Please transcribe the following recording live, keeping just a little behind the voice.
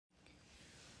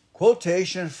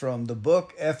Quotation from the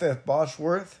book FF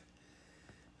Bosworth,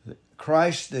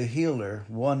 Christ the Healer,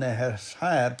 one that has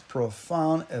had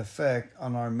profound effect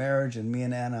on our marriage and me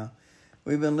and Anna.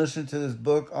 We've been listening to this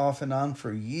book off and on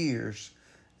for years,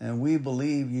 and we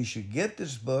believe you should get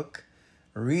this book,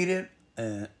 read it,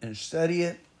 and study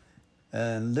it,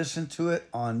 and listen to it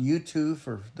on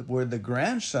YouTube where the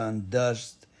grandson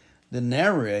does the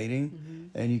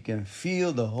narrating, and you can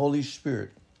feel the Holy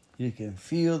Spirit. You can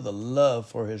feel the love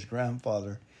for his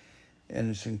grandfather,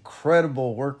 and it's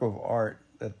incredible work of art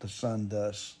that the son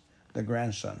does, the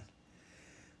grandson.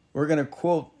 We're going to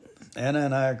quote, Anna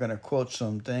and I are going to quote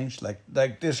some things like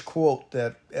this quote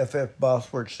that FF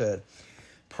Bosworth said.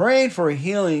 Praying for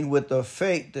healing with the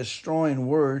faith-destroying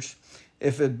words,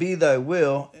 if it be thy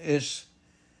will, is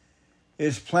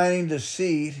planting the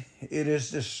seed. It is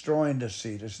destroying the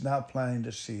seed. It's not planting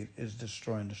the seed. It's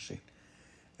destroying the seed.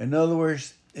 In other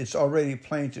words, it's already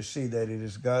plain to see that it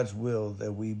is God's will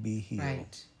that we be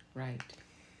healed. Right.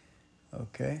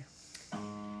 Okay.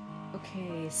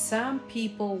 Okay, some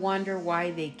people wonder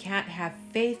why they can't have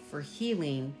faith for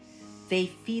healing. They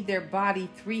feed their body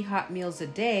 3 hot meals a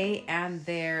day and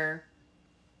they're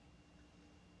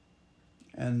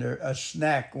a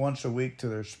snack once a week to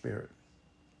their spirit.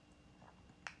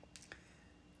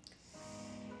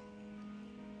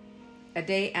 A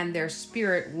day and their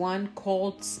spirit 1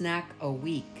 cold snack a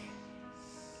week.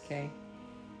 Okay.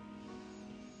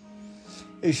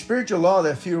 A spiritual law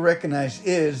that few recognize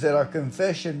is that our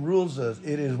confession rules us.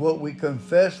 It is what we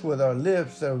confess with our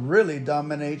lips that really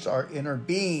dominates our inner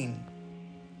being.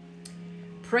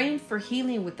 Praying for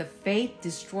healing with the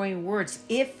faith-destroying words,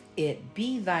 if it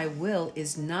be thy will,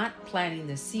 is not planting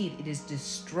the seed, it is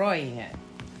destroying it.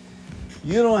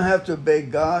 You don't have to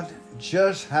beg God,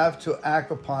 just have to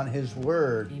act upon his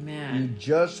word. Amen. You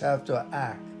just have to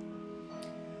act.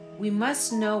 We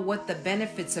must know what the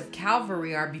benefits of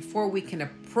Calvary are before we can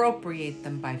appropriate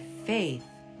them by faith.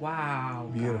 Wow.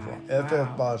 Beautiful. God, FF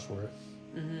wow. Bosworth.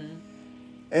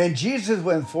 And Jesus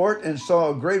went forth and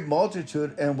saw a great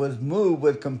multitude and was moved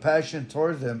with compassion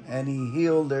towards them, and he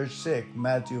healed their sick.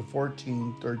 Matthew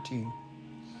 14:13.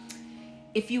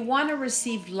 If you want to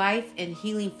receive life and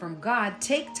healing from God,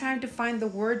 take time to find the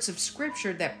words of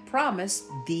Scripture that promise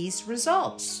these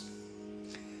results.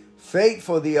 Faith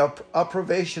for the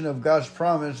approbation of God's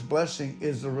promised blessing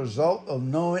is the result of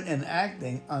knowing and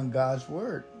acting on God's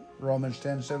word. Romans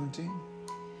 10:17.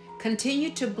 Continue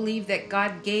to believe that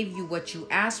God gave you what you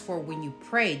asked for when you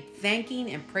prayed,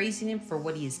 thanking and praising him for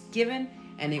what he has given,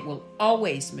 and it will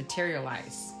always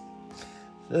materialize.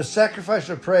 The sacrifice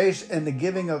of praise and the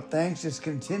giving of thanks is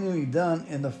continually done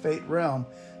in the faith realm.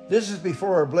 This is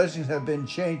before our blessings have been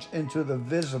changed into the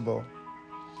visible.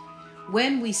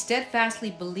 When we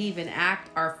steadfastly believe and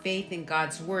act our faith in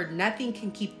God's word, nothing can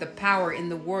keep the power in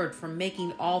the word from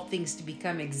making all things to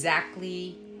become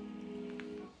exactly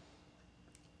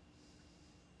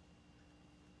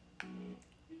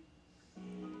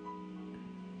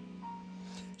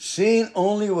Seeing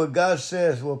only what God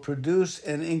says will produce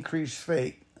and increase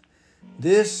faith.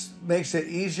 This makes it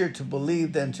easier to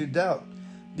believe than to doubt.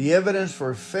 The evidence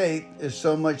for faith is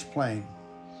so much plain.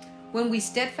 When we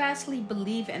steadfastly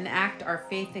believe and act our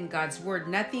faith in God's word,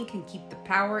 nothing can keep the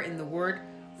power in the word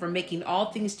from making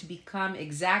all things to become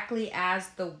exactly as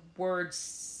the word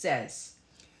says.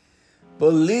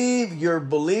 Believe your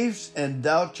beliefs and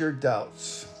doubt your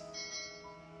doubts.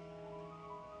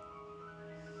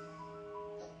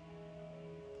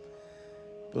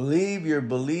 Believe your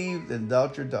beliefs and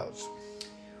doubt your doubts.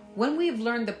 When we've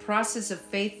learned the process of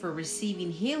faith for receiving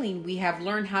healing, we have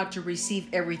learned how to receive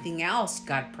everything else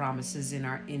God promises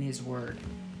in his word.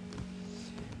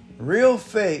 Real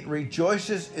faith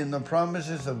rejoices in the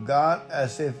promises of God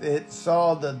as if it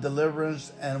saw the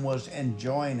deliverance and was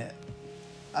enjoying it.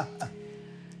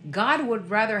 God would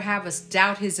rather have us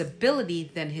doubt his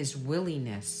ability than his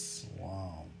willingness. Wow.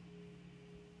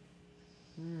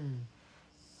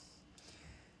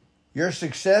 Your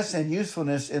success and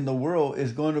usefulness in the world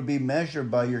is going to be measured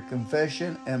by your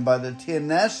confession and by the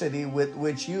tenacity with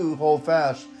which you hold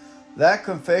fast that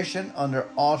confession under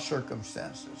all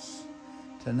circumstances.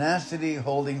 Tenacity,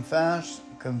 holding fast,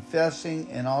 confessing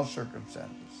in all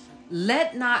circumstances.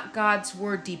 Let not God's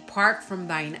word depart from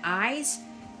thine eyes.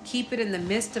 Keep it in the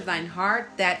midst of thine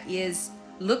heart. That is,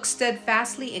 look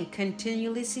steadfastly and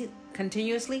continuously,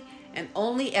 and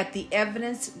only at the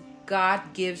evidence God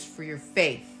gives for your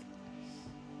faith.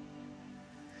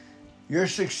 Your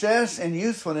success and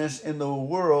usefulness in the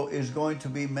world is going to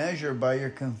be measured by your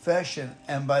confession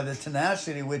and by the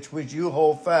tenacity with which you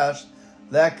hold fast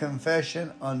that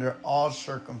confession under all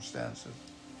circumstances.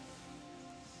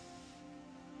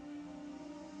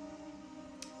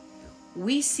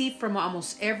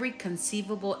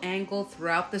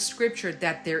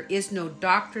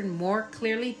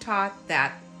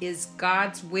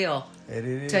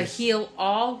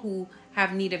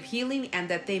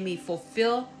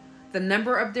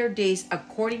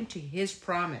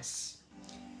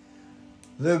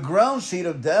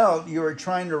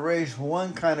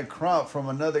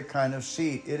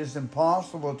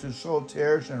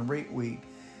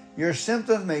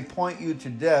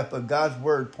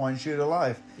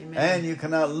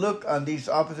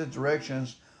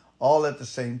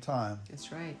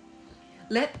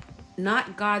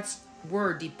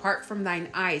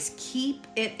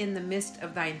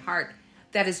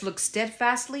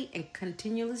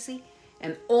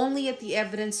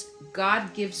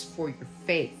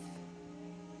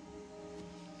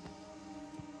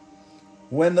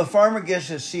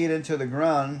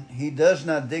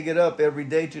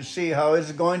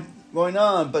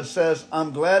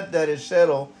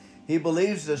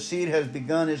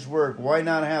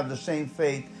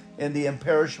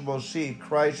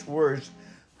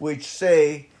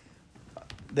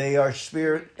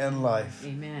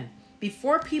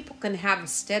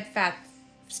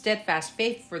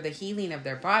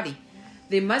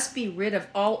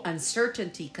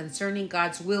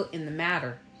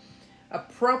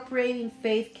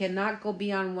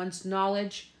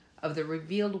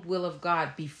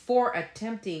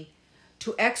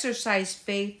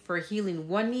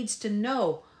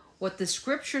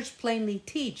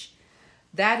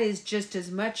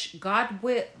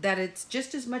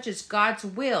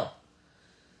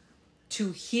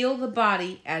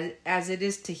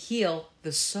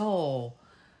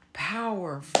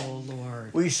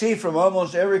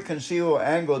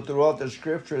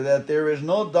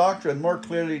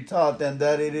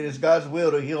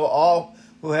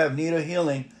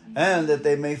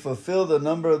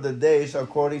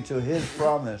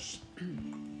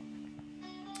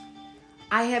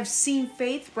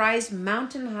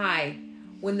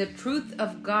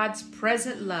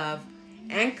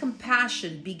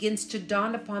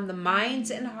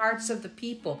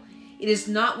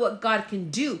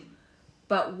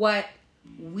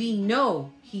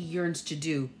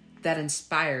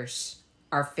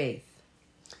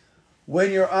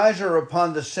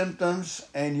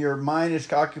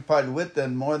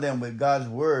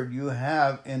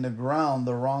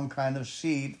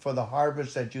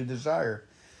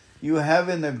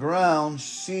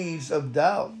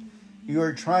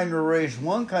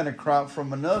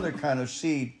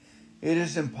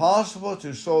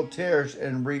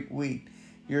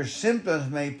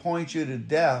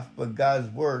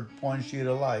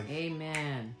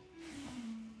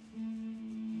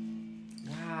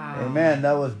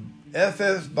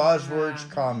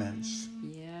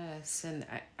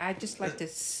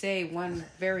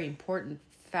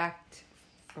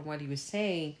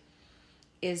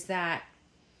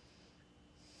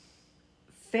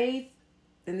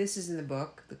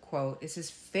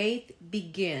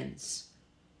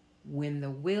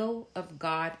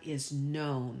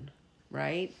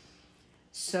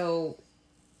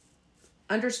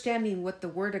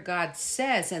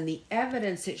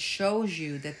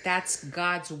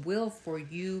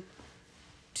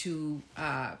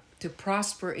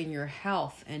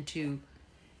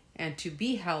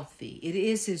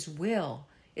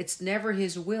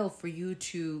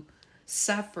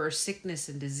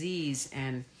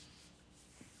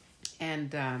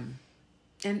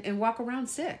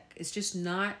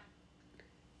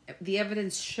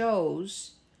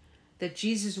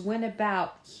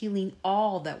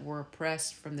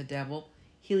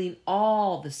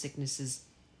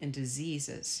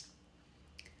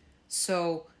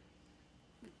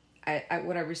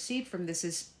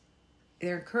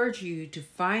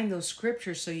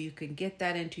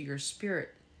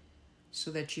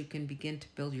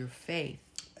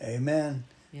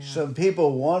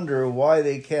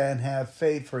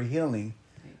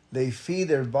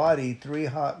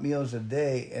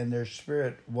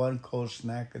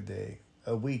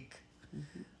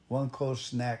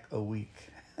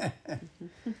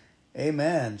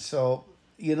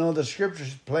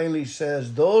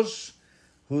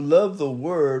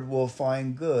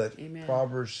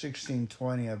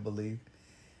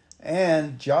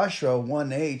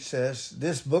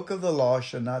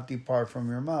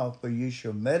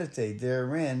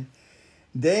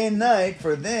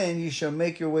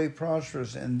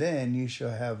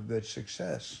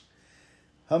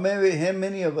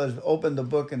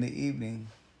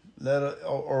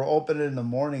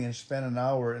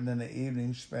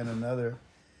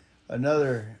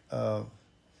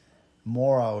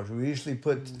 more hours. We usually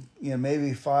put,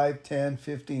 maybe 5, 10,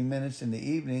 15 minutes in the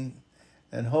evening,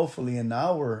 and hopefully an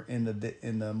hour in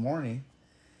the morning.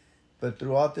 But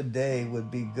throughout the day would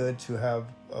be good to have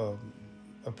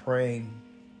a praying.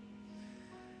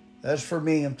 That's for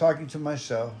me. I'm talking to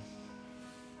myself.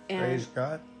 And, praise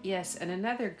God. Yes, and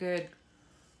another good,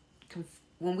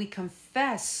 when we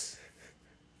confess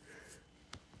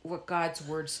what God's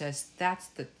word says,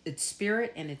 it's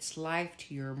spirit and it's life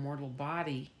to your mortal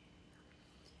body.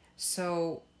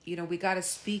 So, we got to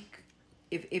speak.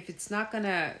 If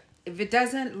it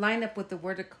doesn't line up with the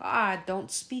word of God,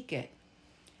 don't speak it.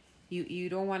 You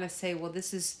don't want to say, well,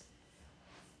 this is,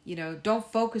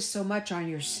 don't focus so much on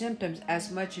your symptoms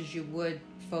as much as you would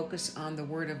focus on the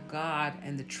word of God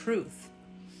and the truth.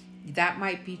 That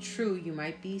might be true. You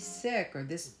might be sick, or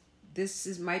this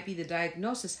might be the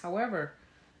diagnosis. However,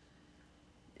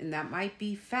 and that might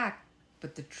be fact,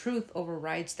 but the truth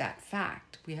overrides that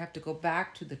fact. We have to go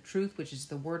back to the truth, which is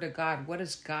the word of God. What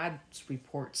does God's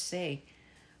report say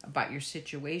about your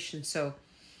situation? So,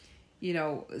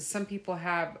 some people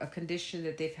have a condition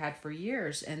that they've had for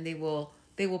years, and they will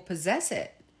possess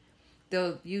it.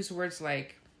 They'll use words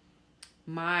like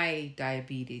my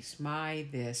diabetes, my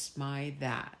this, my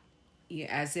that,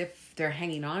 as if they're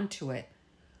hanging on to it.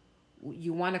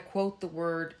 You want to quote the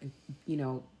word,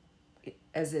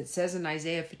 as it says in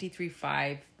Isaiah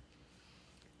 53:5,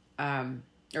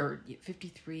 or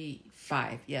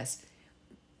 53:5, yes.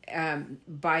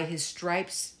 By his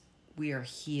stripes we are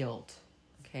healed.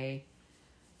 Okay.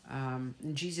 And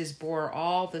Jesus bore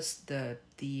all the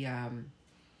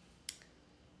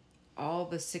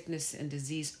sickness and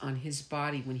disease on his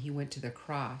body when he went to the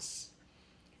cross.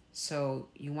 So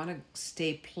you want to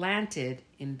stay planted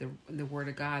in the word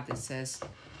of God that says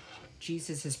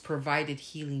Jesus has provided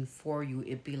healing for you.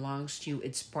 It belongs to you.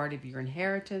 It's part of your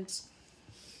inheritance.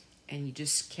 And you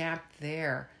just camp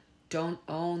there. Don't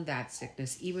own that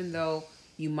sickness, even though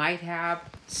you might have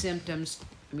symptoms.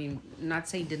 I mean, I'm not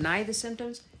saying deny the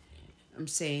symptoms. I'm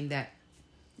saying that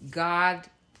God's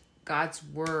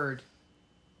word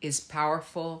is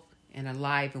powerful and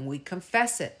alive, and we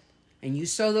confess it, and you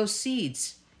sow those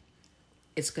seeds,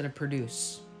 it's going to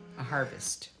produce a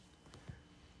harvest.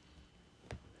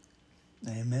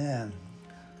 Amen.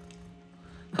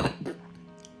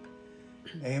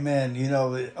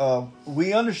 Amen.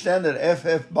 We understand that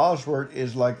FF Bosworth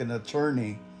is like an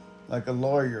attorney, like a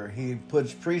lawyer. He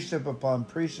puts precept upon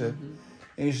precept. Mm-hmm.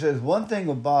 And he says one thing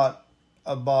about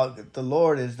the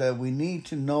Lord is that we need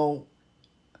to know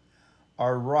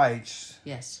our rights.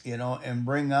 Yes. And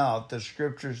bring out the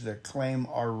scriptures that claim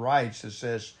our rights. It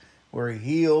says we're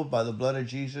healed by the blood of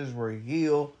Jesus. We're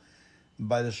healed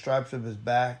by the stripes of his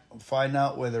back. Find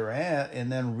out where they're at,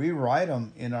 and then rewrite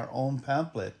them in our own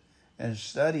pamphlet and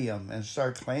study them and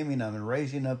start claiming them and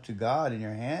raising up to God in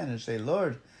your hand and say,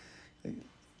 Lord,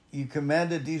 you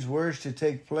commanded these words to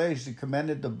take place. You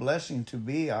commanded the blessing to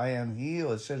be, I am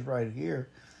healed. It says right here.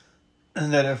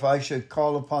 And that if I should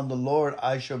call upon the Lord,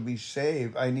 I shall be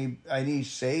saved. I need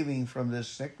saving from this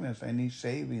sickness. I need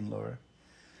saving, Lord.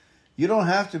 You don't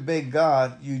have to beg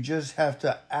God. You just have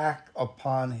to act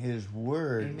upon his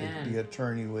word. Amen. The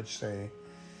attorney would say.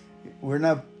 We're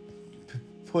not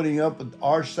putting up with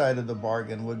our side of the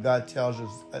bargain. What God tells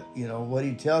us, what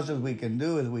he tells us we can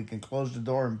do is we can close the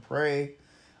door and pray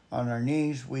on our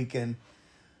knees. We can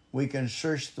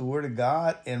search the word of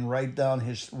God and write down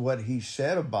what he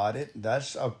said about it.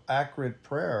 That's an accurate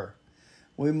prayer.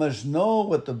 We must know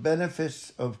what the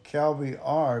benefits of Calvary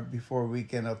are before we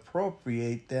can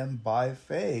appropriate them by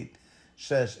faith,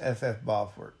 says FF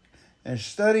Bosworth. And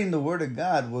studying the word of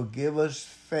God will give us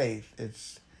faith.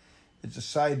 It's a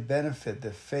side benefit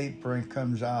that faith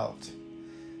comes out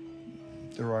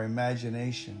through our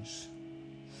imaginations.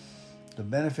 The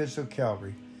benefits of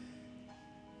Calvary.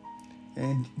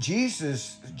 And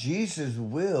Jesus'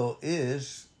 will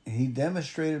is, he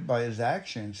demonstrated by his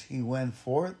actions. He went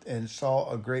forth and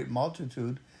saw a great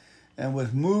multitude and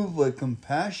was moved with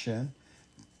compassion,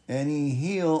 and he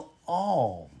healed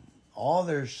all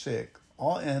their sick,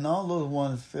 all those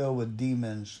ones filled with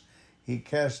demons. He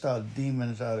cast out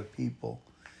demons out of people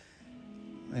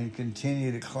and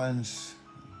continued to cleanse.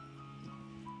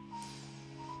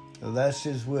 So that's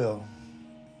his will.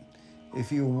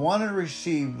 If you want to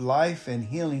receive life and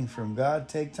healing from God,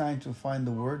 take time to find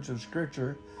the words of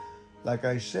Scripture, like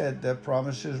I said, that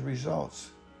promises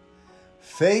results.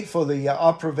 Faith for the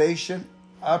appropriation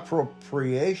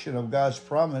of God's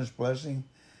promised blessing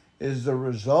is the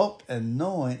result in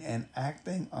knowing and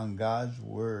acting on God's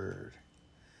word.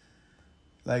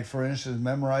 Like, for instance,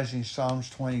 memorizing Psalms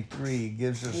 23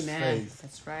 gives us Amen. faith.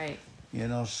 That's right. You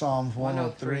know, Psalms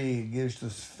 103 gives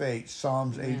us faith.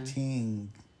 Psalms Amen.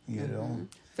 18, you know.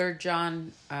 3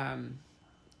 John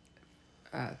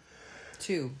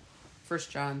 2. 1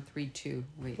 John 3:2.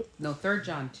 Wait, no, 3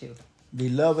 John 2.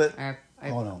 Beloved,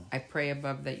 I pray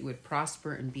above that you would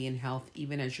prosper and be in health,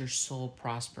 even as your soul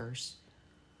prospers.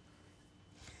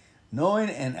 knowing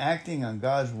and acting on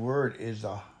God's word is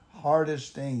the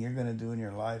hardest thing you're going to do in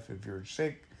your life. If you're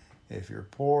sick, if you're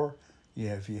poor,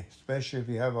 especially if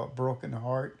you have a broken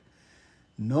heart,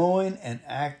 knowing and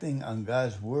acting on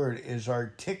God's word is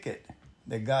our ticket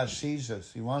that God sees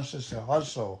us. He wants us to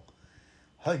hustle.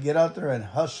 Get out there and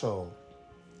hustle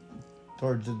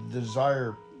towards the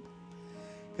desire.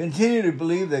 Continue to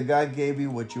believe that God gave you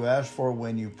what you asked for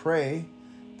when you pray,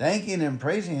 thanking and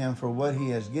praising Him for what He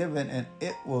has given, and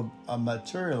it will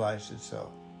materialize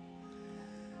itself.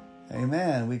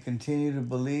 Amen. We continue to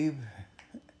believe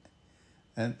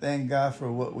and thank God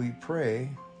for what we pray.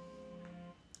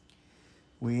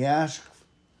 We ask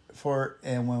for,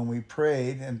 and when we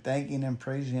prayed, and thanking and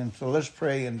praising Him. So let's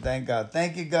pray and thank God.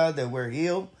 Thank you, God, that we're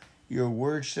healed. Your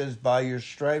word says, by your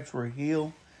stripes we're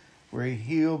healed. We're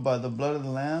healed by the blood of the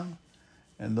Lamb.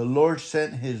 And the Lord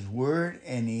sent His word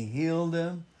and He healed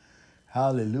them.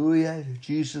 Hallelujah.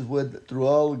 Jesus went through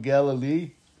all of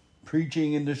Galilee,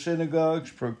 preaching in the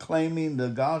synagogues, proclaiming the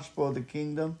gospel of the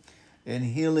kingdom, and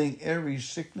healing every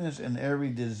sickness and every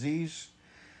disease.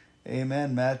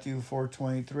 Amen. Matthew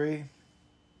 4:23.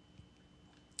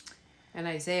 And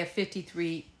Isaiah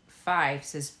 53:5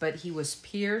 says, but He was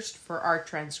pierced for our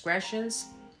transgressions.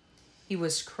 He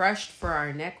was crushed for our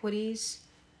iniquities.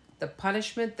 The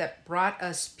punishment that brought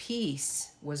us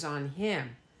peace was on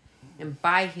Him, and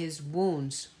by His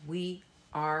wounds we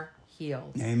are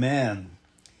healed. Amen.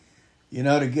 You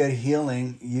know, to get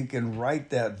healing, you can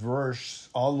write that verse,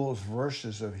 all those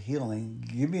verses of healing.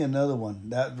 Give me another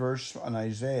one. That verse on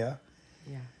Isaiah.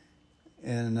 Yeah.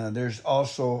 And there's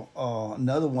also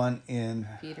another one in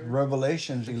Peter.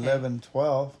 Revelations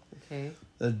 11:12. Okay.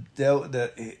 The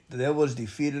devil was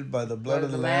defeated by the blood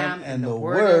of the Lamb, and the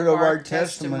word of our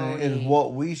testimony is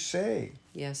what we say.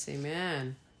 Yes,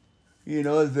 amen. You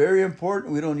know, it's very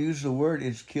important. We don't use the word,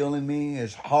 it's killing me,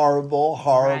 it's horrible.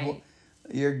 Right.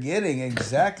 You're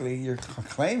you're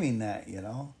claiming that, you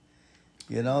know.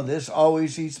 You know, this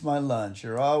always eats my lunch.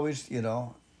 You're always, you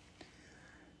know.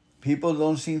 People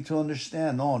don't seem to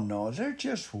understand. Oh, no, they're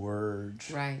just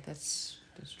words. Right, that's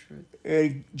true.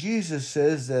 And Jesus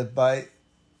says that by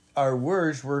our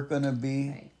words, we're going to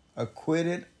be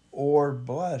acquitted or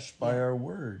blessed by our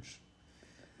words.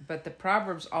 But the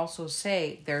Proverbs also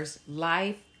say there's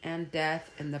life and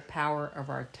death in the power of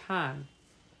our tongue.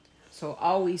 So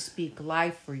always speak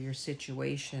life for your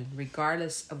situation,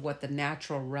 regardless of what the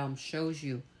natural realm shows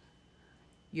you.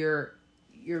 You're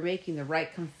making the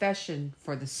right confession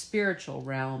for the spiritual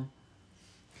realm,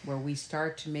 where we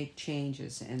start to make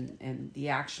changes and the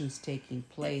actions taking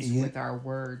place with our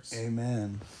words.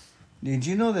 Amen. Did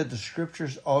you know that the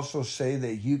scriptures also say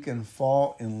that you can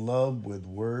fall in love with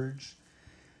words?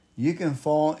 You can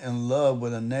fall in love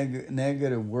with a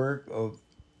negative word of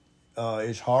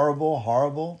it's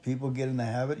horrible. People get in the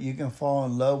habit. You can fall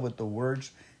in love with the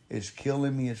words, it's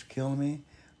killing me.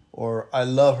 Or I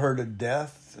love her to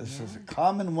death. This is a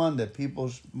common one that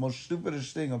people's most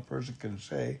stupidest thing a person can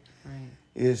say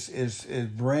is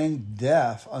bring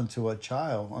death unto a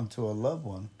child, unto a loved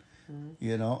one,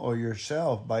 you know, or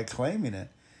yourself by claiming it.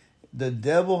 The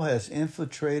devil has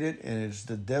infiltrated, and it's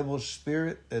the devil's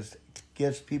spirit that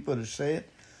gets people to say it.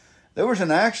 There was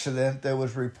an accident that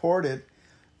was reported,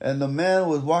 and the man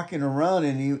was walking around,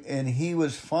 and he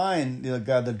was fine,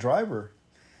 the driver.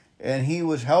 And he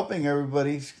was helping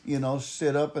everybody, you know,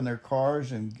 sit up in their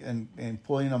cars and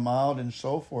pulling them out and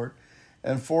so forth.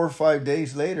 And 4 or 5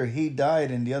 days later, he died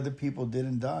and the other people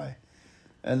didn't die.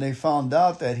 And they found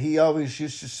out that he always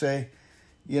used to say,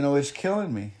 you know, it's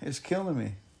killing me. It's killing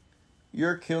me.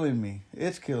 You're killing me.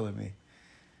 It's killing me.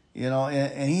 You know,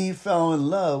 and he fell in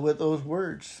love with those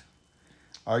words.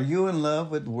 Are you in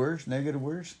love with words, negative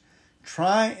words?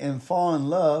 Try and fall in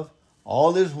love.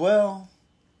 All is well.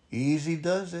 Easy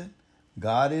does it.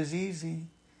 God is easy.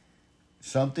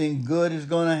 Something good is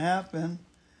going to happen.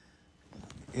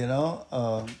 You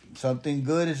know, something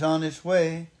good is on its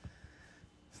way.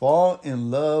 Fall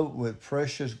in love with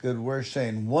precious good words,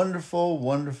 saying wonderful,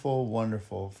 wonderful,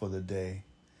 wonderful for the day.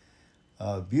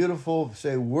 Beautiful,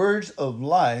 say words of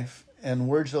life, and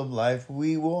words of life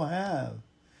we will have.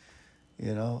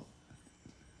 You know,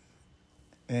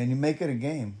 and you make it a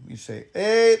game. You say,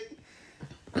 hey,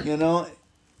 you know,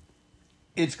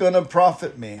 it's going to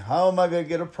profit me. How am I going to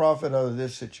get a profit out of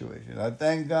this situation? I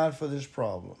thank God for this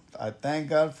problem. I thank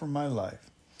God for my life.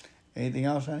 Anything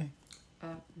else, honey?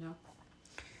 No.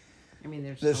 I mean,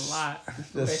 there's This, a lot.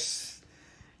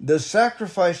 the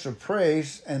sacrifice of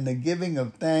praise and the giving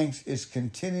of thanks is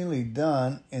continually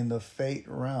done in the faith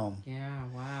realm. Yeah,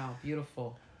 wow,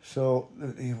 beautiful. So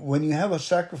when you have a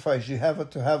sacrifice, you have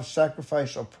to have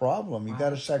sacrifice a problem. You Wow, got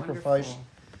to that's sacrifice wonderful.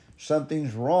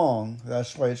 something's wrong.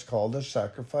 That's why it's called a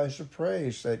sacrifice of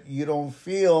praise. That you don't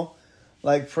feel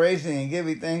like praising and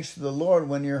giving thanks to the Lord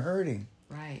when you're hurting.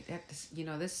 Right.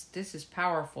 This is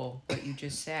powerful what you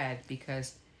just said,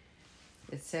 because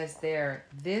it says there,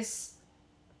 this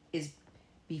is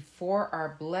before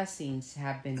our blessings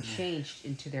have been changed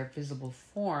into their visible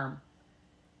form.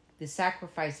 The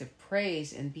sacrifice of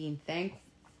praise and being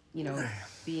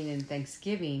being in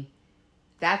thanksgiving,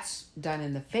 that's done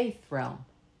in the faith realm,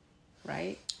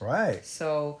 right? Right.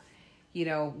 So, we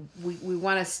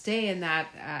want to stay in that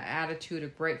attitude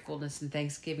of gratefulness and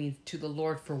thanksgiving to the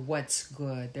Lord for what's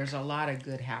good. There's a lot of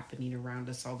good happening around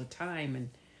us all the time,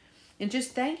 and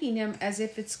just thanking Him as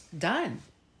if it's done,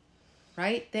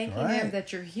 right? Thanking Him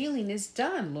that your healing is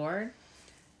done, Lord.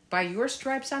 By your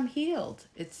stripes I'm healed.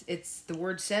 It's the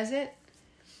word says it,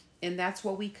 and that's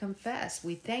what we confess.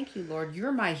 We thank you, Lord.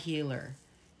 You're my healer.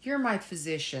 You're my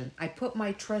physician. I put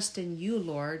my trust in you,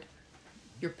 Lord.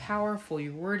 You're powerful.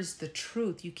 Your word is the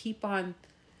truth. You keep on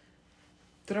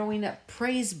throwing up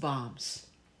praise bombs,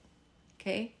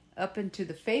 okay, up into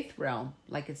the faith realm,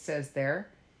 like it says there.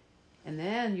 And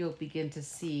then you'll begin to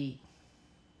see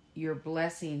your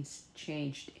blessings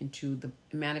changed into the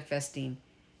manifesting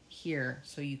here,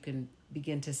 so you can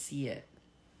begin to see it.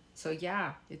 So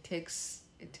yeah, it takes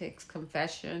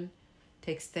confession,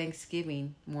 takes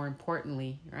thanksgiving, more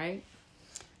importantly, right?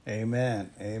 Amen.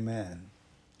 Amen.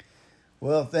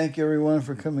 Well, thank you everyone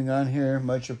for coming on here.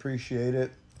 Much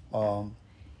appreciated. And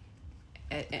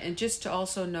just to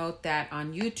also note that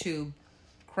on YouTube,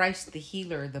 Christ the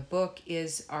Healer, the book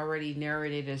is already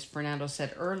narrated, as Fernando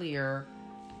said earlier,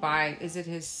 by, is it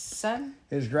his son?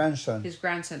 His grandson. His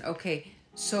grandson. Okay.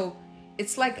 So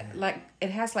it's like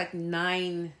it has like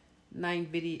nine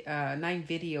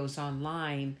videos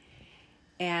online,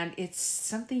 and it's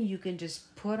something you can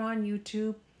just put on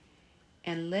YouTube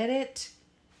and let it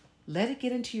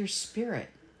get into your spirit.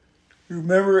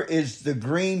 Remember, it's the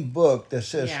green book that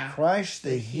says Christ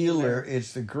the Healer. Healer.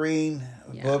 It's the green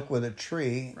book with a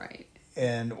tree, Right,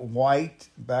 and white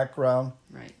background,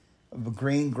 right, of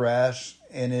green grass,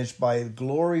 and it's by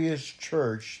Glorious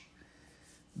Church.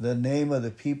 The name of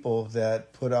the people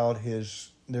that put out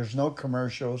there's no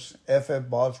commercials, FF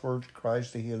Bosworth,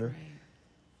 Christ the Healer. right.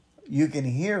 You can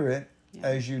hear it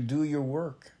as you do your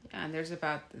work. Yeah, and there's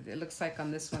about, it looks like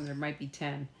on this one there might be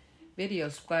 10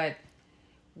 videos, but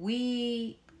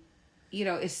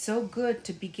it's so good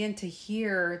to begin to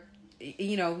hear, if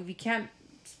you can't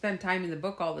spend time in the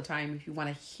book all the time, if you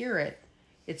want to hear it,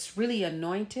 it's really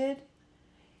anointed.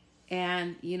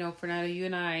 And, Fernando, you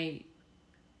and I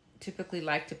typically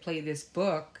like to play this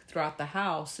book throughout the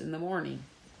house in the morning.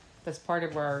 That's part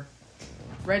of our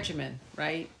regimen,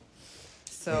 right?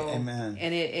 So, Amen.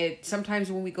 And it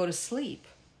sometimes when we go to sleep.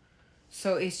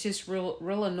 So it's just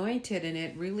real anointed, and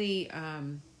it really,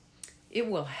 it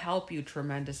will help you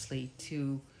tremendously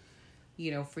to,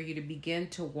 for you to begin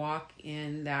to walk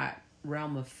in that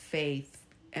realm of faith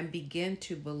and begin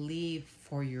to believe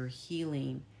for your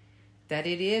healing, that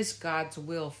it is God's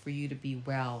will for you to be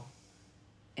well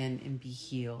and be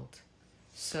healed.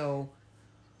 So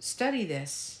study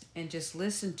this and just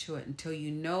listen to it until you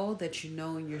know that you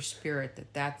know in your spirit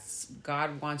that's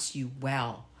God wants you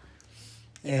well.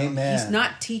 Amen. He's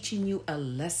not teaching you a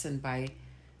lesson by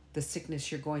the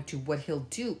sickness you're going to. What He'll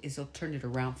do is He'll turn it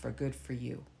around for good for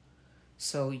you.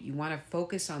 So you want to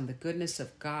focus on the goodness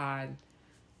of God.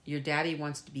 Your daddy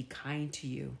wants to be kind to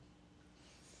you.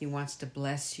 He wants to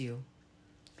bless you.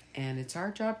 And it's our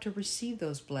job to receive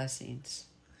those blessings.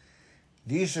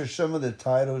 These are some of the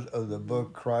titles of the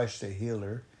book, Christ the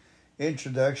Healer.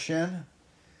 Introduction.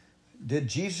 Did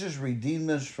Jesus redeem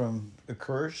us from the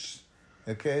curse?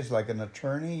 Okay, it's like an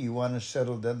attorney. You want to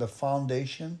settle down the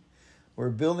foundation. We're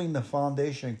building the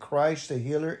foundation. Christ the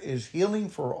Healer is healing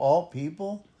for all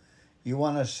people. You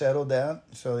want to settle that.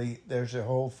 So there's a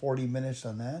whole 40 minutes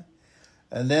on that.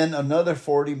 And then another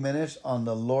 40 minutes on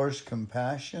the Lord's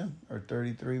compassion, or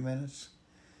 33 minutes.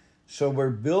 So we're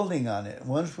building on it.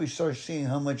 Once we start seeing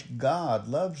how much God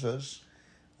loves us,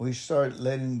 we start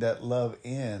letting that love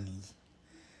in.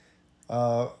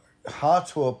 How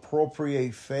to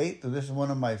appropriate faith. This is one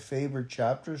of my favorite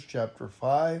chapters, chapter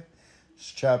 5.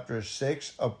 Chapter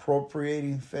 6,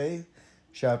 appropriating faith.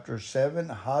 Chapter 7,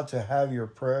 how to have your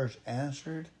prayers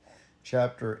answered.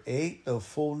 Chapter 8, the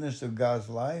fullness of God's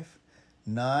life.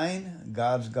 9,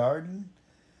 God's garden.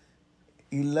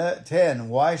 10,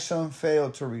 why some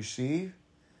fail to receive.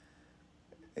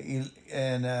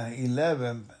 And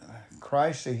 11,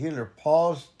 Christ the healer,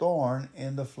 Paul's thorn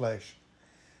in the flesh.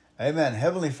 Amen.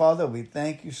 Heavenly Father, we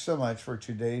thank you so much for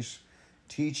today's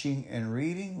teaching and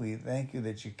reading. We thank you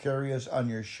that you carry us on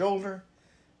your shoulder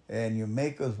and you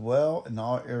make us well in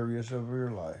all areas of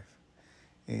your life.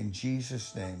 In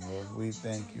Jesus' name, Lord, we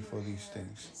thank you for these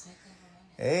things.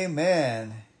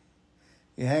 Amen.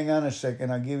 You hang on a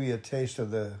second. I'll give you a taste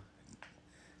of the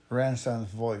grandson's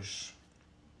voice.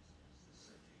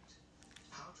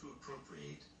 How to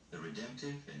appropriate the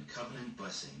redemptive and covenant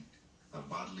blessing of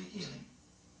bodily healing.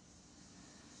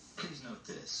 Please note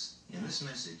this. In this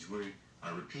message, we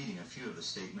are repeating a few of the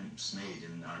statements made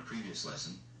in our previous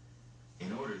lesson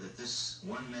in order that this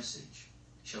one message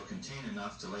shall contain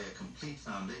enough to lay a complete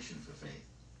foundation for faith.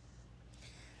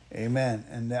 Amen.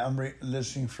 And I'm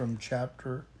listening from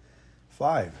chapter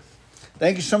 5.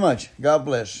 Thank you so much. God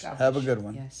bless. Have a good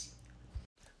one. Yes.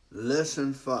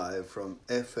 Lesson 5 from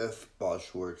FF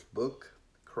Bosworth's book,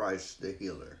 Christ the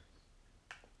Healer.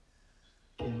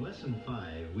 In Lesson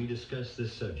 5, we discuss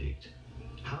this subject,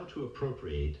 how to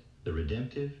appropriate the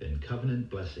redemptive and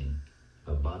covenant blessing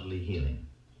of bodily healing.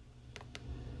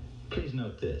 Please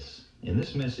note this. In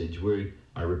this message, we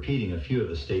are repeating a few of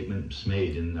the statements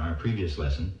made in our previous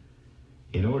lesson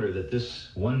in order that this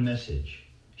one message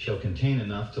shall contain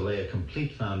enough to lay a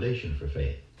complete foundation for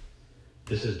faith.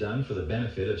 This is done for the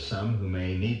benefit of some who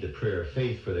may need the prayer of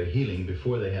faith for their healing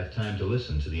before they have time to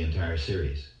listen to the entire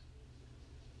series.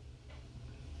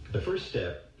 The first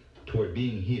step toward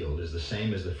being healed is the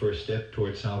same as the first step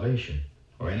toward salvation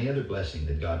or any other blessing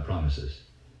that God promises.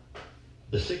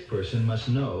 The sick person must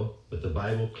know what the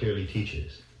Bible clearly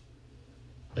teaches,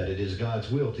 that it is God's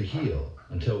will to heal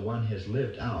until one has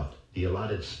lived out the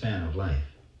allotted span of life.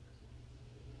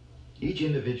 Each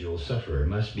individual sufferer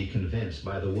must be convinced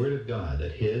by the Word of God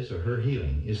that his or her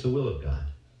healing is the will of God.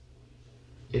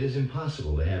 It is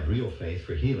impossible to have real faith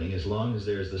for healing as long as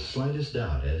there is the slightest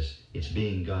doubt as its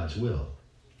being God's will.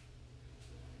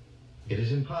 It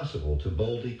is impossible to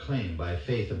boldly claim by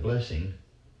faith a blessing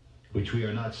which we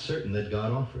are not certain that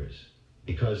God offers,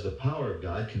 because the power of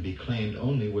God can be claimed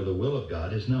only where the will of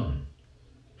God is known.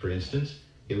 For instance,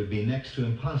 it would be next to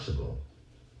impossible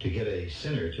to get a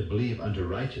sinner to believe unto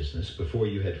righteousness before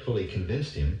you had fully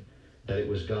convinced him that it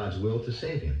was God's will to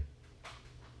save him.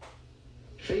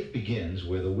 Faith begins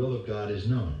where the will of God is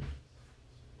known.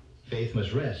 Faith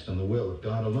must rest on the will of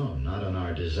God alone, not on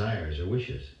our desires or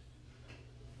wishes.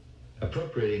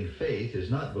 Appropriating faith is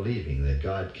not believing that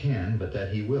God can, but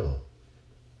that he will.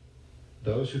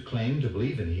 Those who claim to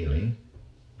believe in healing,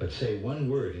 but say one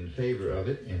word in favor of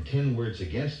it and 10 words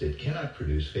against it, cannot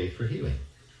produce faith for healing.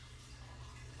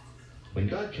 When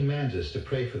God commands us to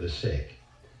pray for the sick,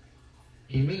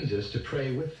 he means us to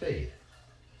pray with faith.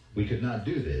 We could not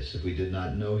do this if we did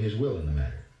not know his will in the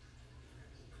matter.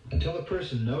 Until a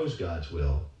person knows God's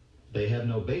will, they have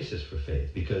no basis for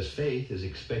faith, because faith is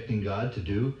expecting God to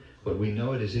do what we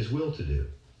know it is his will to do.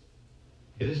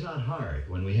 It is not hard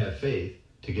when we have faith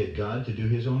to get God to do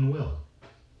his own will.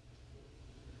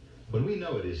 When we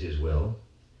know it is his will,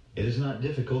 it is not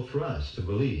difficult for us to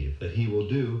believe that he will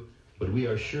do what we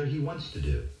are sure he wants to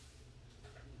do.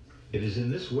 It is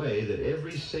in this way that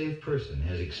every saved person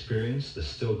has experienced the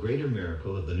still greater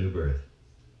miracle of the new birth.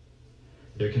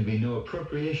 There can be no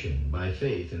appropriation by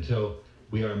faith until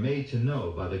we are made to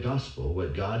know by the gospel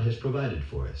what God has provided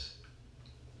for us.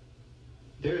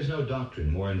 There is no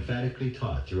doctrine more emphatically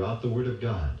taught throughout the Word of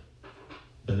God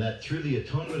than that through the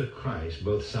atonement of Christ,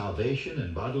 both salvation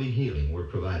and bodily healing were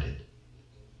provided.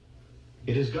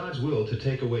 It is God's will to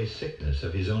take away sickness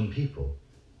of his own people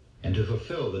and to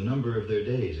fulfill the number of their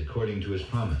days according to his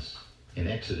promise in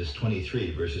Exodus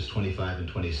 23, verses 25 and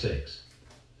 26.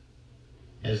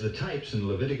 As the types in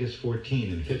Leviticus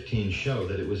 14 and 15 show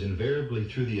that it was invariably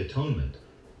through the atonement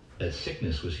that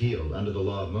sickness was healed under the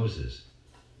law of Moses,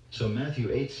 so Matthew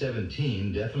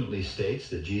 8:17 definitely states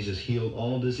that Jesus healed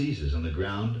all diseases on the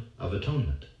ground of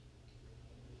atonement.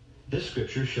 This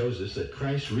scripture shows us that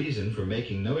Christ's reason for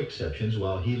making no exceptions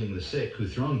while healing the sick who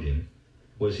thronged him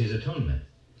was his atonement,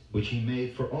 which he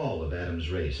made for all of Adam's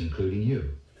race, including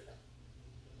you.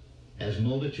 As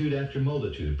multitude after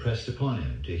multitude pressed upon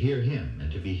him to hear him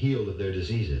and to be healed of their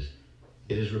diseases,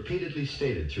 it is repeatedly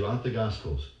stated throughout the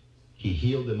Gospels, he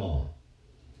healed them all.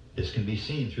 This can be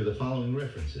seen through the following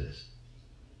references: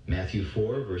 Matthew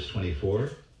 4, verse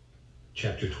 24,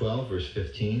 chapter 12, verse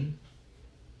 15,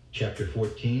 chapter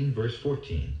 14, verse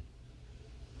 14,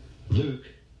 Luke,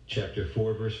 chapter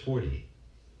 4, verse 40,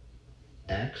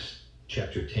 Acts,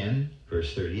 chapter 10,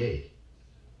 verse 38,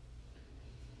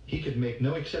 He could make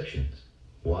no exceptions.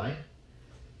 Why?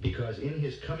 Because in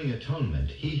his coming atonement,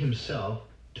 he himself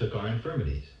took our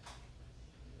infirmities.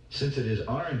 Since it is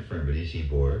our infirmities he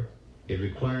bore, it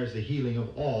requires the healing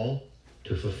of all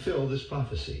to fulfill this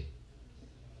prophecy.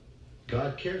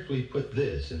 God carefully put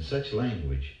this in such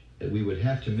language that we would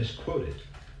have to misquote it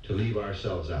to leave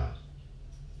ourselves out.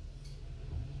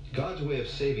 God's way of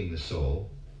saving the soul,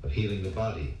 of healing the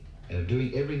body, and of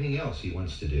doing everything else he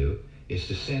wants to do is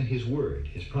to send his word,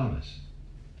 his promise,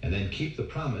 and then keep the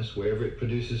promise wherever it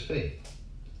produces faith.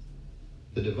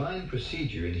 The divine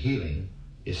procedure in healing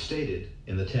is stated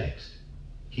in the text.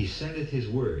 He sendeth his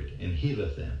word and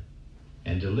healeth them,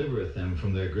 and delivereth them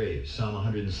from their graves. Psalm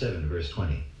 107, verse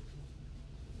 20.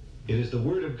 It is the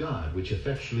word of God which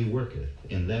effectually worketh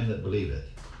in them that believeth,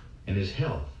 and is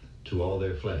health to all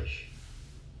their flesh.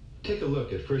 Take a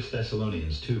look at 1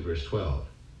 Thessalonians 2, verse 12.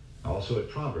 Also at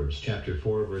Proverbs chapter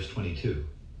 4, verse 22.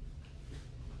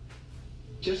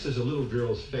 Just as a little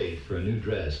girl's faith for a new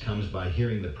dress comes by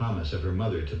hearing the promise of her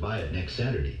mother to buy it next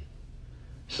Saturday,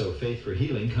 so faith for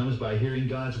healing comes by hearing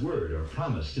God's word or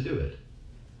promise to do it.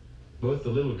 Both the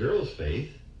little girl's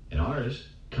faith and ours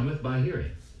cometh by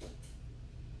hearing.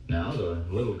 Now, the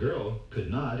little girl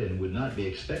could not and would not be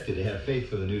expected to have faith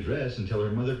for the new dress until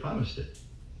her mother promised it.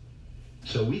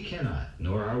 So we cannot,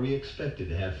 nor are we expected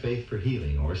to have faith for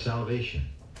healing or salvation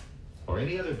or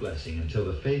any other blessing until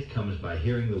the faith comes by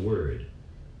hearing the word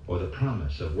or the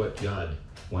promise of what God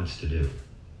wants to do.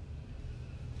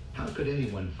 How could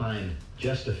anyone find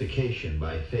justification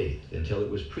by faith until it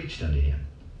was preached unto him?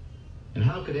 And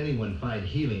how could anyone find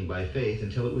healing by faith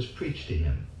until it was preached to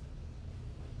him?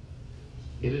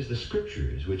 It is the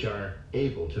Scriptures which are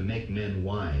able to make men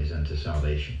wise unto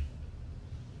salvation.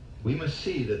 We must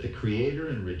see that the Creator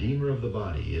and Redeemer of the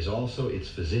body is also its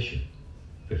physician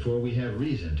before we have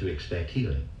reason to expect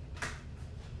healing.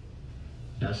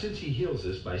 Now, since he heals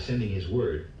us by sending his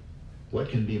word, what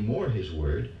can be more his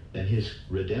word than his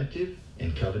redemptive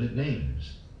and covenant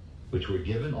names, which were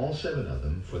given, all 7 of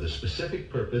them, for the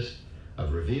specific purpose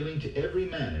of revealing to every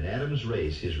man in Adam's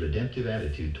race his redemptive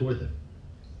attitude toward them.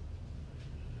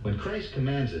 When Christ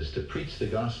commands us to preach the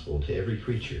gospel to every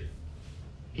creature,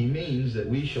 he means that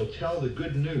we shall tell the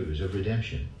good news of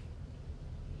redemption.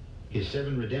 His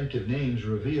 7 redemptive names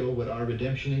reveal what our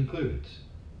redemption includes.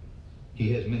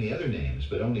 He has many other names,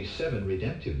 but only 7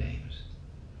 redemptive names.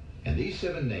 And these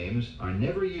 7 names are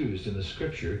never used in the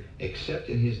Scripture except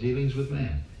in his dealings with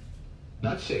man.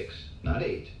 Not 6, not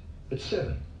 8, but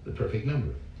 7, the perfect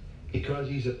number, because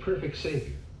he's a perfect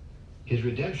Savior, his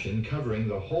redemption covering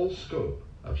the whole scope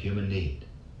of human need.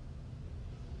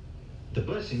 The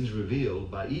blessings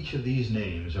revealed by each of these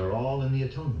names are all in the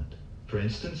atonement. For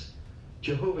instance,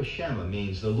 Jehovah Shammah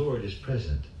means the Lord is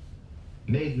present,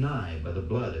 made nigh by the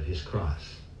blood of his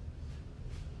cross.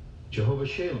 Jehovah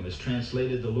Shalom is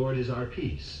translated, the Lord is our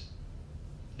peace.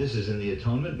 This is in the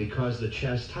atonement because the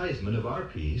chastisement of our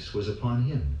peace was upon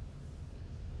him.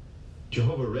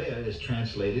 Jehovah Reah is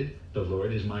translated, the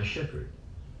Lord is my shepherd.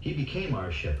 He became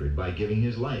our shepherd by giving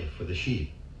his life for the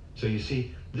sheep. So you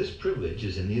see, this privilege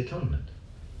is in the atonement.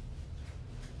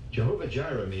 Jehovah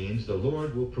Jireh means the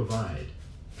Lord will provide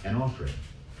an offering,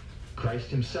 Christ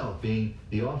himself being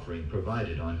the offering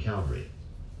provided on Calvary.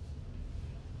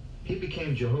 He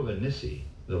became Jehovah Nissi,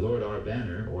 the Lord our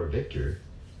banner or victor,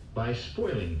 by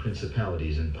spoiling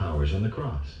principalities and powers on the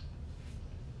cross.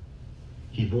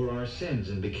 He bore our sins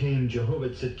and became Jehovah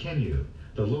Tzidkenu,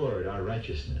 the Lord our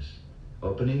righteousness,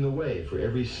 opening the way for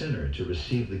every sinner to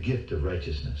receive the gift of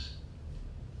righteousness.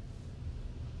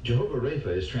 Jehovah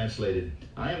Rapha is translated,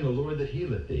 I am the Lord that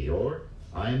healeth thee, or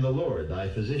I am the Lord thy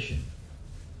physician.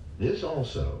 This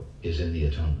also is in the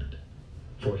atonement.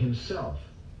 For himself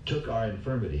took our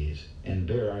infirmities and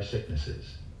bare our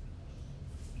sicknesses.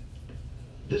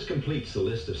 This completes the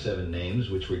list of 7 names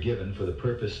which were given for the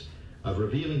purpose of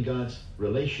revealing God's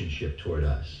relationship toward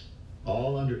us,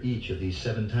 all under each of these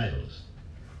 7 titles.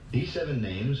 These 7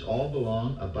 names all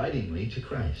belong abidingly to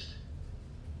Christ.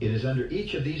 It is under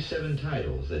each of these 7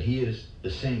 titles that he is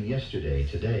the same yesterday,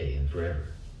 today, and forever.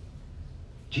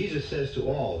 Jesus says to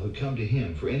all who come to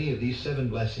him for any of these 7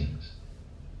 blessings,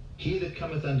 He that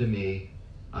cometh unto me,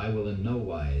 I will in no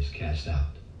wise cast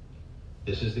out.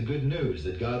 This is the good news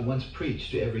that God wants preached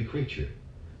to every creature,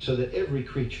 so that every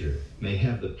creature may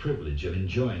have the privilege of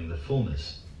enjoying the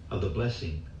fullness of the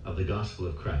blessing of the gospel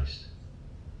of Christ.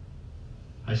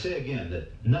 I say again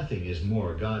that nothing is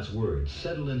more God's word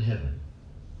settled in heaven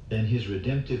than his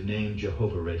redemptive name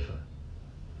Jehovah Rapha.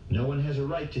 No one has a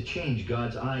right to change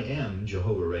God's I am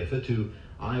Jehovah Rapha to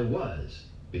I was,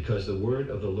 because the word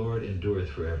of the Lord endureth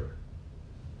forever.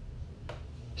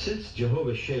 Since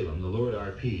Jehovah Shalom, the Lord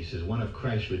our peace, is one of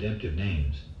Christ's redemptive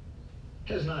names,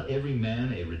 has not every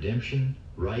man a redemption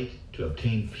right to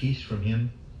obtain peace from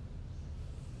him?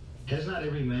 Has not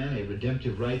every man a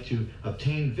redemptive right to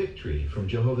obtain victory from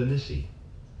Jehovah Nissi?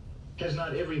 Has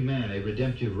not every man a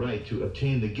redemptive right to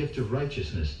obtain the gift of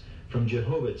righteousness from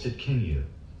Jehovah Tzidkenu?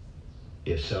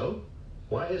 If so,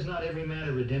 why has not every man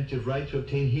a redemptive right to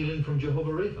obtain healing from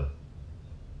Jehovah Rapha?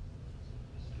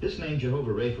 This name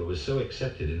Jehovah Rapha was so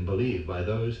accepted and believed by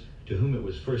those to whom it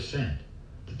was first sent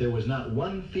that there was not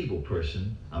one feeble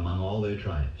person among all their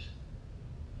tribes.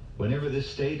 Whenever this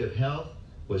state of health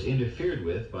was interfered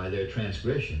with by their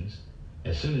transgressions,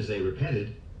 as soon as they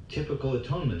repented, typical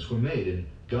atonements were made, and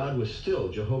God was still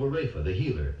Jehovah Rapha, the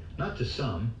healer, not to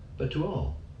some, but to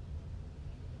all.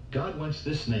 God wants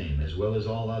this name, as well as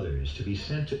all others, to be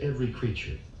sent to every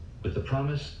creature, with the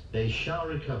promise, they shall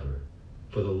recover,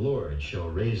 for the Lord shall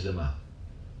raise them up.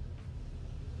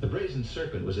 The brazen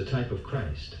serpent was a type of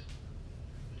Christ.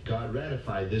 God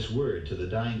ratified this word to the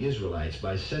dying Israelites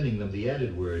by sending them the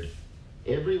added word,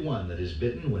 every one that is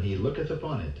bitten when he looketh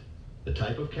upon it, the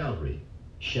type of Calvary,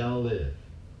 shall live.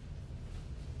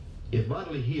 If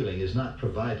bodily healing is not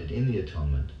provided in the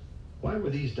atonement, why were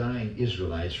these dying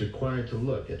Israelites required to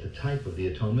look at the type of the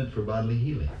atonement for bodily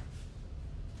healing?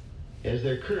 As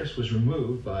their curse was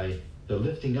removed by the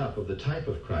lifting up of the type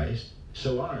of Christ,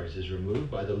 so ours is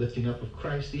removed by the lifting up of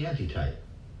Christ, the antitype.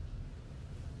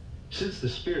 Since the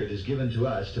Spirit is given to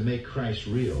us to make Christ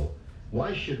real,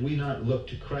 why should we not look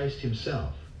to Christ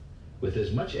himself with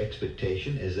as much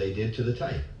expectation as they did to the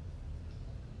type?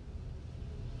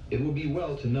 It will be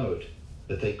well to note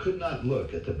that they could not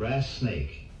look at the brass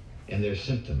snake and their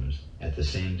symptoms at the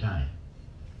same time.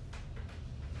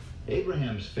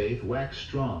 Abraham's faith waxed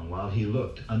strong while he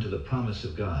looked unto the promise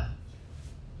of God.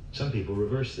 Some people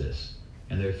reverse this,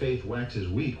 and their faith waxes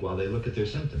weak while they look at their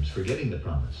symptoms, forgetting the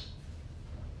promise.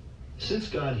 Since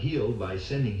God healed by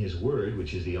sending his word,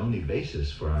 which is the only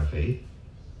basis for our faith,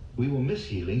 we will miss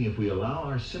healing if we allow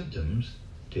our symptoms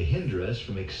to hinder us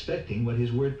from expecting what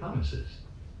his word promises.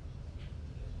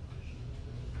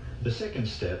 The second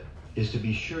step is to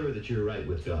be sure that you're right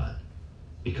with God,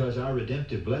 because our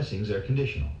redemptive blessings are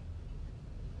conditional.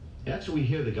 After we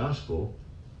hear the gospel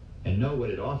and know what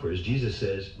it offers, Jesus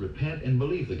says, repent and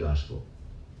believe the gospel.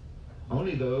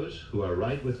 Only those who are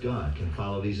right with God can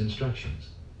follow these instructions.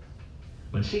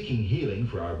 When seeking healing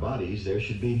for our bodies, there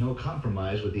should be no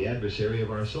compromise with the adversary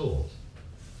of our souls.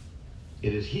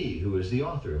 It is he who is the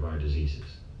author of our diseases.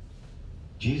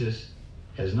 Jesus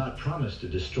has not promised to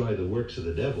destroy the works of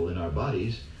the devil in our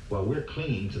bodies while we're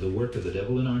clinging to the work of the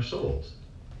devil in our souls.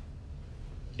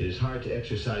 It is hard to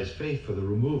exercise faith for the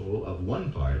removal of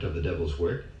one part of the devil's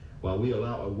work while we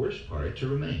allow a worse part to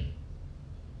remain.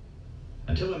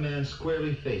 Until a man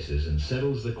squarely faces and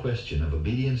settles the question of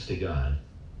obedience to God,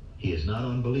 he is not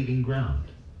on believing ground.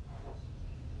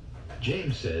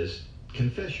 James says,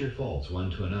 confess your faults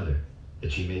one to another,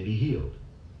 that ye may be healed.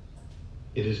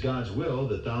 It is God's will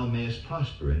that thou mayest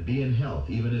prosper and be in health,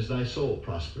 even as thy soul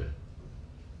prospereth.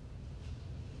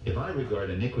 If I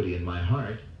regard iniquity in my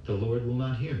heart, the Lord will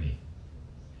not hear me.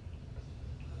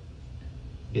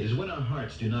 It is when our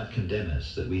hearts do not condemn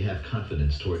us that we have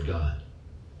confidence toward God.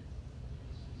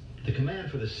 The command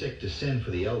for the sick to send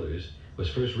for the elders was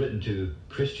first written to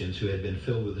Christians who had been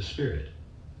filled with the Spirit.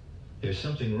 There's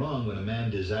something wrong when a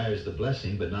man desires the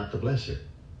blessing but not the blesser,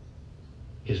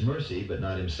 his mercy but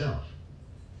not himself.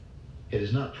 It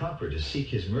is not proper to seek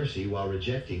his mercy while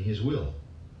rejecting his will.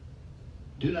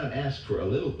 Do not ask for a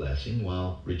little blessing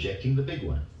while rejecting the big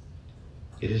one.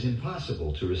 It is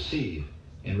impossible to receive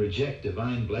and reject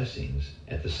divine blessings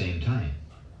at the same time.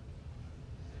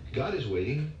 God is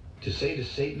waiting to say to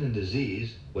Satan and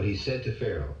disease what he said to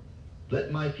Pharaoh,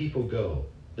 let my people go,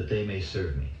 that they may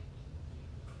serve me.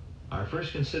 Our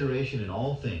first consideration in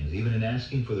all things, even in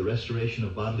asking for the restoration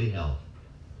of bodily health,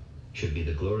 should be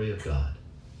the glory of God.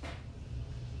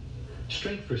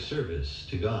 Strength for service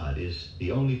to God is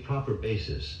the only proper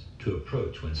basis to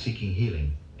approach when seeking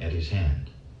healing at his hand.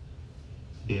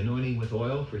 The anointing with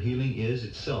oil for healing is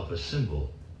itself a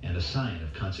symbol and a sign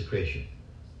of consecration.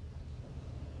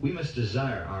 We must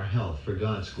desire our health for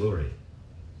God's glory.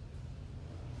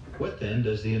 What then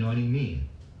does the anointing mean?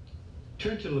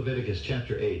 Turn to Leviticus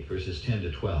chapter 8, verses 10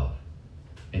 to 12,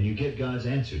 and you get God's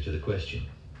answer to the question.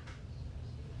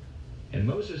 And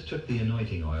Moses took the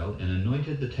anointing oil and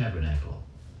anointed the tabernacle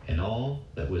and all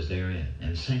that was therein,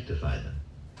 and sanctified them.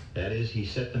 That is, he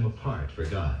set them apart for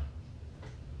God.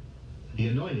 The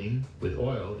anointing with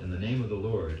oil in the name of the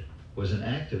Lord was an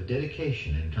act of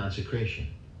dedication and consecration,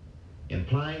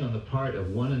 implying on the part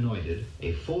of one anointed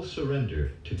a full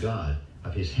surrender to God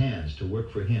of his hands to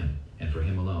work for him and for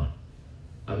him alone,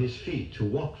 of his feet to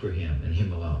walk for him and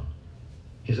him alone,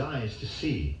 his eyes to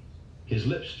see, his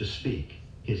lips to speak,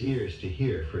 his ears to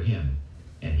hear for him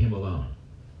and him alone,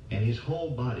 and his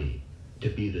whole body to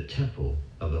be the temple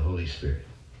of the Holy Spirit.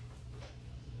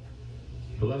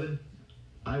 Beloved,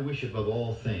 I wish above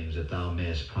all things that thou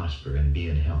mayest prosper and be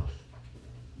in health,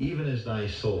 even as thy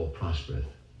soul prospereth.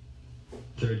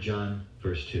 3 John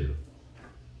verse 2.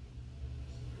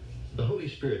 The Holy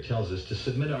Spirit tells us to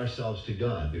submit ourselves to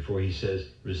God before he says,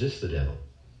 resist the devil.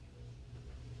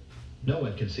 No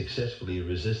one can successfully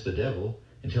resist the devil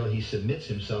until he submits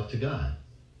himself to God.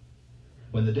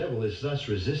 When the devil is thus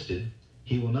resisted,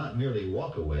 he will not merely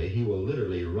walk away, he will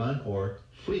literally run or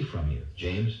flee from you.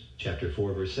 James chapter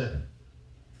 4 verse 7.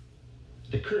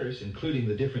 The curse, including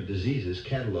the different diseases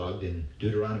cataloged in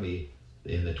Deuteronomy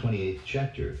in the 28th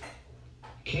chapter,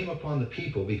 came upon the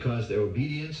people because their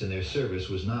obedience and their service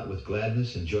was not with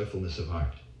gladness and joyfulness of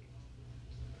heart.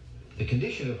 The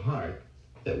condition of heart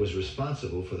that was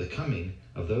responsible for the coming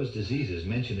of those diseases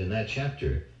mentioned in that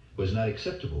chapter was not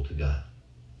acceptable to God.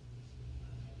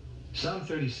 Psalm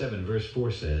 37 verse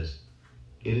 4 says,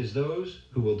 "It is those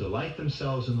who will delight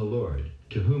themselves in the Lord,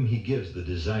 to whom he gives the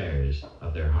desires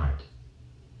of their heart."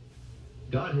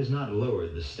 God has not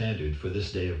lowered the standard for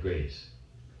this day of grace.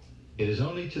 It is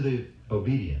only to the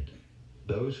obedient,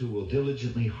 those who will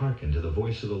diligently hearken to the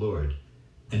voice of the Lord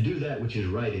and do that which is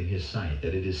right in his sight,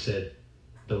 that it is said,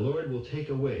 "The Lord will take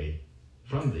away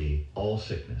from thee all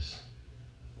sickness."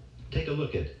 Take a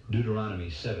look at Deuteronomy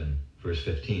 7 verse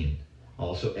 15,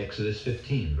 also Exodus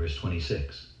 15 verse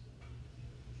 26.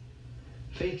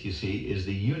 Faith, you see, is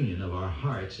the union of our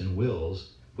hearts and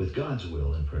wills with God's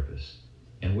will and purpose.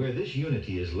 And where this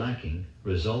unity is lacking,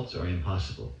 results are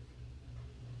impossible.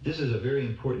 This is a very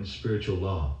important spiritual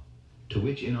law, to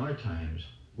which in our times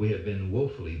we have been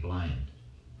woefully blind.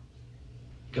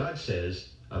 God says,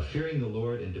 of fearing the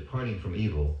Lord and departing from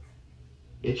evil,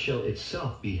 it shall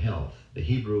itself be health. The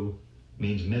Hebrew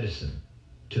means medicine,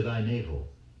 to thy navel,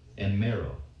 and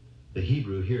marrow. The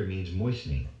Hebrew here means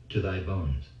moistening, to thy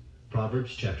bones.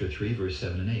 Proverbs chapter 3, verse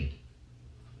 7 and 8.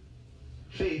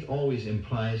 Faith always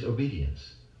implies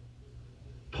obedience.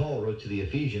 Paul wrote to the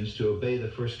Ephesians to obey the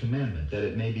first commandment, that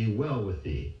it may be well with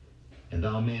thee, and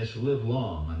thou mayest live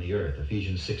long on the earth.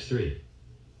 Ephesians 6:3.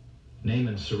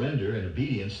 Naaman's surrender and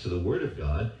obedience to the word of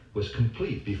God was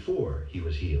complete before he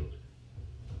was healed.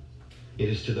 It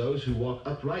is to those who walk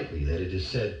uprightly that it is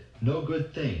said, "No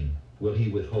good thing will he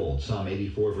withhold." Psalm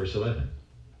 84 verse 11.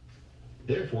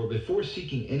 Therefore, before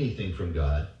seeking anything from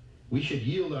God, we should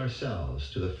yield ourselves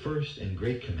to the first and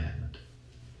great commandment.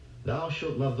 Thou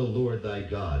shalt love the Lord thy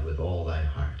God with all thy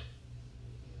heart.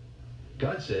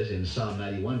 God says in Psalm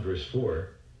 91 verse 4,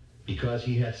 "Because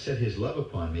he hath set his love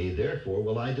upon me, therefore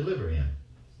will I deliver him."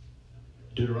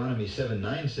 Deuteronomy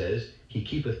 7:9 says, "He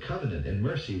keepeth covenant and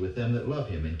mercy with them that love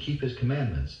him, and keep his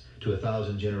commandments to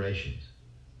 1,000 generations."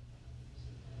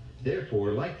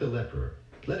 Therefore, like the leper,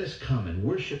 let us come and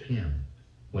worship him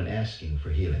when asking for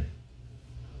healing.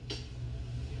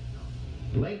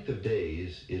 Length of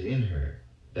days is in her,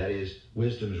 that is,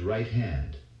 wisdom's right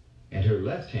hand, and her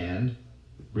left hand,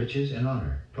 riches and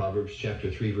honor. Proverbs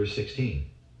chapter 3, verse 16.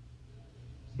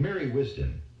 Marry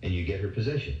wisdom, and you get her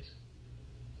possessions.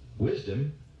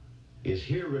 Wisdom is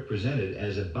here represented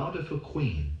as a bountiful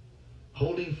queen,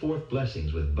 holding forth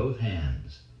blessings with both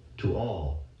hands to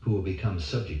all who will become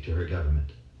subject to her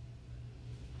government.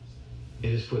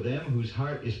 It is for them whose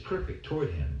heart is perfect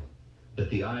toward him that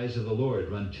the eyes of the Lord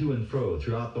run to and fro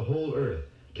throughout the whole earth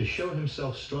to show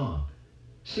himself strong.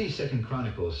 See 2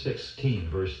 Chronicles 16,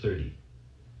 verse 30.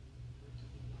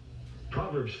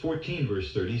 Proverbs 14,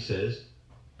 verse 30 says,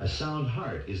 "A sound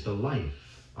heart is the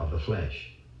life of the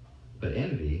flesh, but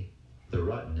envy the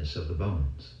rottenness of the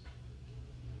bones."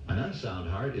 An unsound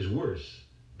heart is worse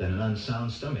than an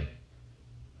unsound stomach.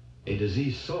 A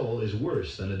diseased soul is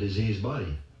worse than a diseased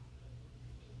body.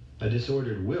 A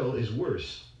disordered will is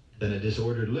worse than a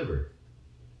disordered liver.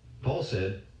 Paul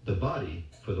said, "The body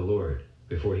for the Lord,"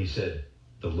 before he said,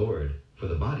 "The Lord for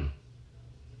the body."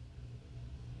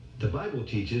 The Bible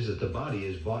teaches that the body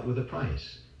is bought with a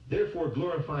price. Therefore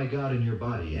glorify God in your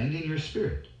body and in your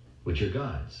spirit, which are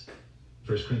God's.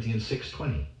 1 Corinthians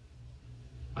 6:20.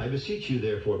 I beseech you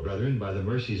therefore, brethren, by the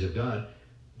mercies of God,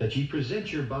 that ye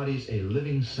present your bodies a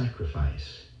living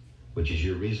sacrifice, which is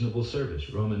your reasonable service.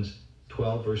 Romans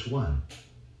 12, verse 1.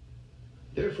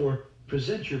 Therefore,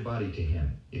 present your body to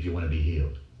him if you want to be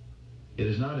healed. It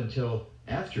is not until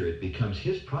after it becomes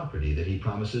his property that he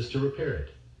promises to repair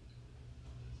it.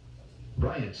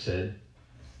 Bryant said,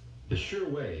 "The sure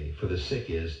way for the sick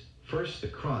is, first the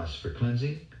cross for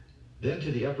cleansing, then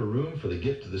to the upper room for the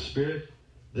gift of the Spirit,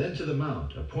 then to the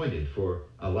mount appointed for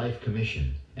a life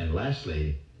commission, and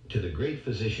lastly, to the great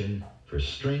physician for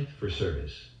strength for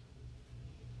service.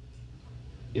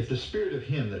 If the Spirit of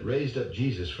him that raised up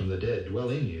Jesus from the dead dwell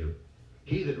in you,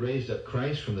 he that raised up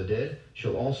Christ from the dead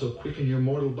shall also quicken your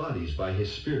mortal bodies by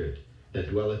his Spirit that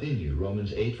dwelleth in you.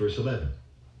 Romans 8, verse 11.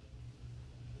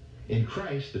 In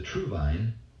Christ, the true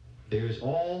vine, there is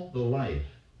all the life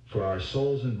for our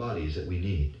souls and bodies that we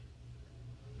need.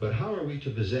 But how are we to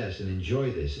possess and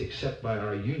enjoy this except by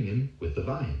our union with the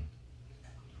vine?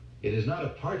 It is not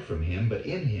apart from him, but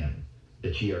in him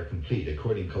that ye are complete,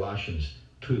 according to Colossians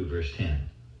 2, verse 10.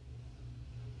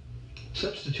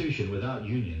 Substitution without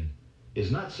union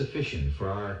is not sufficient for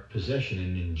our possession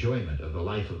and enjoyment of the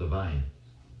life of the vine.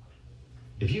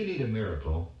 If you need a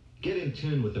miracle, get in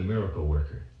tune with the miracle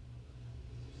worker.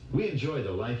 We enjoy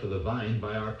the life of the vine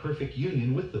by our perfect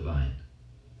union with the vine.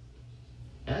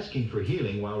 Asking for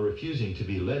healing while refusing to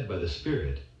be led by the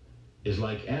Spirit is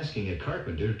like asking a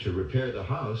carpenter to repair the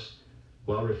house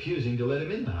while refusing to let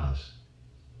him in the house.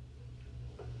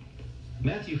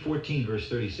 Matthew 14, verse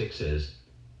 36 says,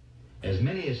 "As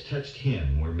many as touched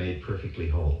him were made perfectly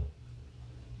whole."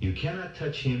 You cannot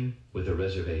touch him with a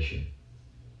reservation.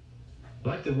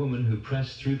 Like the woman who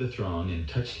pressed through the throng and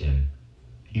touched him,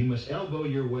 you must elbow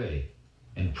your way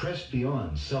and press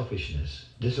beyond selfishness,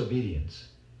 disobedience,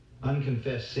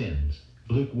 unconfessed sins,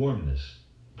 lukewarmness,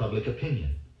 public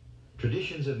opinion,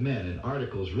 traditions of men, and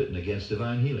articles written against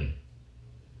divine healing.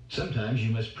 Sometimes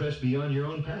you must press beyond your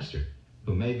own pastor,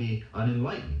 who may be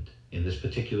unenlightened in this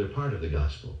particular part of the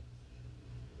gospel.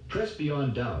 Press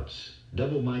beyond doubts,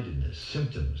 double-mindedness,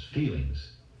 symptoms,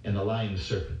 feelings, and the lying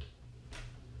serpent.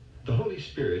 The Holy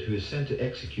Spirit, who is sent to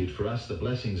execute for us the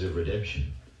blessings of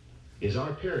redemption, is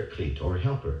our paraclete or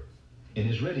helper, and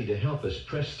is ready to help us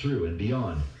press through and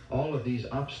beyond all of these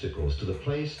obstacles to the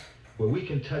place where we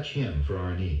can touch him for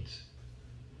our needs.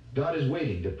 God is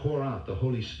waiting to pour out the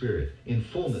Holy Spirit in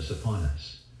fullness upon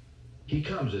us. He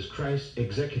comes as Christ's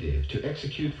executive to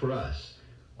execute for us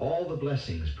all the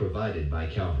blessings provided by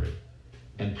Calvary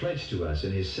and pledged to us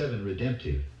in his 7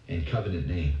 redemptive and covenant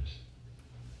names.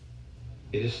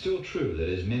 It is still true that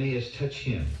as many as touch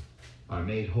him are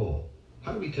made whole.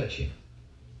 How do we touch him?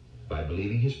 By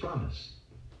believing his promise.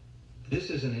 This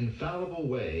is an infallible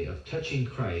way of touching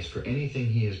Christ for anything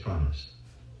he has promised.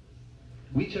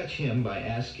 We touch him by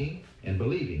asking and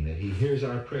believing that he hears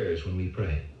our prayers when we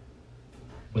pray.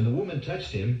 When the woman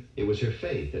touched him, it was her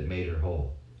faith that made her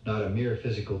whole, not a mere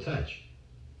physical touch.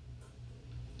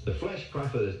 The flesh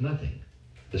profiteth nothing,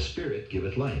 the Spirit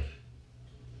giveth life.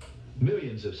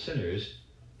 Millions of sinners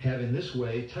have in this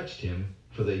way touched him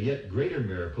for the yet greater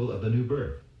miracle of the new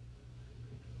birth.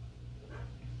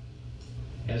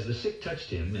 As the sick touched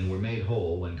him and were made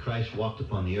whole when Christ walked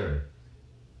upon the earth,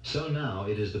 so now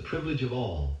it is the privilege of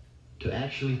all to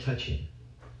actually touch him.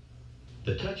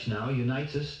 The touch now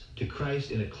unites us to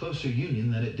Christ in a closer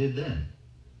union than it did then.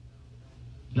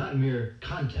 Not mere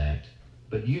contact,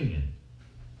 but union,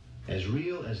 as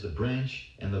real as the branch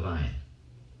and the vine.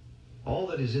 All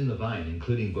that is in the vine,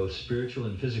 including both spiritual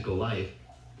and physical life,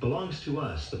 belongs to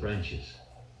us, the branches.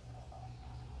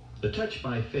 The touch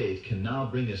by faith can now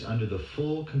bring us under the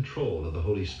full control of the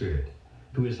Holy Spirit,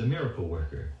 who is the miracle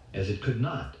worker, as it could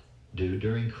not do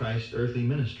during Christ's earthly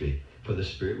ministry, for the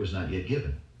Spirit was not yet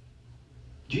given.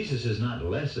 Jesus is not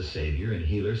less a Savior and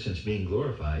healer since being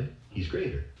glorified. He's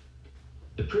greater.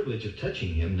 The privilege of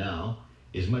touching him now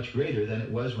is much greater than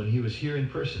it was when he was here in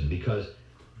person, because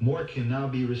more can now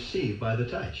be received by the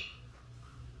touch.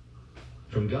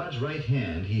 From God's right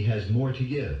hand, he has more to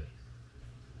give.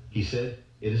 He said,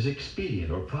 "It is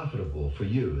expedient or profitable for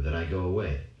you that I go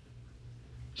away."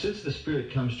 Since the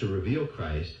Spirit comes to reveal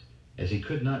Christ, as he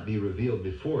could not be revealed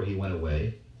before he went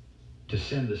away, to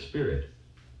send the Spirit,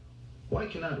 why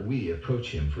cannot we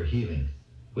approach him for healing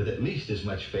with at least as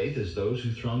much faith as those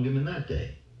who thronged him in that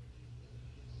day?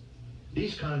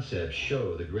 These concepts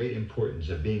show the great importance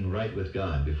of being right with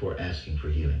God before asking for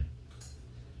healing.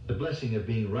 The blessing of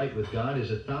being right with God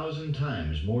is 1,000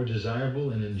 times more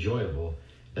desirable and enjoyable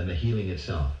than the healing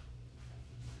itself.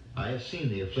 I have seen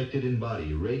the afflicted in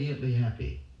body radiantly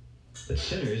happy, but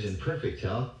sinners in perfect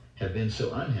health have been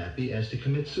so unhappy as to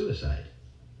commit suicide.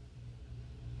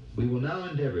 We will now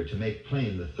endeavor to make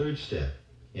plain the third step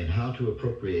in how to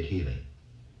appropriate healing.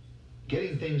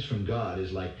 Getting things from God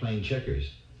is like playing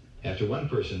checkers. After one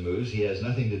person moves, he has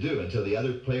nothing to do until the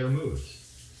other player moves.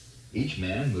 Each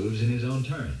man moves in his own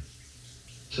turn.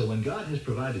 So when God has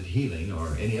provided healing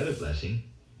or any other blessing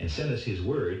and sent us his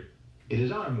word, it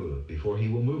is our move before he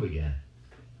will move again.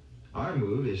 Our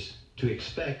move is to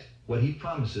expect what he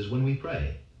promises when we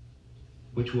pray.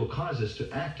 which will cause us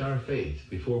to act our faith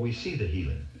before we see the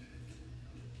healing.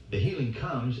 The healing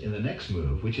comes in the next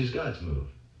move, which is God's move.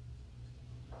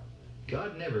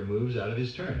 God never moves out of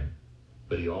his turn,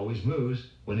 but he always moves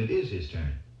when it is his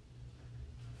turn.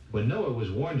 When Noah was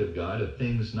warned of God of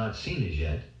things not seen as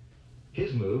yet,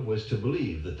 his move was to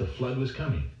believe that the flood was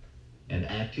coming and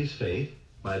act his faith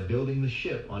by building the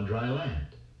ship on dry land.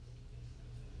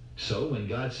 So when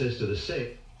God says to the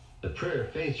sick, "The prayer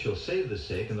of faith shall save the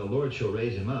sick, and the Lord shall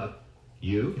raise him up,"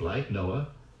 you, like Noah,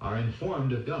 are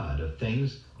informed of God, of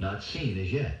things not seen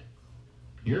as yet.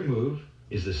 Your move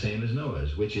is the same as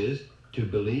Noah's, which is to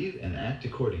believe and act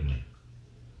accordingly.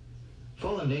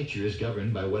 Fallen nature is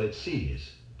governed by what it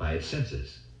sees, by its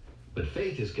senses, but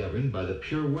faith is governed by the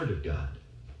pure Word of God.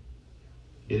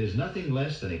 It is nothing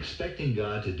less than expecting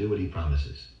God to do what he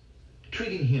promises,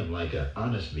 treating him like an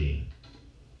honest being.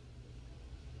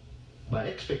 By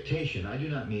expectation, I do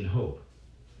not mean hope.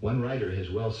 One writer has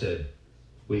well said,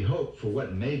 "We hope for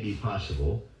what may be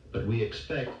possible, but we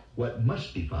expect what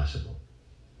must be possible."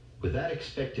 With that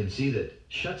expectancy that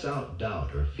shuts out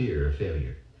doubt or fear or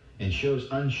failure and shows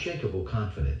unshakable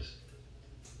confidence.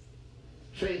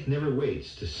 Faith never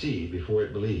waits to see before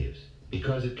it believes,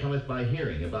 because it cometh by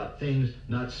hearing about things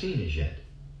not seen as yet,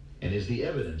 and is the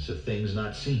evidence of things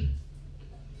not seen.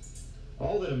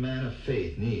 All that a man of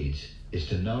faith needs is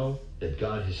to know that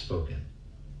God has spoken.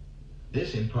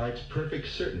 This imparts perfect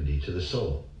certainty to the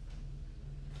soul.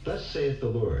 "Thus saith the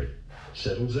Lord,"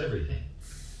 settles everything.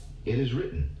 "It is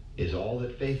written," is all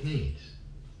that faith needs.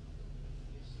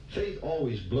 Faith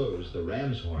always blows the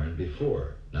ram's horn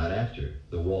before, not after,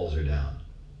 the walls are down.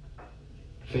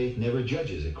 Faith never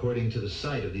judges according to the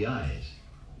sight of the eyes,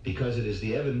 because it is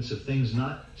the evidence of things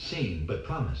not seen but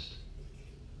promised.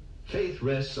 Faith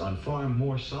rests on far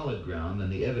more solid ground than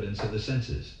the evidence of the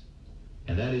senses,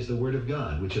 and that is the Word of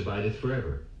God, which abideth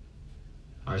forever.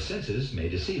 Our senses may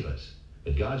deceive us,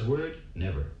 but God's Word,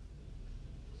 never.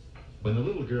 When the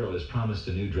little girl is promised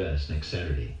a new dress next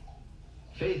Saturday,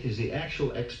 faith is the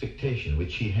actual expectation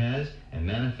which she has and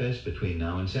manifests between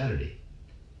now and Saturday.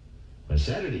 When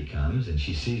Saturday comes and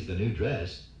she sees the new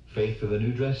dress, faith for the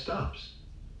new dress stops.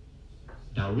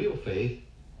 Now, real faith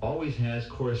always has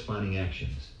corresponding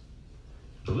actions.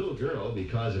 The little girl,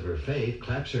 because of her faith,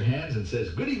 claps her hands and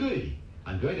says, "Goody, goody,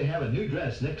 I'm going to have a new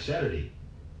dress next Saturday,"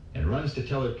 and runs to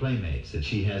tell her playmates that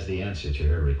she has the answer to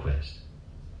her request.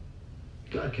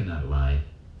 God cannot lie.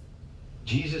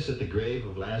 Jesus at the grave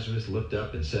of Lazarus looked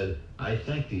up and said, "I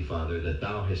thank thee, Father, that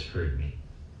thou hast heard me,"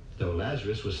 though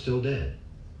Lazarus was still dead.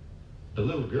 The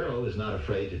little girl is not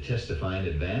afraid to testify in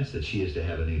advance that she is to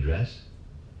have a new dress.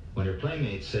 When her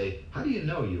playmates say, "How do you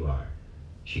know you are?"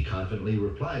 she confidently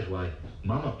replies, "Why,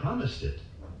 Mama promised it."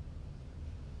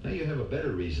 Now you have a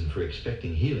better reason for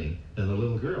expecting healing than the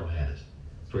little girl has,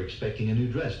 for expecting a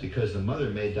new dress, because the mother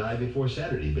may die before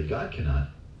Saturday, but God cannot.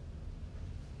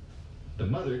 The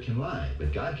mother can lie,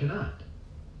 but God cannot.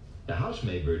 The house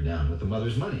may burn down with the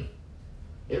mother's money.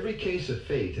 Every case of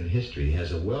faith in history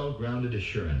has a well-grounded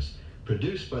assurance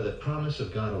produced by the promise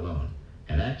of God alone,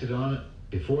 and acted on it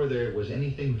before there was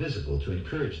anything visible to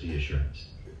encourage the assurance,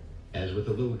 as with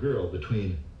the little girl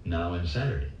between now and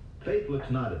Saturday. Faith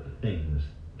looks not at the things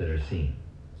that are seen.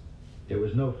 There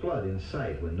was no flood in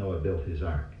sight when Noah built his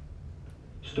ark.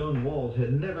 Stone walls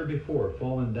had never before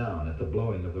fallen down at the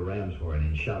blowing of the ram's horn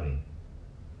in shouting.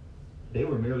 They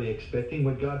were merely expecting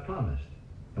what God promised,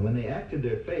 and when they acted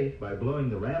their faith by blowing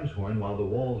the ram's horn while the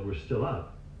walls were still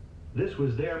up, this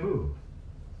was their move.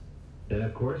 Then,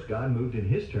 of course, God moved in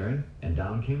his turn, and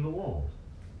down came the walls.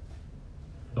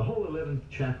 The whole 11th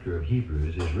chapter of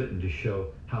Hebrews is written to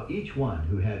show how each one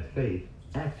who had faith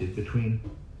acted between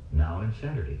now and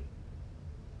Saturday.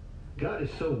 God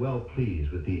is so well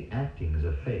pleased with the actings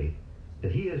of faith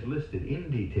that he has listed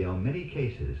in detail many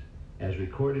cases as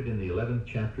recorded in the 11th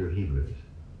chapter of Hebrews.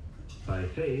 By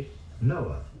faith,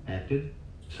 Noah acted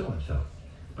so-and-so.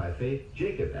 By faith,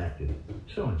 Jacob acted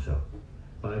so-and-so.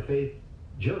 By faith,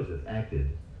 Joseph acted,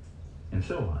 and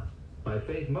so on. By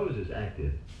faith, Moses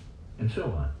acted, and so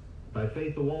on. By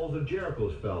faith, the walls of Jericho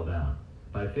fell down.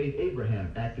 By faith,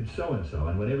 Abraham acted so-and-so,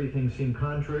 and when everything seemed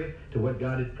contrary to what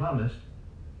God had promised,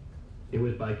 it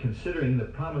was by considering the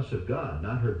promise of God,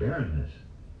 not her barrenness,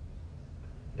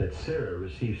 that Sarah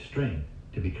received strength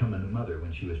to become a mother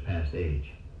when she was past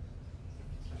age.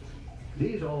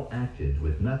 These all acted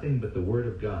with nothing but the Word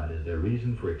of God as their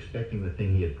reason for expecting the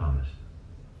thing he had promised.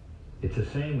 It's the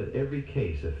same with every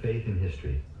case of faith in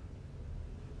history.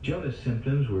 Jonah's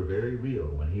symptoms were very real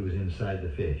when he was inside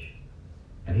the fish,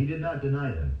 and he did not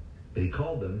deny them, but he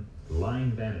called them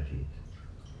lying vanities.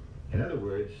 In other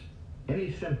words,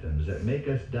 Any symptoms that make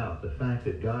us doubt the fact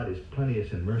that God is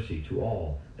plenteous in mercy to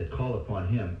all that call upon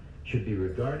him should be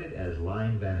regarded as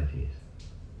lying vanities.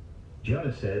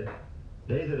 Jonah said,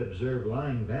 "They that observe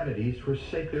lying vanities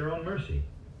forsake their own mercy."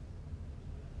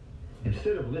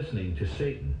 Instead of listening to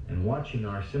Satan and watching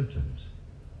our symptoms,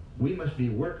 we must be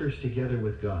workers together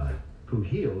with God, who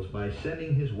heals by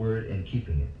sending his word and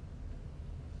keeping it.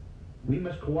 We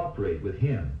must cooperate with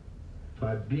him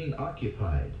by being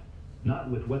occupied,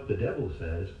 not with what the devil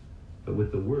says, but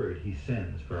with the word he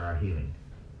sends for our healing.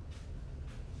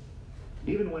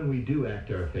 Even when we do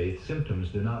act our faith, symptoms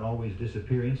do not always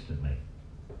disappear instantly.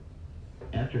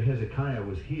 After Hezekiah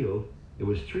was healed, it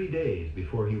was 3 days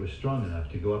before he was strong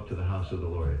enough to go up to the house of the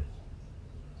Lord.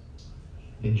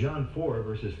 In John 4,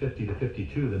 verses 50 to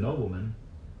 52, the nobleman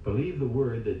believed the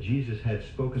word that Jesus had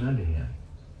spoken unto him.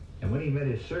 And when he met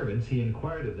his servants, he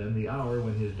inquired of them the hour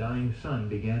when his dying son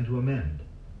began to amend.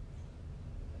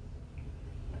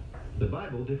 The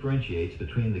Bible differentiates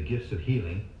between the gifts of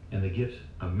healing and the gifts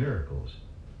of miracles.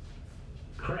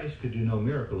 Christ could do no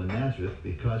miracle in Nazareth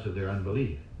because of their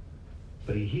unbelief,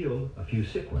 but he healed a few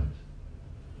sick ones.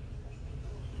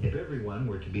 If everyone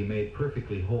were to be made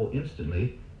perfectly whole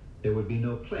instantly, there would be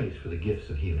no place for the gifts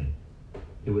of healing.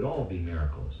 It would all be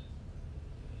miracles.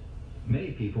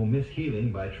 Many people miss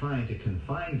healing by trying to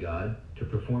confine God to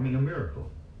performing a miracle.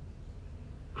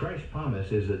 Christ's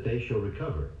promise is that they shall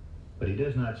recover, but he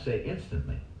does not say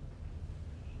instantly.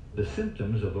 The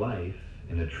symptoms of life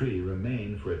in a tree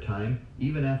remain for a time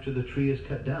even after the tree is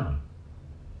cut down.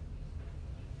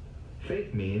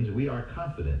 Faith means we are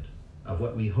confident of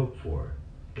what we hope for,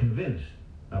 convinced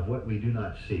of what we do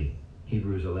not see.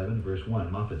 Hebrews 11, verse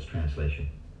 1, Moffat's translation.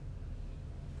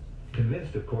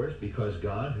 Convinced, of course, because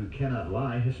God, who cannot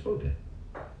lie, has spoken.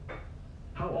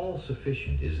 How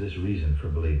all-sufficient is this reason for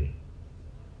believing?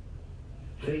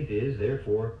 Faith is,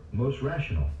 therefore, most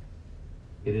rational.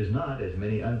 It is not, as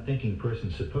many unthinking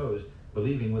persons suppose,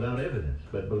 believing without evidence,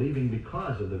 but believing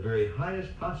because of the very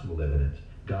highest possible evidence,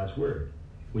 God's Word,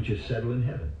 which is settled in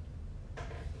heaven.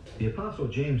 The Apostle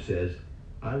James says,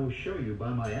 "I will show you by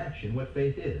my action what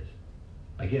faith is."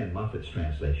 Again, Moffat's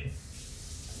translation.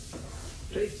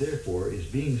 Faith, therefore, is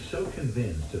being so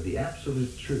convinced of the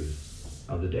absolute truth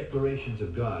of the declarations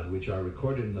of God which are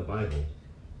recorded in the Bible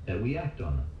that we act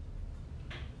on them.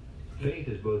 Faith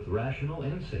is both rational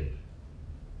and safe.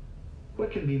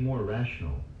 What can be more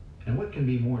rational, and what can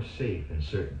be more safe and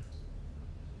certain?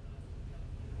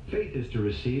 Faith is to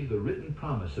receive the written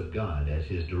promise of God as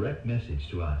his direct message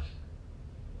to us.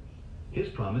 His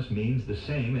promise means the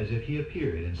same as if he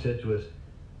appeared and said to us,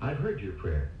 "I've heard your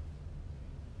prayer."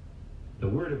 The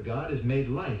Word of God is made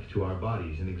life to our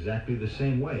bodies in exactly the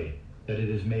same way that it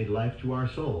is made life to our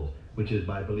souls, which is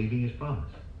by believing his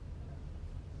promise.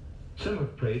 Some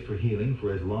have prayed for healing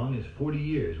for as long as 40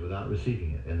 years without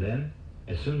receiving it, and then,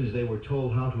 as soon as they were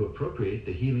told how to appropriate,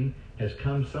 the healing has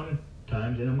come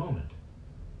sometimes in a moment.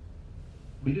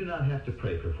 We do not have to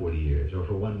pray for 40 years or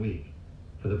for 1 week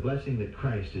for the blessing that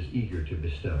Christ is eager to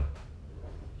bestow.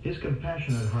 His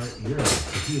compassionate heart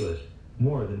yearns to heal us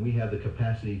more than we have the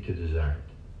capacity to desire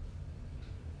it.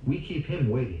 We keep him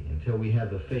waiting until we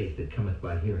have the faith that cometh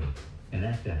by hearing, and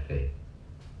act that faith.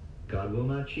 God will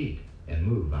not cheat and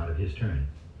move out of his turn.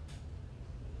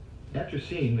 After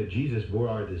seeing that Jesus bore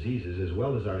our diseases as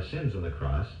well as our sins on the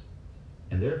cross,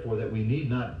 and therefore that we need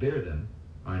not bear them,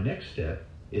 our next step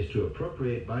is to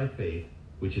appropriate by faith,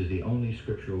 which is the only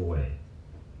scriptural way.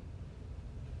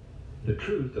 The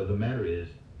truth of the matter is,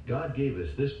 God gave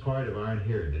us this part of our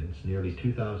inheritance nearly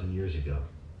 2,000 years ago,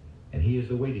 and he is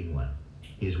the waiting one.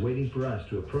 He is waiting for us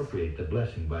to appropriate the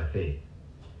blessing by faith.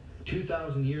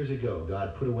 2,000 years ago,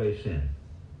 God put away sin.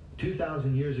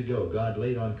 2,000 years ago, God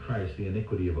laid on Christ the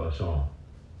iniquity of us all.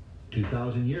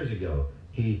 2,000 years ago,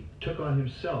 he took on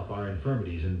himself our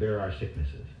infirmities and bare our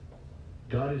sicknesses.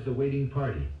 God is the waiting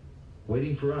party,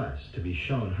 waiting for us to be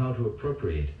shown how to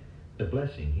appropriate the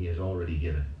blessing he has already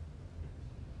given.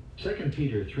 2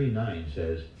 Peter 3:9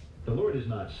 says, "The Lord is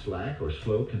not slack or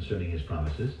slow concerning his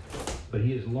promises, but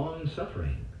he is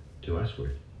long-suffering to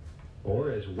usward."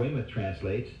 Or, as Weymouth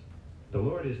translates, "The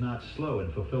Lord is not slow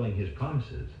in fulfilling his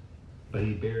promises, but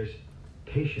he bears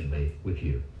patiently with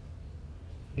you."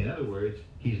 In other words,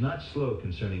 he's not slow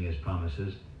concerning his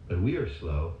promises, but we are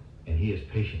slow, and he is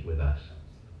patient with us.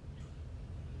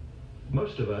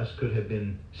 Most of us could have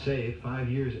been saved 5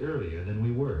 years earlier than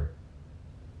we were.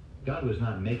 God was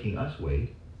not making us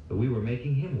wait, but we were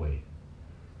making him wait.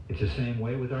 It's the same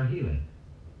way with our healing.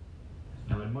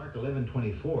 Now in Mark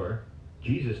 11:24,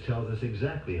 Jesus tells us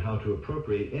exactly how to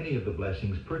appropriate any of the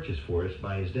blessings purchased for us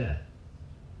by his death.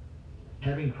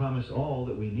 Having promised all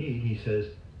that we need, he says,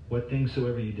 what things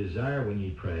soever you desire when ye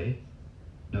pray,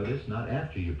 notice, not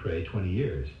after you pray 20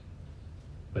 years,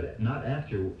 but not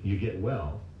after you get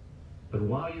well, but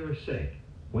while you are sick,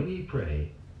 when ye pray,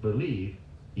 believe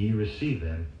ye receive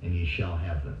them, and ye shall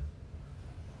have them.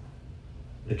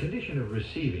 The condition of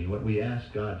receiving what we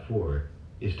ask God for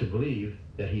is to believe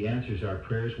that he answers our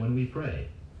prayers when we pray,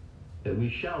 that we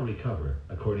shall recover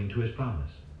according to his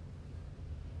promise.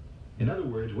 In other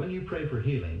words, when you pray for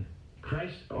healing,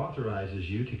 Christ authorizes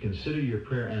you to consider your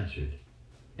prayer answered,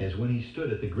 as when he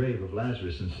stood at the grave of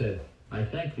Lazarus and said, I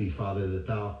thank thee, Father, that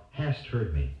thou hast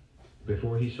heard me,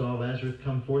 before he saw Lazarus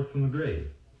come forth from the grave.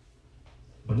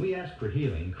 When we ask for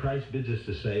healing, Christ bids us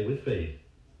to say with faith,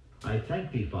 I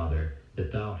thank thee, Father,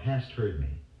 that thou hast heard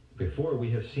me, before we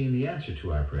have seen the answer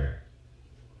to our prayer.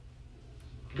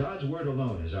 God's word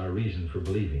alone is our reason for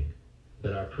believing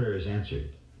that our prayer is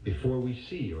answered, before we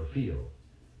see or feel.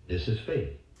 This is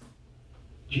faith.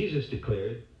 Jesus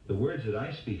declared, the words that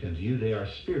I speak unto you, they are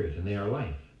spirit and they are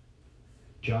life.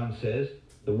 John says,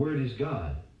 the word is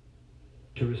God.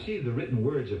 To receive the written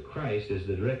words of Christ as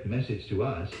the direct message to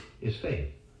us is faith.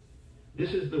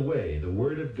 This is the way the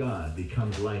word of God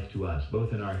becomes life to us,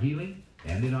 both in our healing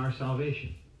and in our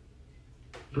salvation.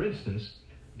 For instance,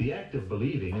 the act of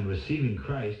believing and receiving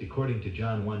Christ according to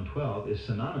John 1:12 is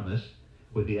synonymous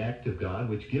with the act of God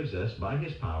which gives us, by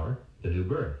his power, the new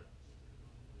birth.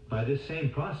 By this same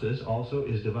process also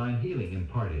is divine healing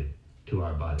imparted to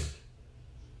our bodies.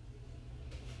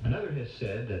 Another has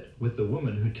said that with the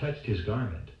woman who touched his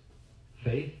garment,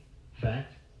 faith,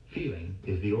 fact, feeling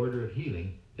is the order of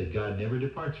healing that God never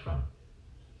departs from.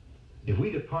 If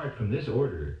we depart from this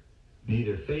order,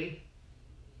 neither faith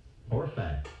or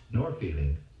fact nor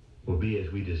feeling will be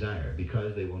as we desire,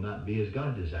 because they will not be as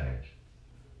God desires.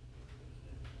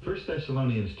 1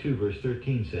 Thessalonians 2 verse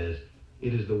 13 says,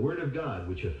 it is the word of God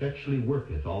which effectually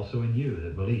worketh also in you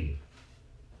that believe.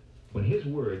 When his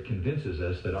word convinces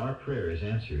us that our prayer is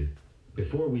answered,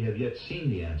 before we have yet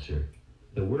seen the answer,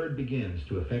 the word begins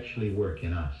to effectually work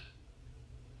in us.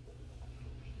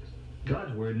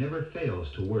 God's word never fails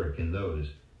to work in those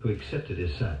who accept it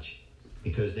as such,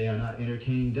 because they are not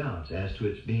entertaining doubts as to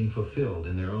its being fulfilled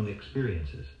in their own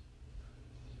experiences.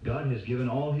 God has given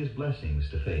all his blessings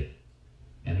to faith,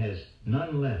 and has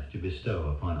none left to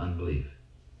bestow upon unbelief.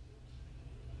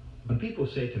 When people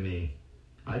say to me,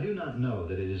 I do not know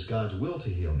that it is God's will to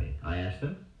heal me, I ask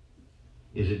them,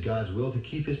 is it God's will to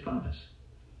keep his promise?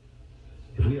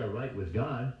 If we are right with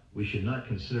God, we should not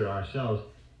consider ourselves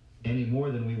any more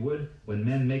than we would when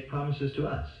men make promises to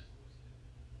us.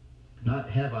 Not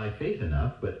have I faith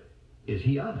enough, but is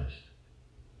he honest?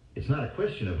 It's not a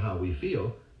question of how we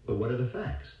feel, but what are the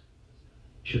facts?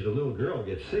 Should the little girl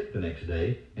get sick the next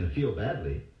day and feel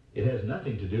badly, it has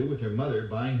nothing to do with her mother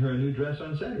buying her a new dress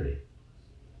on Saturday.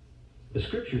 The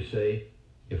scriptures say,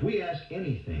 if we ask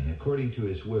anything according to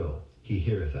his will, he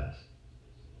heareth us.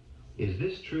 Is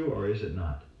this true or is it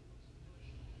not?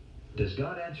 Does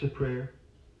God answer prayer?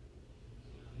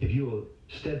 If you will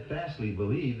steadfastly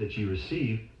believe that you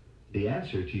receive the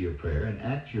answer to your prayer and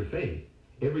act your faith,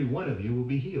 every one of you will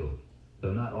be healed,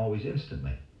 though not always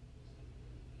instantly.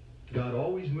 God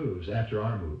always moves after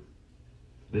our move.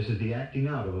 This is the acting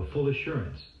out of a full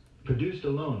assurance, produced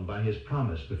alone by his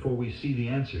promise before we see the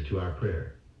answer to our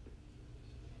prayer.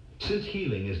 Since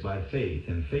healing is by faith,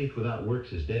 and faith without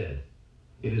works is dead,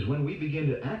 it is when we begin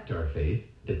to act our faith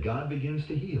that God begins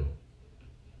to heal.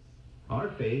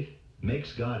 Our faith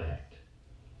makes God act.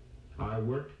 Our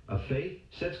work of faith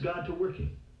sets God to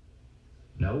working.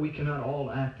 No, we cannot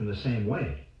all act in the same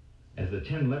way. As the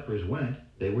 10 lepers went,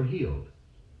 they were healed.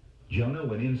 Jonah,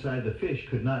 when inside the fish,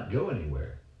 could not go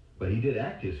anywhere, but he did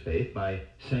act his faith by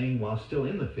saying while still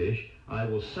in the fish, I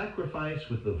will sacrifice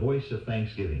with the voice of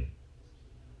thanksgiving.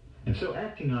 And so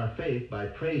acting our faith by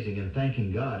praising and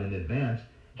thanking God in advance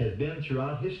has been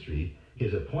throughout history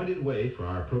his appointed way for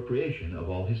our appropriation of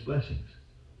all his blessings.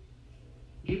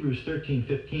 Hebrews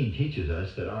 13:15 teaches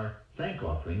us that our thank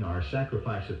offering, our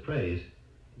sacrifice of praise,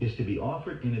 is to be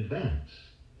offered in advance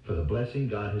for the blessing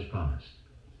God has promised.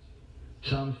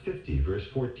 Psalms 50 verse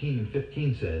 14 and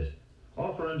 15 says,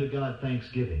 offer unto God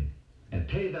thanksgiving, and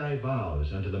pay thy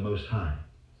vows unto the Most High,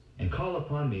 and call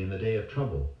upon me in the day of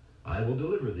trouble. I will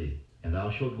deliver thee, and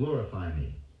thou shalt glorify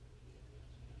me.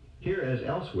 Here as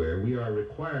elsewhere, we are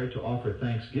required to offer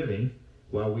thanksgiving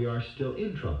while we are still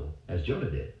in trouble, as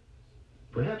Jonah did.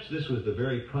 Perhaps this was the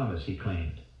very promise he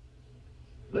claimed.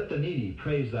 Let the needy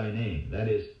praise thy name. That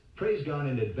is, praise God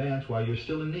in advance while you're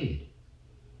still in need.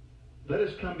 Let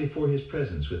us come before his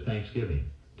presence with thanksgiving.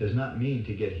 Does not mean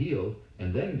to get healed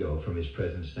and then go from his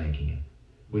presence thanking him.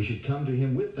 We should come to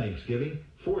him with thanksgiving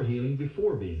for healing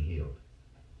before being healed.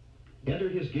 Enter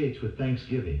his gates with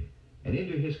thanksgiving, and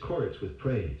into his courts with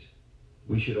praise.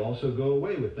 We should also go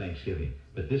away with thanksgiving,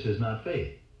 but this is not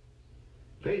faith.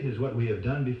 Faith is what we have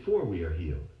done before we are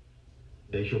healed.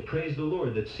 They shall praise the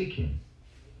Lord that seek him.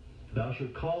 Thou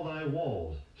shalt call thy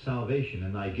walls salvation,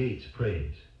 and thy gates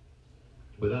praise.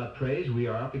 Without praise, we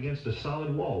are up against a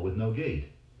solid wall with no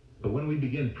gate. But when we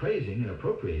begin praising and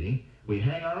appropriating, we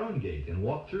hang our own gate and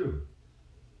walk through.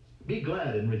 Be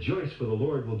glad and rejoice, for the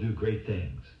Lord will do great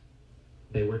things.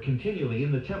 They were continually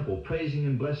in the temple praising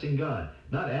and blessing God,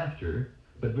 not after,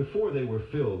 but before they were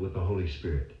filled with the Holy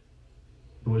Spirit.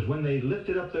 It was when they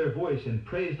lifted up their voice and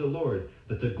praised the Lord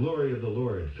that the glory of the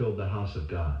Lord filled the house of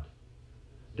God.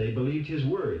 They believed his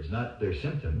words, not their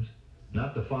symptoms,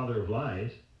 not the father of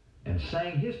lies, and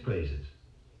sang his praises.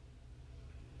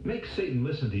 Make Satan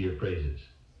listen to your praises.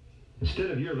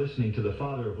 Instead of your listening to the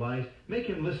father of lies, make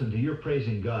him listen to your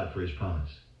praising God for his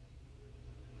promise.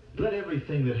 Let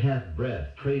everything that hath breath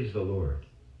praise the Lord.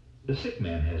 The sick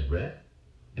man has breath.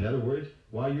 In other words,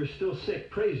 while you're still sick,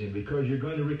 praise him, because you're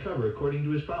going to recover according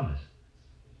to his promise.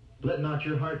 Let not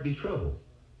your heart be troubled.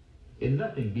 In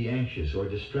nothing be anxious or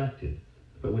distracted,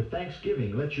 but with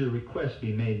thanksgiving let your requests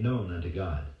be made known unto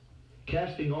God,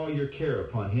 casting all your care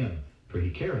upon him, for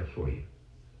he careth for you.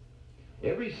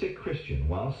 Every sick Christian,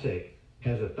 while sick,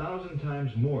 has 1,000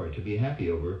 times more to be happy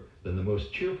over than the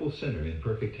most cheerful sinner in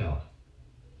perfect health.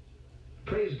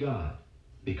 Praise God,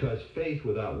 because faith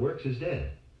without works is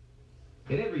dead.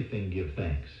 In everything give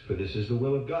thanks, for this is the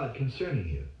will of God concerning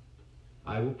you.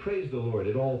 I will praise the Lord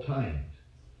at all times.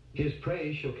 His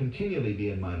praise shall continually be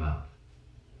in my mouth.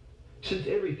 Since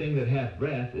everything that hath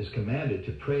breath is commanded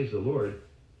to praise the Lord,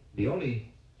 the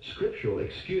only scriptural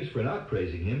excuse for not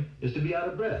praising him is to be out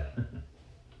of breath.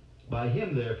 By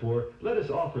him, therefore, let us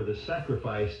offer the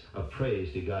sacrifice of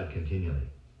praise to God continually,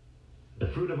 the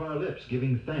fruit of our lips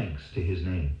giving thanks to his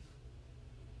name.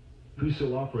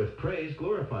 Whoso offereth praise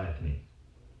glorifieth me.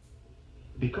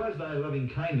 Because thy loving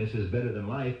kindness is better than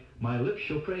life, my lips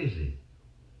shall praise thee.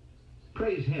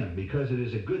 Praise him, because it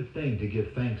is a good thing to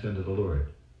give thanks unto the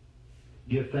Lord.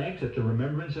 Give thanks at the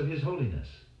remembrance of his holiness.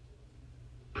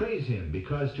 Praise him,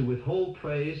 because to withhold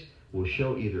praise will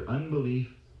show either unbelief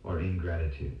or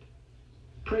ingratitude.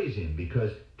 Praise him,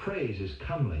 because praise is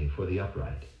comely for the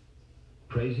upright.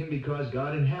 Praise him, because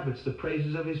God inhabits the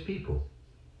praises of his people.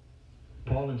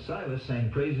 Paul and Silas sang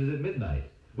praises at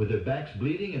midnight, with their backs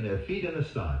bleeding and their feet in the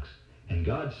stocks, and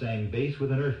God sang bass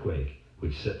with an earthquake,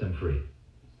 which set them free.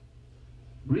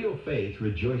 Real faith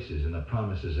rejoices in the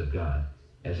promises of God,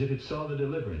 as if it saw the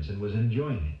deliverance and was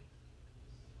enjoying it.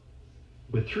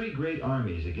 With 3 great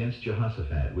armies against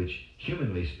Jehoshaphat, which,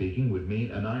 humanly speaking, would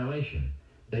mean annihilation,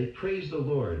 they praised the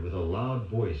Lord with a loud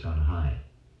voice on high.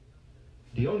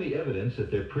 The only evidence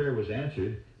that their prayer was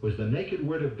answered was the naked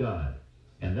word of God,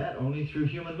 and that only through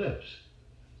human lips.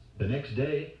 The next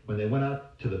day, when they went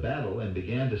out to the battle and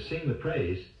began to sing the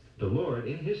praise, the Lord,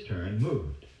 in his turn,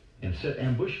 moved and set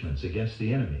ambushments against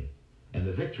the enemy, and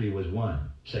the victory was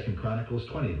won. 2 Chronicles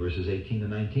 20, verses 18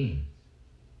 and 19.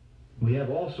 We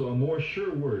have also a more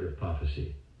sure word of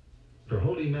prophecy. For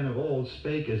holy men of old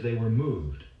spake as they were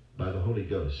moved by the Holy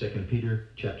Ghost. 2 Peter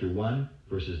chapter 1,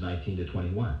 verses 19 to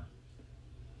 21.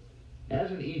 As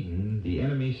in Eden, the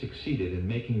enemy succeeded in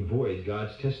making void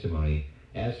God's testimony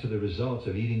as to the results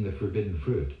of eating the forbidden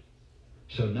fruit.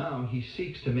 So now he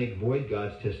seeks to make void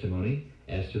God's testimony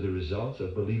as to the results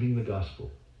of believing the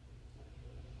gospel.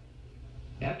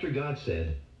 After God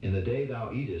said, "In the day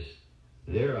thou eatest,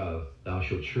 thereof thou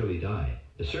shalt surely die,"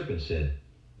 the serpent said,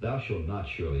 "Thou shalt not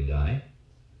surely die."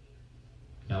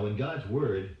 Now when God's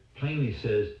word plainly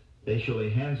says, "They shall lay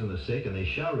hands on the sick and they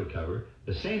shall recover,"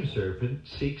 the same serpent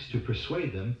seeks to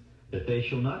persuade them that they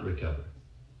shall not recover.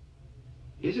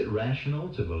 Is it rational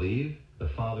to believe the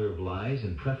father of lies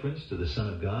in preference to the Son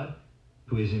of God,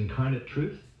 who is incarnate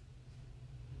truth?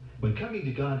 When coming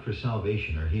to God for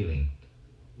salvation or healing,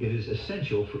 it is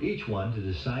essential for each one to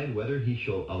decide whether he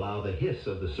shall allow the hiss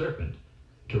of the serpent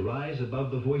to rise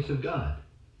above the voice of God.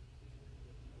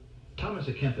 Thomas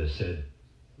à Kempis said,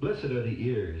 "Blessed are the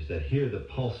ears that hear the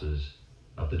pulses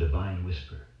of the divine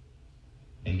whisper,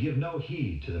 and give no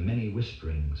heed to the many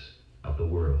whisperings of the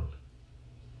world."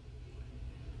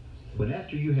 When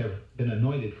after you have been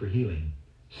anointed for healing,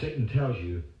 Satan tells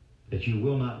you that you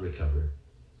will not recover,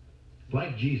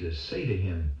 like Jesus, say to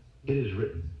him, "It is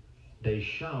written, they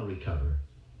shall recover.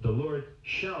 The Lord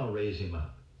shall raise him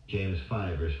up." James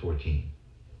 5, verse 14.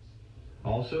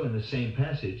 Also in the same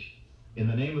passage, "In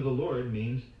the name of the Lord"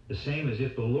 means the same as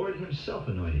if the Lord himself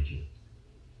anointed you.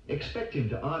 Expect him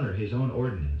to honor his own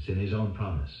ordinance and his own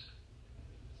promise.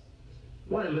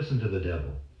 Why listen to the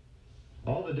devil?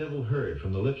 All the devil heard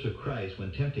from the lips of Christ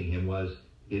when tempting him was,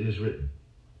 "It is written.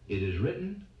 It is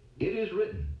written. It is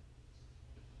written."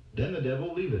 Then the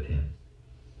devil leaveth him.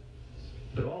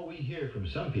 But all we hear from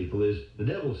some people is, "The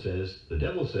devil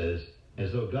says,"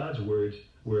 as though God's words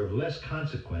were of less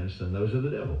consequence than those of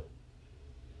the devil.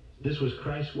 This was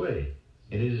Christ's way,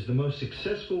 and it is the most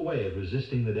successful way of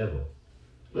resisting the devil.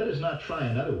 Let us not try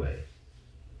another way.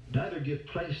 Neither give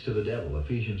place to the devil,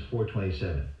 Ephesians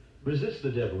 4:27. Resist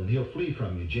the devil and he'll flee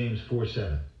from you, James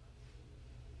 4:7.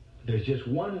 There's just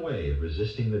one way of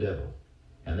resisting the devil,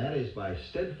 and that is by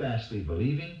steadfastly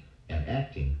believing and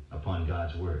acting upon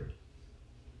God's word.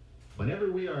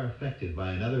 Whenever we are affected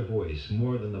by another voice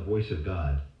more than the voice of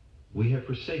God, we have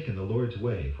forsaken the Lord's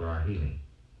way for our healing.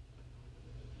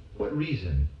 What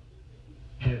reason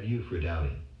have you for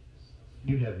doubting?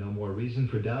 You have no more reason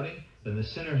for doubting than the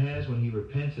sinner has when he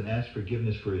repents and asks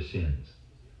forgiveness for his sins.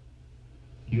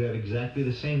 You have exactly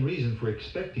the same reason for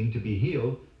expecting to be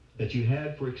healed that you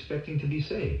had for expecting to be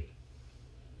saved.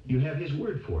 You have his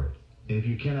word for it, and if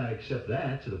you cannot accept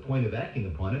that to the point of acting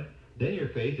upon it, then your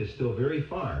faith is still very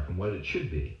far from what it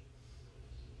should be.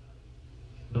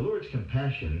 The Lord's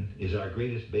compassion is our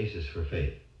greatest basis for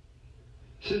faith.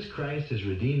 Since Christ has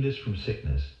redeemed us from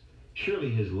sickness, surely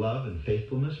his love and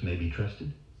faithfulness may be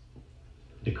trusted.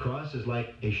 The cross is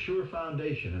like a sure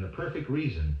foundation and a perfect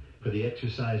reason for the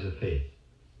exercise of faith.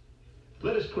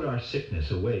 Let us put our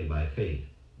sickness away by faith,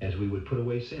 as we would put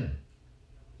away sin.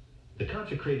 The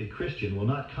consecrated Christian will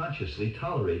not consciously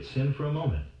tolerate sin for a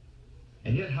moment.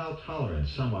 And yet how tolerant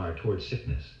some are towards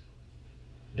sickness.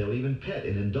 They'll even pet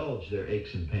and indulge their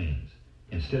aches and pains,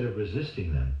 instead of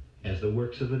resisting them as the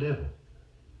works of the devil.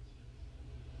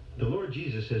 The Lord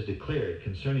Jesus has declared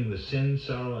concerning the sin,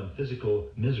 sorrow, and physical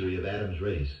misery of Adam's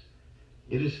race,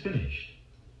 "It is finished,"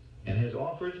 and has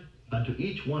offered unto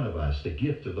each one of us the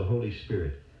gift of the Holy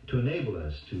Spirit to enable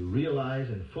us to realize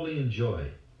and fully enjoy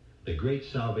the great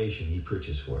salvation he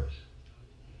purchased for us.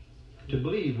 To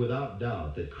believe without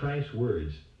doubt that Christ's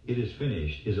words, "It is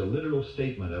finished," is a literal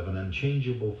statement of an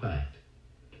unchangeable fact,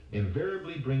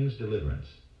 invariably brings deliverance.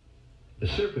 The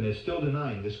serpent is still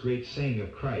denying this great saying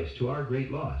of Christ to our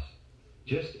great loss,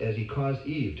 just as he caused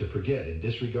Eve to forget and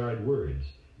disregard words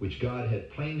which God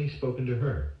had plainly spoken to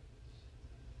her.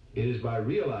 It is by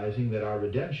realizing that our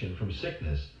redemption from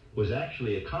sickness was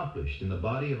actually accomplished in the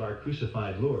body of our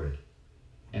crucified Lord,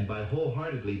 and by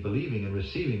wholeheartedly believing and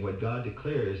receiving what God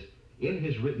declares in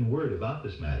his written word about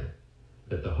this matter,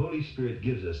 that the Holy Spirit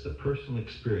gives us the personal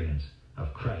experience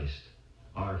of Christ,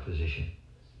 our physician.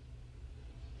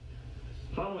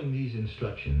 Following these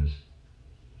instructions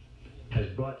has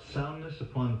brought soundness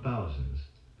upon thousands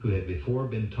who had before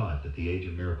been taught that the age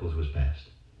of miracles was past,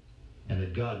 and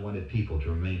that God wanted people to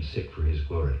remain sick for his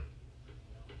glory.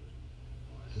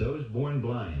 Those born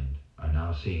blind are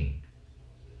now seeing.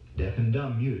 Deaf and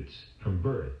dumb mutes from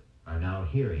birth are now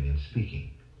hearing and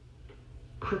speaking.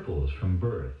 Cripples from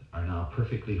birth are now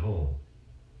perfectly whole.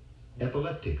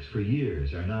 Epileptics for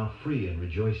years are now free and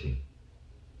rejoicing.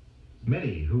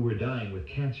 Many who were dying with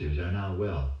cancers are now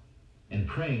well and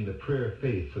praying the prayer of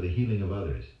faith for the healing of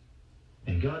others.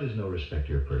 And God is no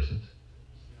respecter of persons.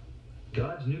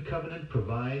 God's new covenant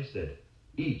provides that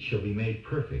each shall be made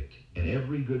perfect in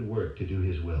every good work to do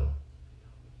his will.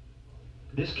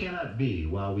 This cannot be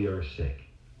while we are sick.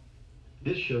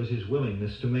 This shows his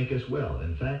willingness to make us well,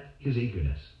 in fact, his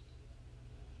eagerness.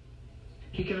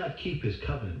 He cannot keep his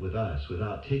covenant with us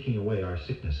without taking away our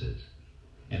sicknesses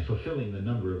and fulfilling the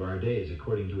number of our days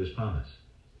according to his promise.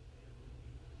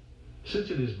 Since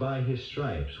it is by his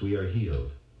stripes we are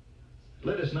healed,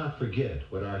 let us not forget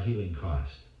what our healing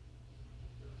cost.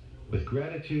 With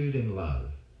gratitude and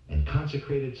love and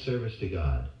consecrated service to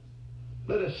God,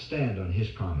 let us stand on his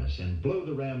promise and blow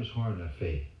the ram's horn of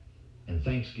faith and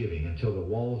thanksgiving until the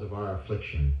walls of our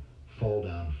affliction fall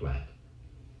down flat.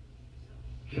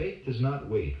 Faith does not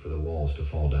wait for the walls to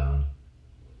fall down.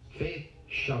 Faith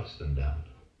shouts them down.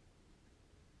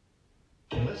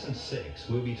 In Lesson 6,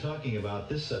 we'll be talking about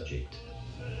this subject,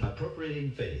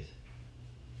 appropriating faith.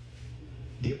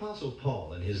 The Apostle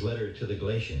Paul, in his letter to the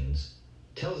Galatians,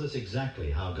 tells us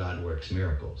exactly how God works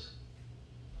miracles.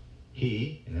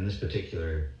 He, and in this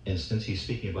particular instance, he's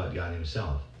speaking about God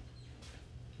himself,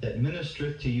 that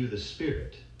ministereth to you the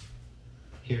Spirit.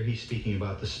 Here he's speaking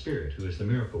about the Spirit, who is the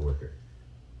miracle worker,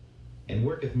 and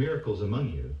worketh miracles among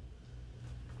you.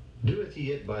 Doeth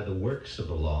he it by the works of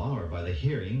the law, or by the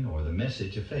hearing or the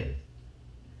message of faith?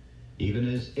 Even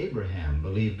as Abraham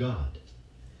believed God.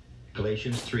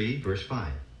 Galatians 3, verse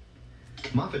 5.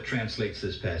 Moffat translates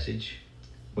this passage,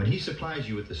 when he supplies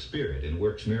you with the Spirit and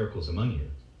works miracles among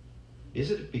you,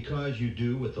 Is it because you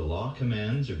do what the law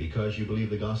commands or because you believe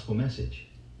the gospel message?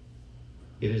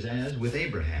 It is as with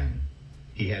Abraham.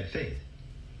 He had faith.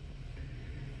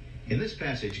 In this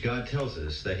passage, God tells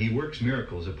us that he works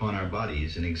miracles upon our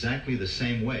bodies in exactly the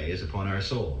same way as upon our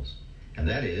souls, and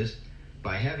that is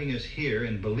by having us hear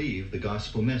and believe the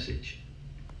gospel message.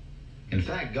 In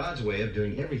fact, God's way of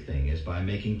doing everything is by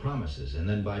making promises and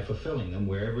then by fulfilling them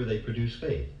wherever they produce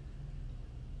faith.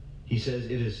 He says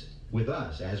it is with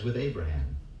us as with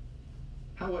Abraham.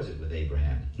 How was it with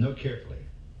Abraham? Note carefully.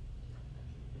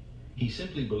 He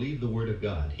simply believed the word of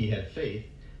God. He had faith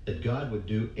that God would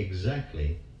do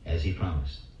exactly as he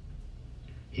promised.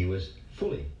 He was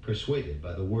fully persuaded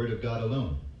by the word of God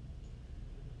alone.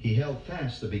 He held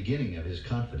fast the beginning of his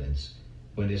confidence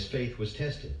when his faith was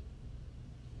tested.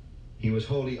 He was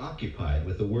wholly occupied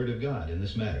with the word of God in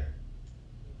this matter.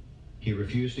 He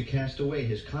refused to cast away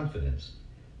his confidence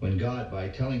when God, by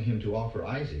telling him to offer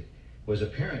Isaac, was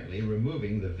apparently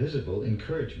removing the visible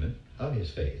encouragement of his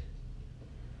faith.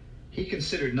 He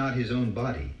considered not his own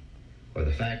body, or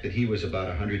the fact that he was about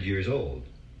 100 years old,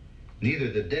 neither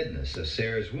the deadness of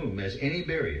Sarah's womb as any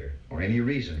barrier or any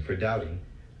reason for doubting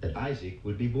that Isaac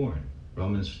would be born.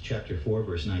 Romans chapter 4,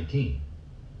 verse 19.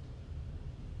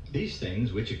 These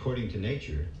things, which according to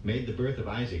nature made the birth of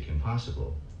Isaac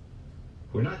impossible,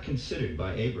 were not considered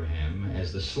by Abraham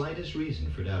as the slightest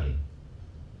reason for doubting.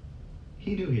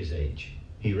 He knew his age.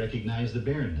 He recognized the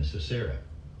barrenness of Sarah.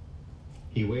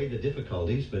 He weighed the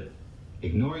difficulties, but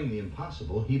ignoring the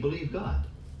impossible, he believed God.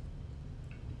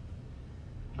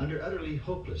 Under utterly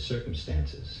hopeless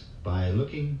circumstances, by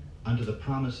looking unto the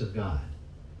promise of God,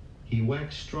 he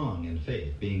waxed strong in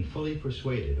faith, being fully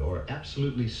persuaded or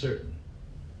absolutely certain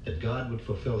that God would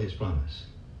fulfill his promise.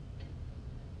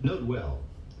 Note well,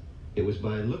 it was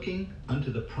by looking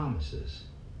unto the promises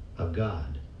of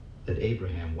God that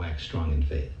Abraham waxed strong in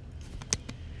faith.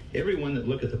 Everyone that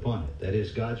looketh upon it, that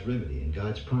is God's remedy and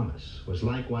God's promise, was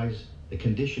likewise the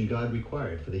condition God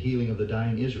required for the healing of the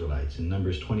dying Israelites in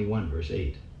Numbers 21, verse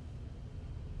 8.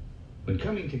 When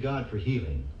coming to God for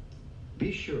healing,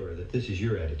 be sure that this is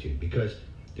your attitude, because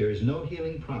there is no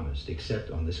healing promised except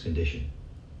on this condition.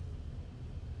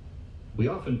 We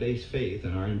often base faith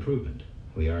on our improvement.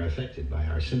 We are affected by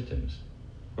our symptoms,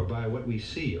 or by what we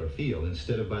see or feel,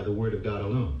 instead of by the Word of God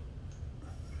alone.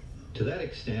 To that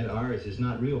extent, ours is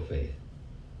not real faith.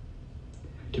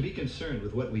 To be concerned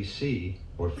with what we see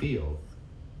or feel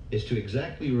is to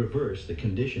exactly reverse the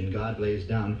condition God lays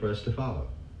down for us to follow.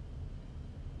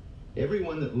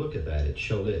 Everyone that looketh at it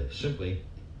shall live simply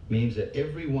means that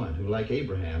everyone who, like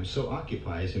Abraham, so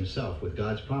occupies himself with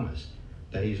God's promise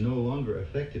that he's no longer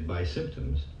affected by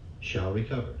symptoms shall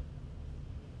recover.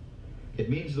 It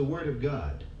means the Word of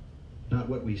God, not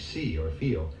what we see or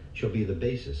feel, shall be the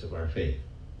basis of our faith.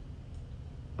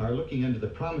 Our looking unto the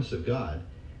promise of God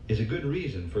is a good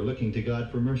reason for looking to God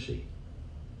for mercy.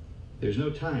 There's no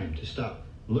time to stop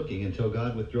looking until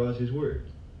God withdraws his word.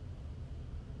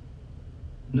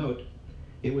 Note,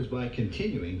 it was by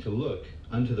continuing to look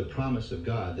unto the promise of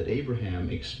God that Abraham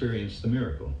experienced the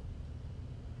miracle.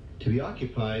 To be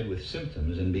occupied with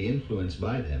symptoms and be influenced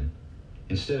by them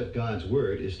instead of God's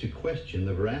word is to question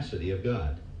the veracity of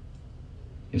God.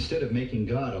 Instead of making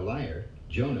God a liar,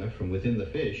 Jonah, from within the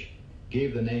fish,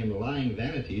 gave the name lying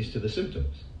vanities to the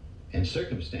symptoms and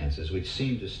circumstances which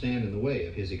seemed to stand in the way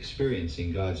of his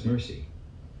experiencing God's mercy.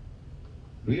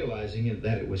 Realizing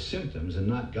that it was symptoms and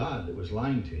not God that was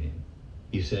lying to him,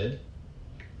 he said,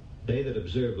 "They that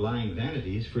observe lying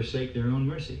vanities forsake their own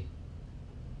mercy."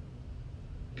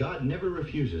 God never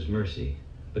refuses mercy,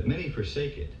 but many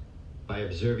forsake it by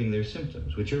observing their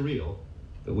symptoms, which are real,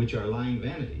 but which are lying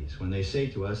vanities, when they say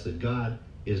to us that God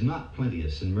is not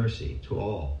plenteous in mercy to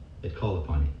all that call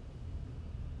upon him.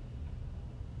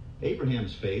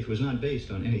 Abraham's faith was not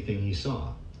based on anything he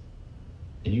saw,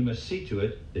 and you must see to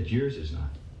it that yours is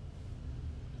not.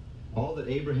 All that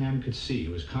Abraham could see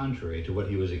was contrary to what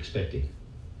he was expecting.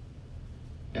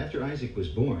 After Isaac was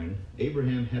born,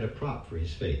 Abraham had a prop for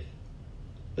his faith,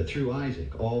 that through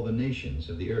Isaac all the nations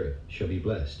of the earth shall be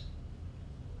blessed.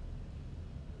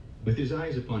 With his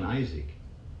eyes upon Isaac,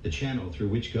 the channel through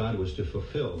which God was to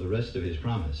fulfill the rest of his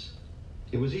promise,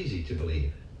 it was easy to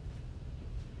believe.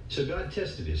 So God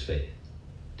tested his faith,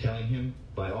 telling him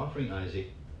by offering Isaac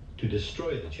to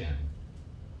destroy the channel.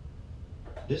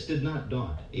 This did not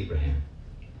daunt Abraham.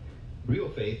 Real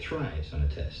faith thrives on a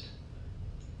test.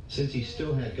 Since he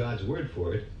still had God's word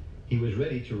for it, he was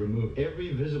ready to remove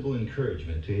every visible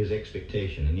encouragement to his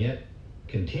expectation and yet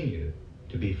continue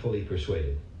to be fully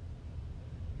persuaded.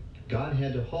 God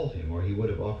had to halt him or he would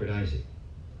have offered Isaac.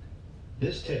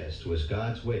 This test was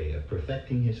God's way of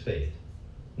perfecting his faith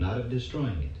not of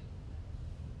destroying it.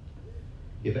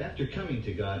 If after coming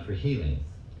to God for healing,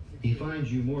 he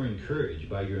finds you more encouraged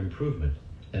by your improvement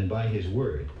than by his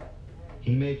word,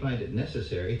 he may find it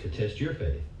necessary to test your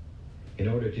faith in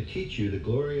order to teach you the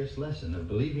glorious lesson of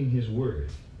believing his word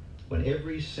when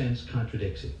every sense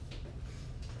contradicts it.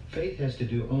 Faith has to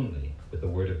do only with the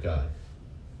word of God.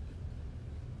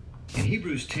 In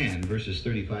Hebrews 10, verses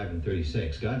 35 and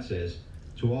 36, God says,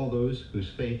 to all those whose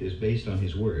faith is based on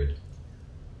his word,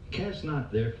 cast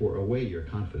not therefore away your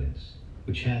confidence,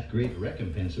 which hath great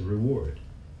recompense of reward.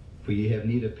 For ye have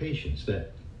need of patience,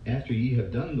 that after ye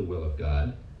have done the will of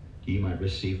God, ye might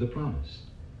receive the promise.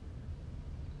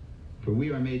 For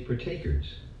we are made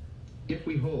partakers, if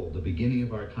we hold the beginning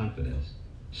of our confidence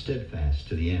steadfast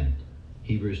to the end.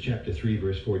 Hebrews chapter 3,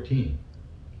 verse 14.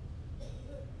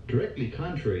 Directly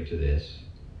contrary to this,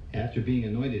 after being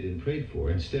anointed and prayed for,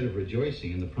 instead of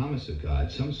rejoicing in the promise of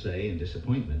God, some say in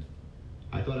disappointment,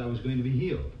 I thought I was going to be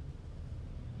healed.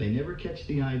 They never catch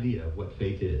the idea of what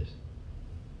faith is.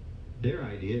 Their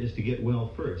idea is to get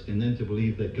well first and then to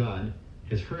believe that God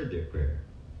has heard their prayer.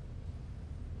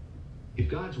 If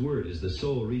God's word is the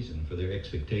sole reason for their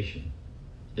expectation,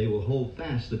 they will hold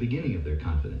fast the beginning of their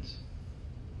confidence.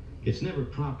 It's never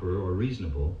proper or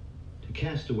reasonable to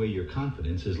cast away your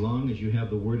confidence as long as you have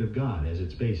the word of God as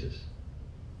its basis.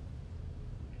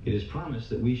 It is promised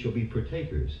that we shall be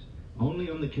partakers only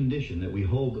on the condition that we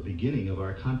hold the beginning of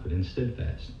our confidence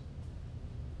steadfast.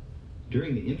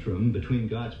 During the interim between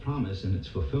God's promise and its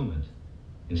fulfillment,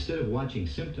 instead of watching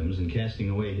symptoms and casting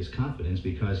away his confidence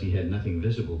because he had nothing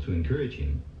visible to encourage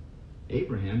him,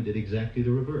 Abraham did exactly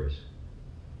the reverse.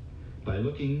 By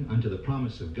looking unto the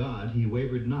promise of God, he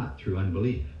wavered not through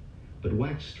unbelief, but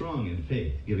waxed strong in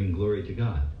faith, giving glory to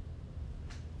God.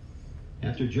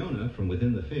 After Jonah from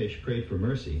within the fish prayed for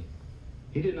mercy,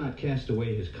 he did not cast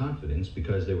away his confidence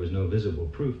because there was no visible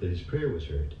proof that his prayer was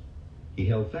heard. He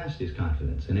held fast his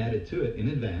confidence and added to it in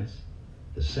advance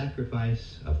the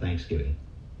sacrifice of thanksgiving.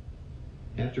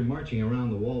 After marching around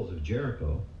the walls of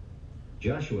Jericho,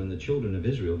 Joshua and the children of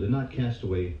Israel did not cast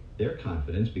away their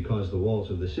confidence because the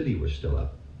walls of the city were still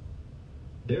up.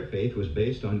 Their faith was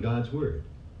based on God's word.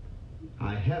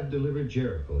 I have delivered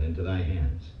Jericho into thy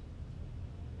hands.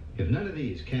 If none of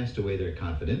these cast away their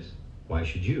confidence, why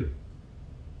should you?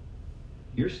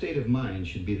 Your state of mind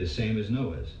should be the same as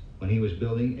Noah's when he was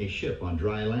building a ship on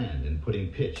dry land and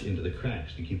putting pitch into the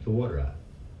cracks to keep the water out.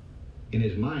 In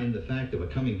his mind, the fact of a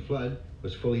coming flood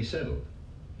was fully settled,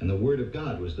 and the word of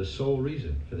God was the sole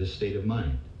reason for this state of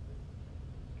mind.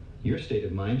 Your state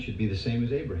of mind should be the same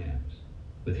as Abraham's.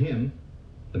 With him,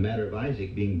 the matter of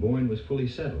Isaac being born was fully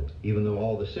settled, even though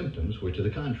all the symptoms were to the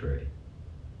contrary.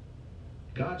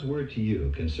 God's word to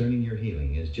you concerning your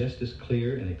healing is just as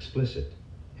clear and explicit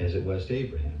as it was to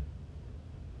Abraham.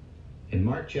 In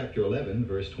Mark chapter 11,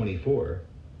 verse 24,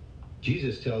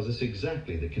 Jesus tells us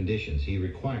exactly the conditions he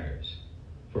requires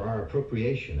for our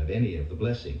appropriation of any of the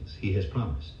blessings he has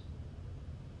promised.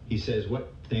 He says,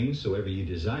 what things soever ye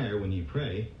desire when ye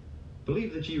pray,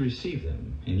 believe that ye receive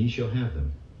them, and ye shall have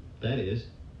them. That is,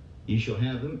 ye shall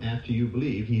have them after you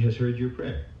believe he has heard your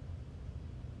prayer.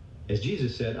 As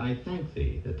Jesus said, I thank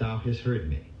thee that thou hast heard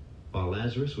me, while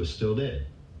Lazarus was still dead.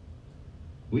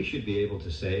 We should be able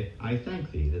to say, I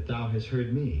thank thee that thou hast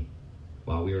heard me,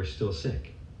 while we are still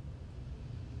sick.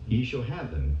 Ye shall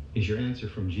have them is your answer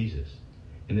from Jesus,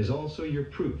 and is also your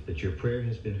proof that your prayer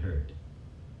has been heard.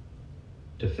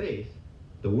 To faith,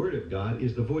 the word of God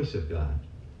is the voice of God.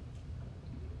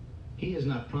 He has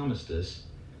not promised us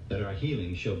that our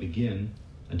healing shall begin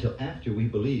until after we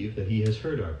believe that he has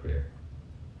heard our prayer.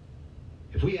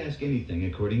 If we ask anything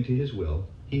according to his will,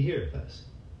 he heareth us.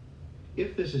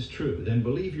 If this is true, then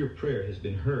believe your prayer has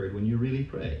been heard when you really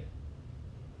pray.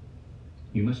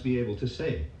 You must be able to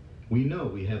say, we know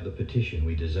we have the petition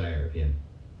we desire of him,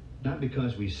 not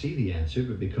because we see the answer,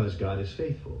 but because God is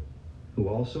faithful, who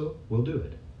also will do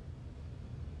it.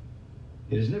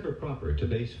 It is never proper to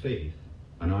base faith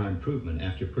on our improvement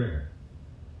after prayer.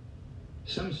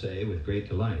 Some say with great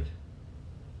delight,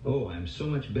 oh, I am so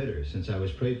much better since I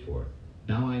was prayed for.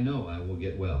 Now I know I will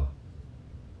get well.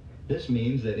 This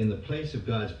means that in the place of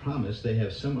God's promise, they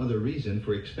have some other reason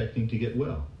for expecting to get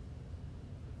well.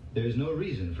 There is no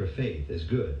reason for faith as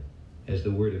good as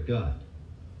the Word of God.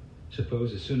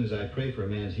 Suppose as soon as I pray for a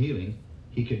man's healing,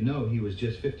 he could know he was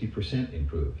just 50%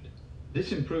 improved.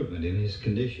 This improvement in his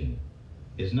condition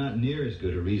is not near as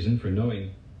good a reason for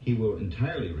knowing he will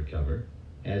entirely recover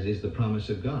as is the promise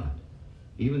of God,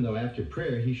 even though after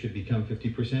prayer he should become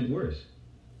 50% worse.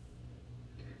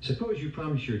 Suppose you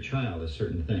promise your child a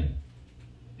certain thing,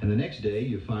 and the next day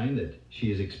you find that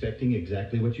she is expecting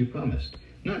exactly what you promised.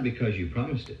 not because you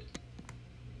promised it.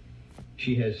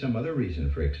 She has some other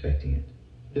reason for expecting it.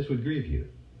 This would grieve you,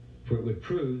 for it would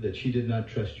prove that she did not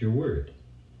trust your word.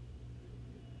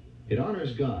 It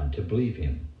honors God to believe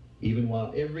him, even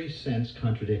while every sense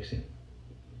contradicts him.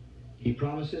 He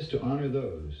promises to honor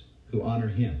those who honor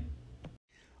him.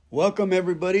 Welcome,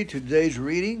 everybody, to today's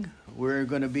reading. We're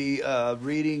going to be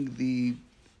reading the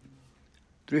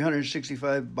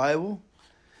 365 Bible,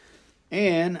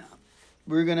 and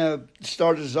we're going to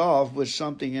start us off with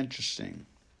something interesting.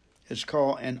 It's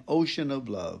called An Ocean of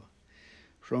Love,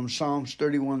 from Psalms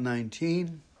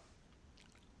 31:19,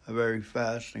 a very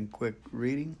fast and quick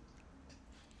reading.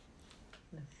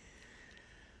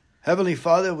 Heavenly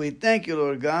Father, we thank you,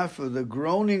 Lord God, for the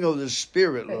groaning of the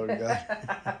Spirit, Lord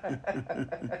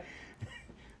God.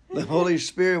 The Holy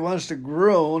Spirit wants to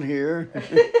groan here.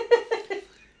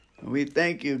 We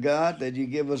thank you, God, that you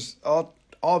give us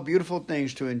all beautiful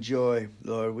things to enjoy,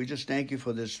 Lord. We just thank you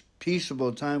for this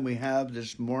peaceable time we have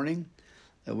this morning,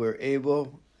 that we're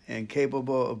able and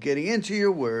capable of getting into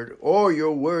your word, or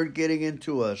your word getting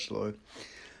into us, Lord.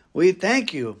 We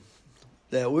thank you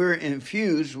that we're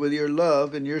infused with your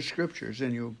love and your scriptures,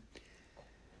 and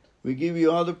we give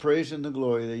you all the praise and the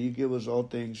glory that you give us all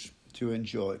things to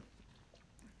enjoy.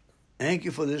 Thank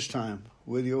you for this time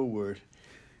with your word.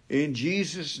 In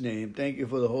Jesus' name, thank you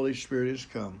for the Holy Spirit has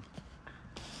come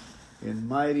in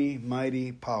mighty,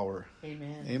 mighty power.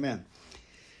 Amen. Amen.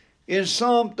 In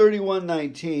Psalm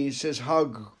 31:19 it says,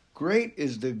 How great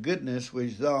is the goodness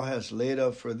which thou hast laid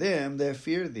up for them that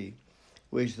fear thee,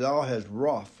 which thou hast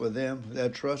wrought for them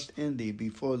that trust in thee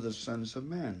before the sons of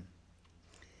men.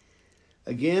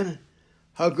 Again,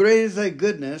 how great is thy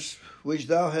goodness, which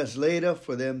thou hast laid up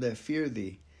for them that fear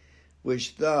thee,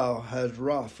 which thou hast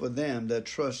wrought for them that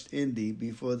trust in thee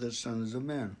before the sons of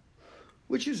men.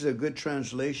 Which is a good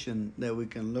translation that we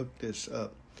can look this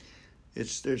up.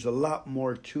 There's a lot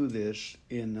more to this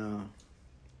in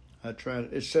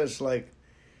it says like,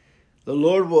 the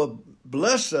Lord will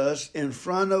bless us in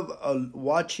front of a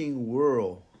watching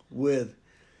world with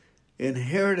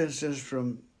inheritances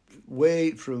from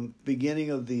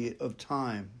beginning of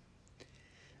time.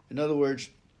 In other words,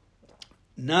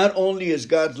 not only is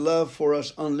God's love for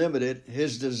us unlimited,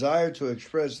 his desire to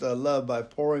express that love by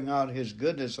pouring out his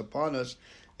goodness upon us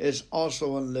is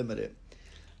also unlimited.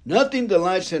 Nothing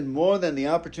delights him more than the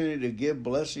opportunity to give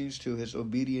blessings to his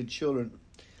obedient children.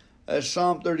 As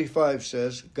Psalm 35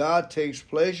 says, God takes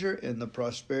pleasure in the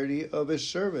prosperity of his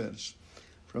servants,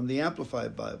 from the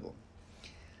Amplified Bible.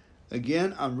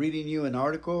 Again, I'm reading you an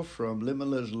article from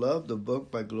Limitless Love, the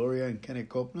book by Gloria and Kenneth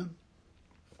Copeland.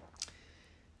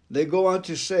 They go on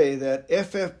to say that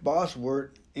FF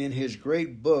Bosworth, in his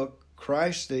great book,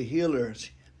 Christ the Healer,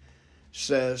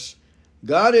 says,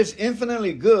 God is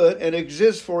infinitely good and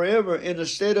exists forever in a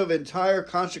state of entire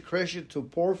consecration to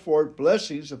pour forth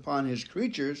blessings upon his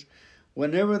creatures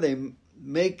whenever they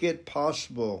make it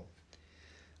possible,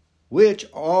 which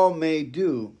all may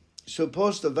do.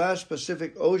 Suppose the vast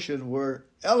Pacific Ocean were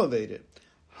elevated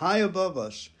high above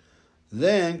us,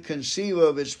 then conceive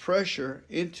of its pressure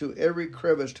into every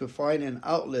crevice to find an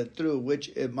outlet through which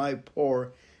it might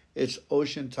pour its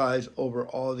ocean tides over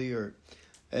all the earth.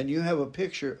 And you have a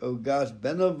picture of God's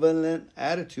benevolent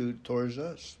attitude towards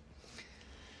us.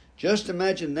 Just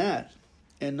imagine that,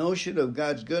 an ocean of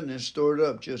God's goodness stored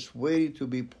up, just waiting to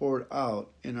be poured out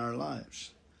in our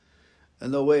lives.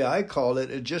 And the way I call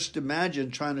it, just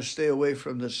imagine trying to stay away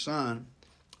from the sun.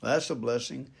 That's a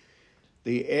blessing.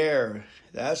 The air,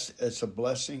 it's a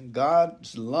blessing.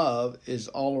 God's love is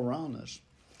all around us.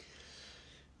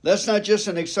 That's not just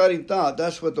an exciting thought.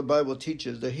 That's what the Bible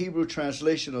teaches. The Hebrew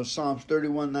translation of Psalms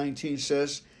 31:19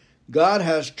 says, God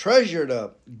has treasured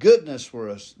up goodness for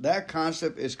us. That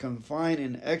concept is confined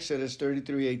in Exodus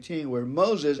 33:18, where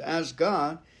Moses asked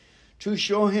God to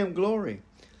show him glory.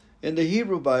 In the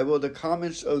Hebrew Bible, the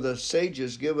comments of the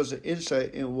sages give us an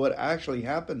insight in what actually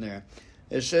happened there.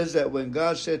 It says that when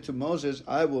God said to Moses,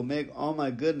 I will make all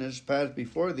my goodness pass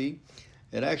before thee,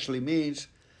 it actually means,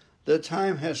 the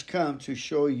time has come to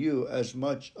show you as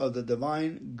much of the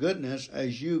divine goodness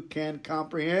as you can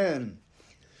comprehend.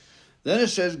 Then it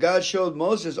says God showed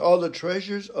Moses all the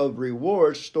treasures of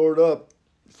rewards stored up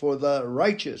for the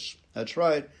righteous. That's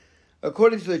right.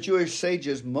 According to the Jewish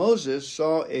sages, Moses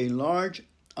saw a large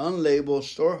unlabeled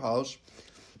storehouse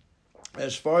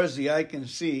as far as the eye can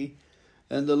see,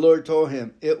 and the Lord told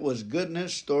him it was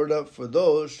goodness stored up for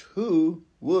those who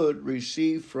would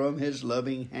receive from his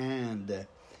loving hand.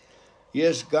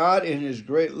 Yes, God in his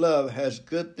great love has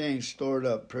good things stored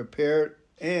up, prepared,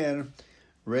 and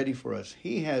ready for us.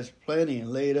 He has plenty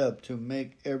laid up to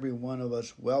make every one of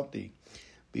us wealthy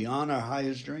beyond our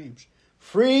highest dreams.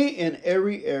 free in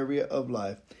every area of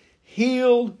life,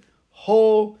 healed,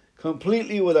 whole,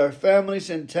 completely with our families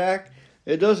intact.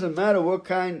 It doesn't matter what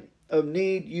kind of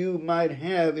need you might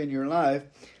have in your life.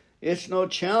 It's no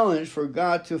challenge for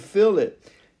God to fill it.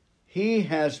 He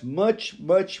has much,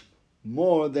 much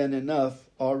more than enough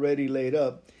already laid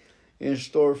up in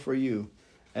store for you.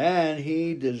 And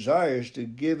He desires to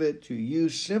give it to you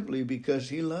simply because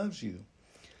He loves you.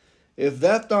 If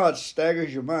that thought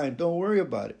staggers your mind, don't worry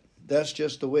about it. That's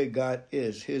just the way God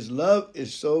is. His love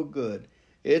is so good.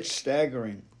 It's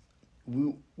staggering.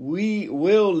 We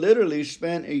will literally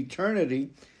spend eternity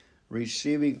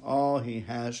receiving all He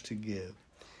has to give.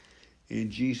 In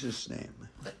Jesus' name.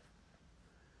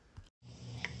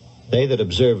 They that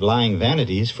observe lying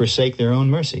vanities forsake their own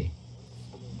mercy.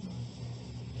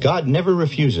 God never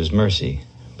refuses mercy,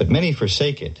 but many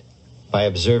forsake it by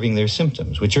observing their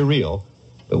symptoms, which are real,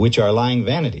 but which are lying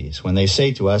vanities, when they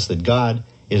say to us that God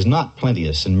is not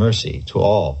plenteous in mercy to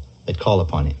all that call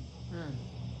upon Him.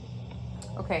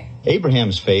 Okay.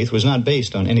 Abraham's faith was not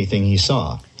based on anything he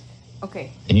saw.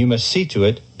 Okay. And you must see to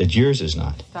it that yours is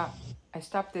not. Stop. I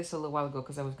stopped this a little while ago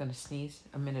because I was going to sneeze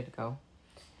a minute ago.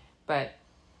 But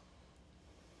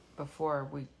before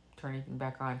we turn anything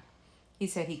back on, he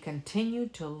said he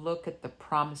continued to look at the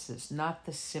promises, not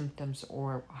the symptoms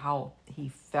or how he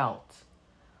felt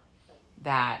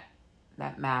that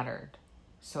mattered.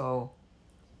 So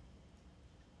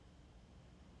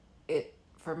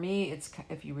for me, it's,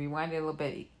 if you rewind it a little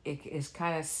bit, it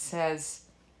kind of says,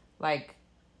 like,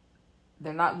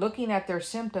 they're not looking at their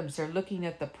symptoms, they're looking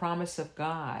at the promise of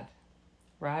God,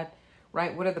 right?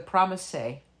 Right? What did the promise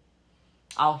say?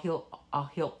 I'll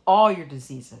heal all your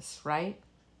diseases, right?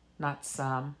 Not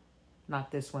some,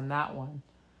 not this one, that one.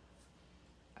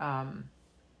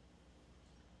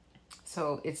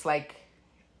 So it's like,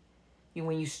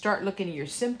 when you start looking at your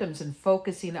symptoms and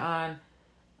focusing on,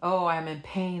 oh, I'm in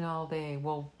pain all day.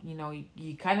 Well,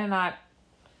 you kind of not,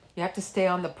 you have to stay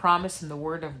on the promise and the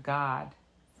word of God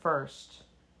first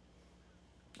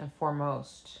and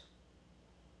foremost,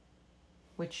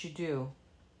 which you do.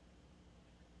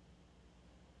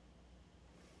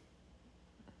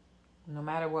 No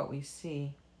matter what we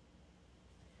see,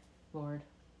 Lord.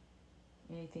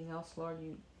 Anything else, Lord?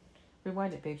 You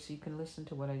rewind it, babe, so you can listen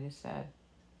to what I just said.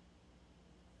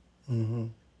 Mm-hmm.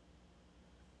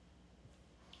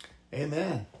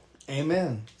 Amen.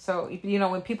 Amen. So,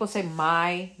 when people say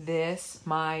my this,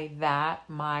 my that,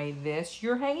 my this,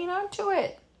 you're hanging on to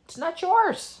it. It's not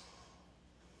yours.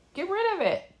 Get rid of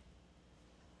it.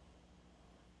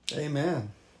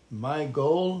 Amen. My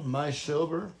gold, my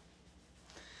silver,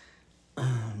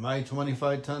 my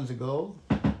 25 tons of gold.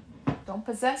 Don't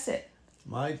possess it.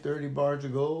 My 30 bars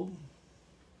of gold.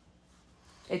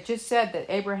 It just said that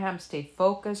Abraham stayed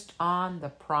focused on the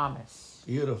promise.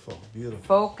 Beautiful, beautiful.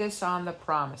 Focus on the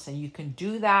promise. And you can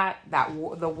do that.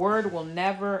 The word will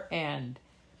never end.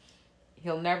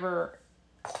 He'll never,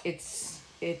 it's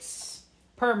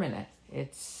permanent.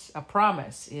 It's a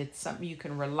promise. It's something you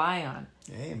can rely on.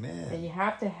 Amen. And you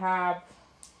have to have,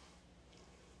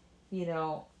 you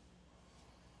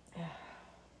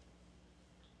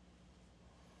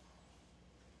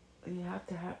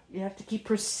have to keep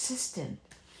persistent.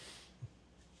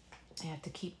 You have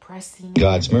to keep pressing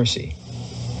God's in. mercy.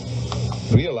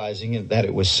 Realizing that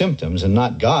it was symptoms and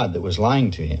not God that was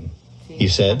lying to him. See, He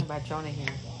said, talking about Jonah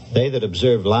here. They that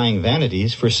observe lying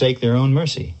vanities forsake their own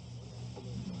mercy.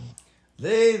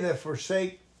 They that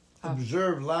forsake,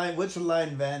 observe lying. What's a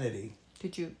lying vanity?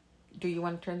 Do you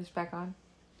want to turn this back on?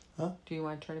 Huh? Do you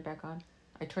want to turn it back on?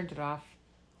 I turned it off.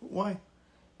 Why?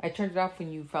 I turned it off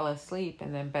when you fell asleep,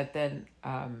 but then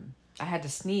I had to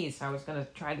sneeze. I was going to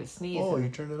try to sneeze. Oh, you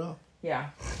turned it off? Yeah.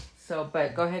 So,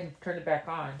 but go ahead and turn it back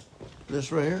on.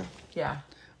 This right here? Yeah.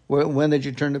 When did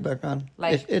you turn it back on?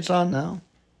 Like, it's on now.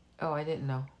 Oh, I didn't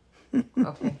know.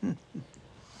 Okay.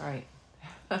 All right.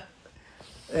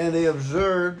 And they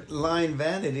observed lying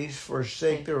vanities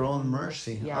forsake their own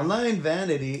mercy. Yeah. A lying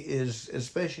vanity is,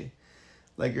 especially,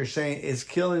 like you're saying, it's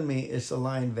killing me. It's a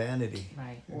lying vanity.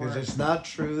 Right. Because it's not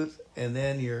truth, and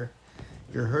then you're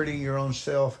hurting your own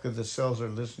self because the cells are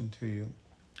listening to you.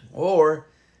 Or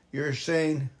you're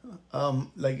saying,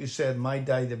 like you said, my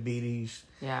diabetes,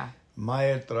 Yeah.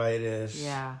 my arthritis.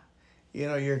 Yeah.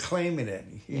 You're claiming it.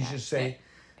 You Yeah. should say,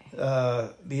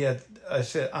 I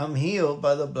said, I'm healed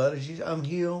by the blood of Jesus. I'm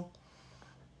healed.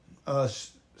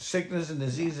 Sickness and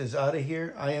disease is out of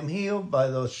here. I am healed by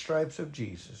those stripes of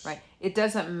Jesus. Right. It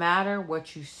doesn't matter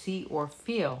what you see or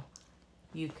feel.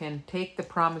 You can take the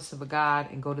promise of a God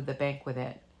and go to the bank with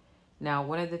it. Now,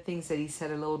 one of the things that he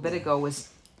said a little bit ago was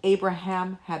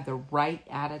Abraham had the right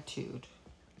attitude.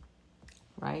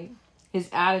 Right? His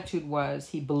attitude was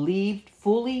he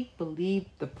fully believed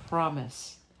the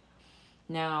promise.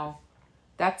 Now,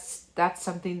 that's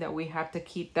something that we have to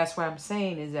keep. That's what I'm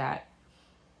saying is that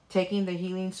taking the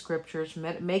healing scriptures,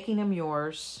 making them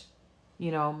yours,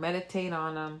 meditate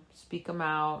on them, speak them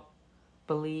out,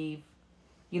 believe,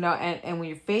 and when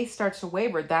your faith starts to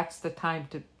waver, that's the time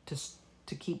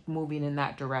to keep moving in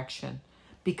that direction,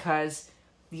 because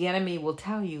the enemy will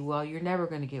tell you, well, you're never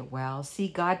going to get well. See,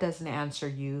 God doesn't answer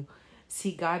you.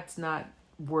 See, God's not,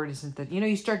 word isn't that,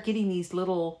 you start getting these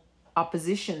little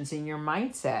oppositions in your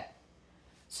mindset.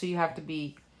 So you have to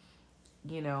be,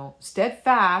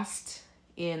 steadfast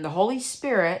in the Holy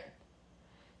Spirit,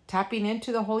 tapping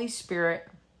into the Holy Spirit,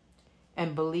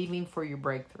 and believing for your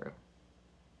breakthrough.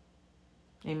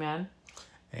 Amen.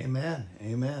 Amen.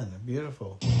 Amen.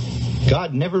 Beautiful.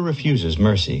 God never refuses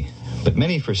mercy, but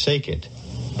many forsake it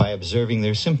by observing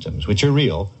their symptoms, which are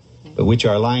real, but which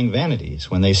are lying vanities,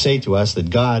 when they say to us that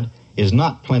God is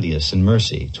not plenteous in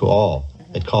mercy to all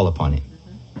that call upon him.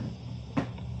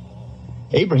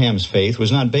 Abraham's faith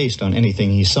was not based on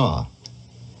anything he saw,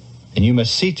 and you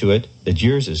must see to it that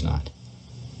yours is not.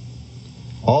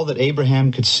 All that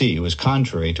Abraham could see was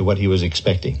contrary to what he was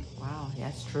expecting. Wow,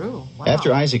 that's true. Wow.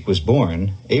 After Isaac was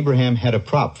born, Abraham had a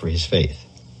prop for his faith,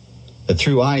 that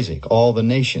through Isaac all the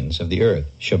nations of the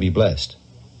earth shall be blessed.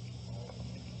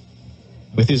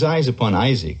 With his eyes upon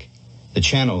Isaac, the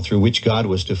channel through which God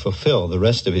was to fulfill the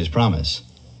rest of his promise,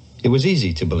 it was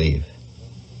easy to believe.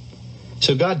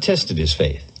 So God tested his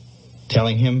faith,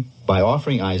 telling him by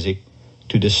offering Isaac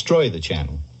to destroy the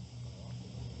channel.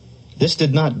 This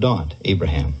did not daunt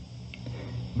Abraham.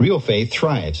 Real faith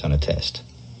thrives on a test.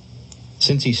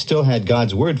 Since he still had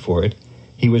God's word for it,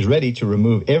 he was ready to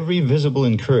remove every visible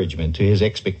encouragement to his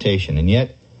expectation and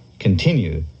yet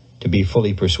continue to be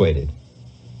fully persuaded.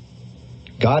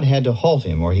 God had to halt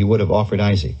him or he would have offered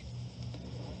Isaac.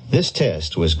 This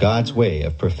test was God's way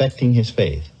of perfecting his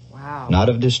faith, wow, not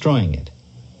of destroying it.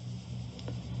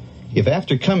 If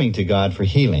after coming to God for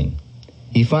healing,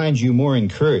 he finds you more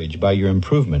encouraged by your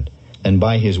improvement than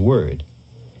by his word,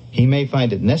 he may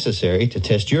find it necessary to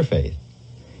test your faith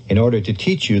in order to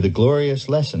teach you the glorious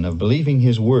lesson of believing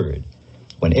his word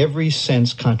when every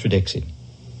sense contradicts it.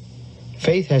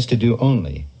 Faith has to do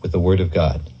only with the word of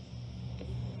God.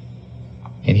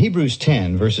 In Hebrews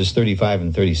 10, verses 35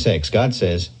 and 36, God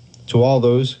says, to all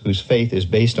those whose faith is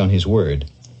based on his word,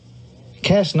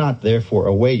 cast not therefore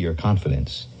away your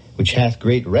confidence, which hath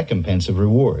great recompense of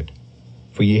reward.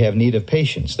 For ye have need of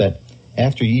patience, that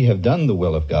after ye have done the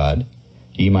will of God,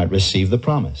 ye might receive the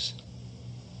promise.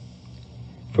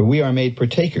 For we are made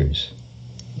partakers,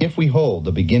 if we hold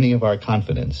the beginning of our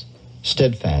confidence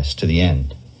steadfast to the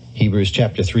end. Hebrews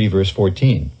chapter 3, verse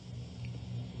 14.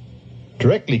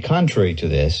 Directly contrary to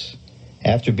this,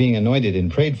 after being anointed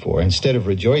and prayed for, instead of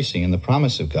rejoicing in the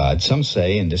promise of God, some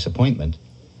say in disappointment,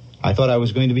 I thought I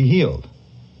was going to be healed.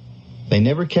 They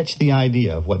never catch the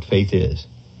idea of what faith is.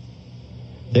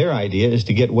 Their idea is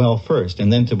to get well first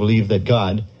and then to believe that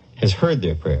God has heard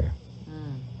their prayer.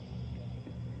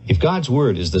 If God's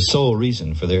word is the sole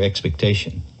reason for their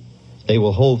expectation, they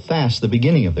will hold fast the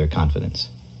beginning of their confidence.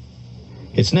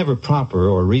 It's never proper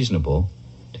or reasonable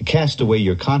to cast away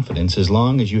your confidence as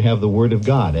long as you have the word of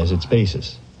God as its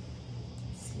basis.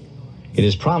 It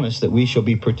is promised that we shall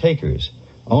be partakers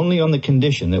only on the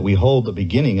condition that we hold the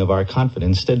beginning of our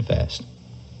confidence steadfast.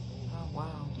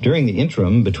 During the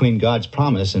interim between God's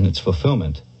promise and its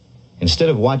fulfillment, instead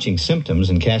of watching symptoms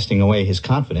and casting away his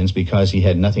confidence because he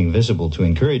had nothing visible to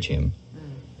encourage him,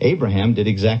 Abraham did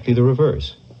exactly the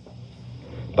reverse.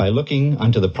 By looking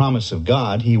unto the promise of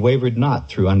God, he wavered not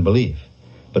through unbelief,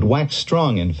 but waxed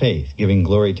strong in faith, giving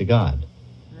glory to God.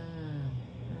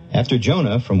 After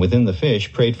Jonah, from within the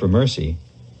fish, prayed for mercy,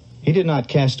 he did not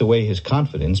cast away his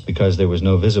confidence because there was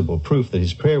no visible proof that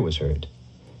his prayer was heard.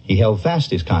 He held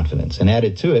fast his confidence and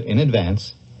added to it in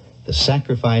advance the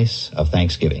sacrifice of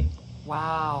thanksgiving.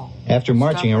 Wow. After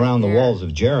marching around the walls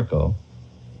of Jericho,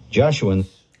 Joshua...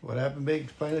 What happened, Big?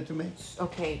 Explain it to me.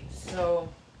 Okay, so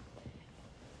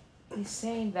he's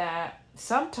saying that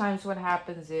sometimes what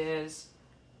happens is,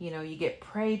 you get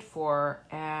prayed for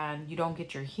and you don't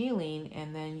get your healing,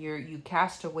 and then you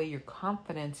cast away your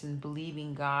confidence in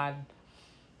believing God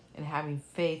and having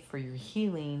faith for your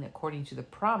healing according to the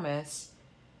promise,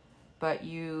 but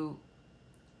you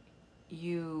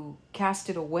cast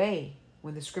it away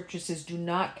when the scripture says, do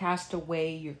not cast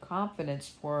away your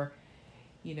confidence, for,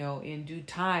 in due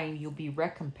time you'll be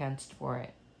recompensed for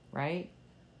it, right?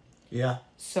 Yeah.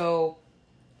 So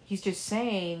he's just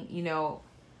saying,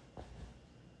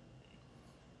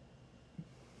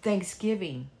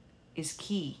 Thanksgiving is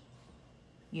key.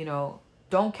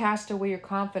 don't cast away your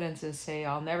confidence and say,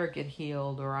 I'll never get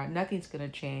healed, or nothing's going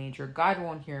to change, or God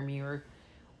won't hear me, or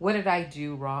what did I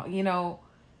do wrong? You know,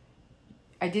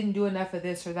 I didn't do enough of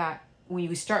this or that. When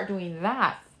you start doing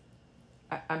that,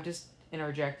 I'm just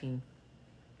interjecting.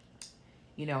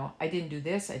 You know, I didn't do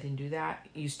this, I didn't do that.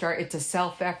 It's a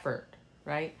self-effort,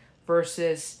 right?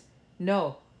 Versus,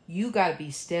 no, you got to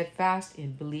be steadfast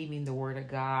in believing the word of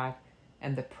God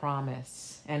and the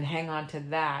promise, and hang on to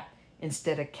that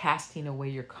instead of casting away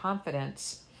your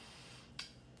confidence.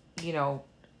 You know,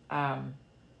 no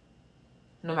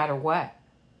matter what,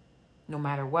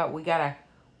 we gotta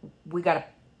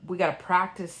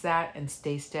practice that and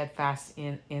stay steadfast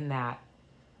in that.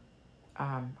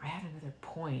 I had another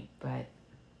point, but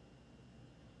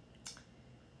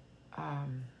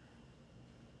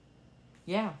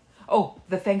yeah. Oh,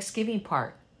 the Thanksgiving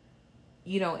part.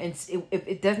 You know, and if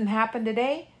it doesn't happen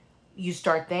today, you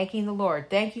start thanking the Lord.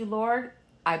 Thank you, Lord.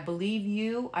 I believe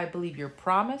you. I believe your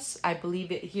promise. I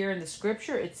believe it here in the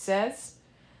scripture. It says,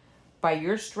 by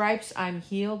your stripes I'm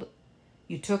healed.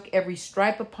 You took every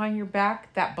stripe upon your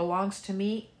back that belongs to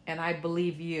me, and I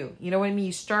believe you. You know what I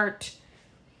mean?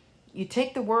 You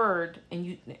take the word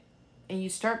and you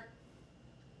start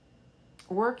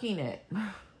working it.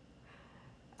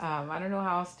 I don't know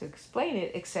how else to explain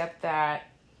it except that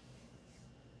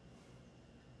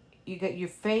your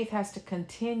faith has to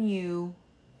continue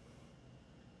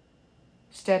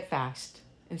steadfast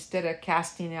instead of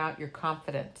casting out your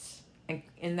confidence.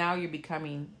 And now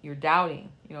you're doubting,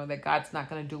 you know, that God's not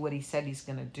going to do what he said he's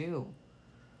going to do.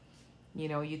 You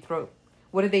know,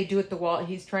 what did they do at the wall?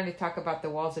 He's trying to talk about the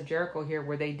walls of Jericho here,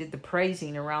 where they did the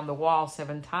praising around the wall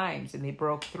 7 times and they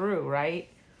broke through, right?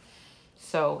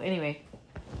 So anyway.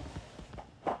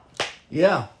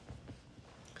 Yeah.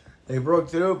 They broke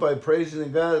through by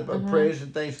praising God, by praise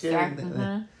and thanksgiving.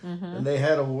 Exactly. And they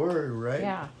had a word, right?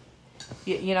 Yeah.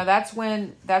 You know, that's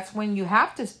when you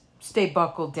have to stay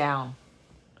buckled down.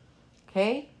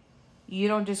 Okay? You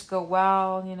don't just go,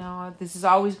 well, you know, this is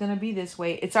always going to be this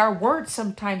way. It's our words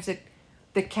sometimes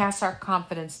that casts our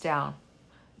confidence down.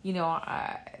 You know,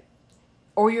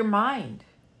 or your mind,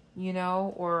 you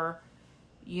know, or,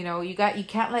 you know, you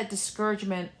can't let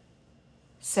discouragement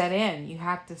set in. You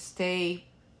have to stay.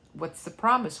 What's the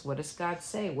promise? What does God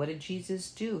say? What did Jesus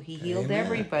do? He healed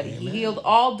everybody. Amen. He healed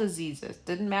all diseases.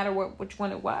 Didn't matter which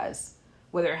one it was,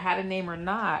 whether it had a name or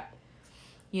not.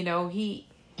 You know, he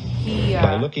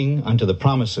by looking unto the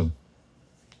promise of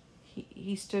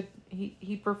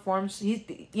he performs.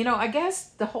 You know, I guess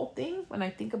the whole thing when I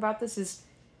think about this is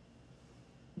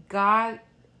God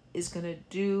is going to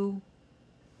do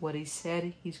what he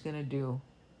said he's going to do.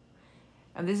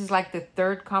 And this is like the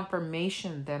 3rd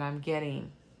confirmation that I'm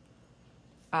getting.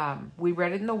 We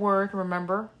read it in the Word,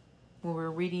 remember? When we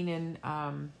were reading in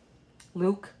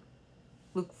Luke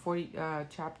 40,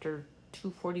 chapter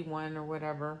 241 or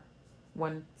whatever.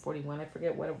 141, I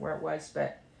forget where it was,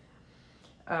 but,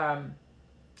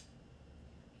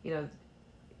 you know,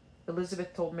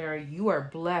 Elizabeth told Mary, you are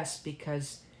blessed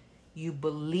because you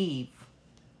believe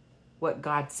what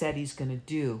God said he's going to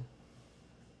do.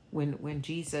 When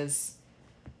Jesus,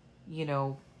 you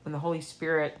know, when the Holy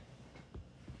Spirit,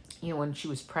 you know, when she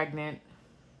was pregnant,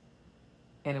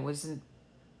 and it wasn't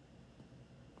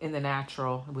in the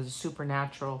natural, it was a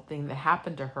supernatural thing that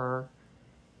happened to her.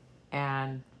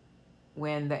 And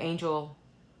when the angel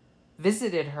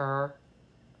visited her,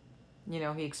 you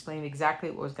know, he explained exactly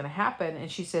what was going to happen. And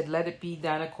she said, let it be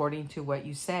done according to what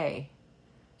you say.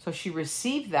 So she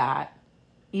received that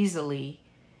easily.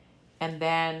 And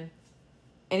then,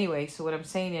 anyway, so what I'm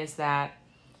saying is that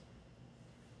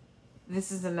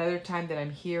this is another time that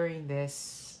I'm hearing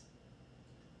this,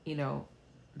 you know,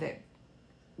 that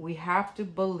we have to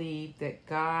believe that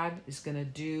God is going to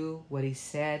do what he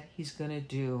said he's going to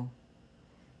do.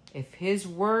 If his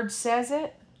word says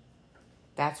it,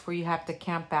 that's where you have to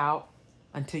camp out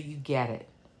until you get it.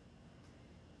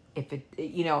 If it,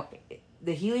 you know,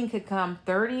 the healing could come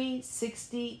 30,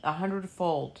 60,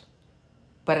 100-fold,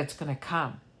 but it's going to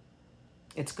come.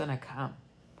 It's going to come.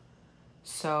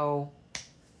 So,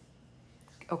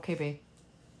 okay, babe.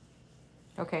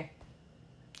 Okay.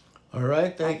 All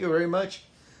right. Thank you very much.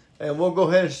 And we'll go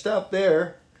ahead and stop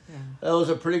there. Yeah. That was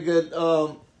a pretty good,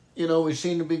 you know, we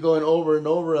seem to be going over and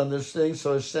over on this thing,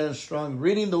 so it stands strong.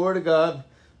 Reading the Word of God,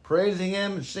 praising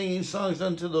him, and singing songs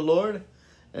unto the Lord,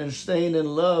 and staying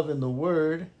in love in the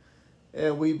Word.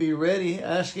 And we be ready,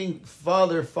 asking,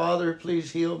 Father,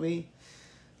 please heal me.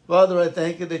 Father, I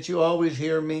thank you that you always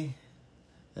hear me.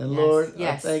 And Lord,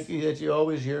 yes. I thank you that you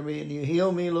always hear me. And you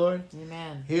heal me, Lord.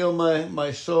 Amen. Heal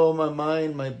my soul, my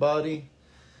mind, my body.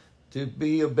 to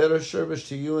be a better service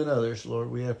to you and others,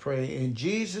 Lord. We pray in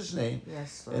Jesus' name.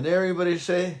 Yes, Lord. And everybody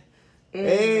say,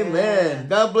 Amen.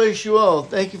 God bless you all.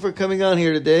 Thank you for coming on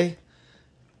here today.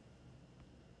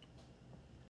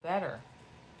 Better.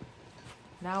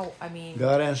 Now, I mean,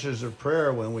 God answers a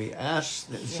prayer when we ask.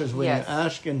 It says when yes. you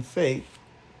ask in faith,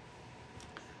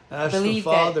 ask the Believe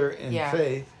Father that- in yeah.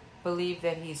 faith. believe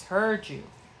that He's heard you,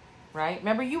 right?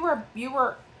 Remember, you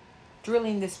were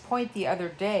drilling this point the other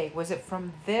day. Was it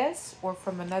from this or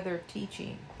from another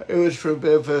teaching? It was from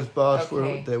FF Bosworth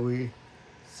Okay. that we,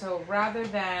 So rather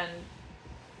than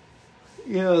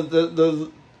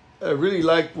I really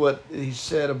like what he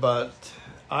said about,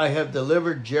 I have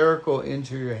delivered Jericho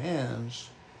into your hands,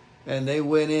 and they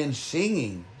went in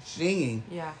singing.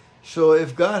 yeah, So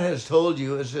if God has told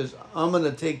you, it says, I'm going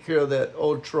to take care of that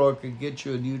old truck and get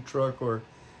you a new truck, or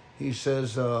he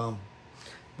says,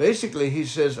 basically he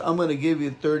says, I'm going to give you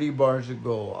 30 bars of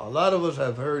gold. A lot of us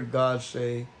have heard God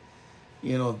say,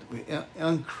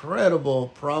 incredible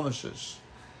promises.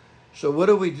 So what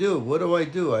do we do? What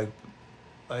do?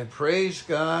 I praise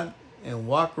God and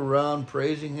walk around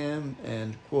praising Him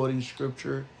and quoting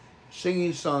Scripture,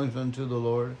 singing songs unto the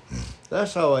Lord.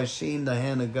 That's how I seen the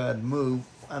hand of God move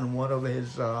on one of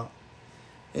His,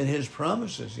 in His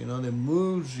promises. That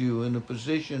moves you in a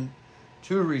position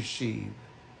to receive,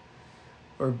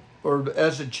 or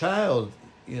as a child.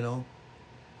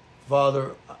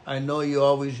 Father, I know You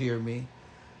always hear me.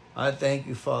 I thank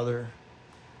You, Father,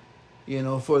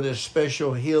 for this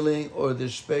special healing or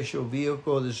this special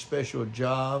vehicle, this special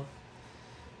job.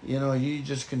 You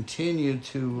just continue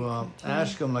to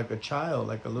ask Him like a child,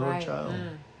 like a little right. child.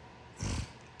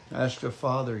 Ask the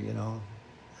Father,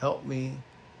 help me.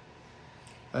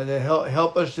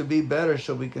 Help us to be better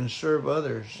so we can serve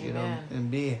others, Amen. And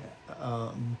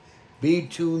be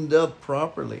tuned up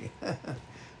properly.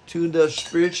 Tuned up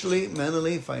spiritually,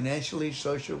 mentally, financially,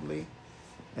 socially,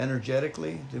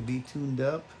 energetically, to be tuned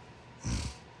up.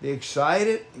 Be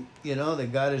excited, that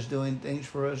God is doing things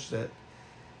for us, that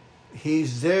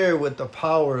He's there with the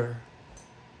power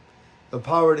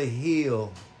to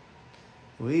heal.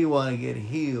 We want to get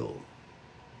healed.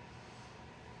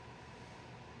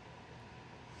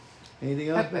 Anything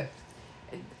else?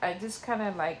 I just kind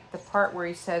of like the part where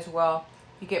he says, well,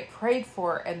 you get prayed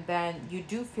for and then you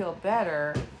do feel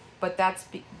better, but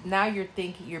now you're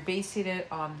thinking, you're basing it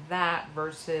on that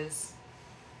versus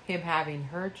Him having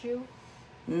heard you.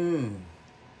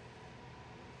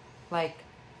 Like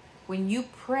when you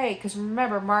pray, because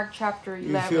remember Mark chapter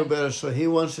 11. You feel better, so He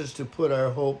wants us to put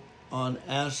our hope on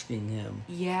asking Him.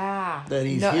 Yeah. That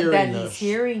He's hearing us. He's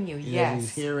hearing you, yes.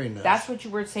 He's hearing us. That's what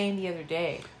you were saying the other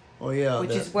day. Oh, yeah.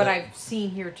 Which is what I've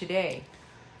seen here today.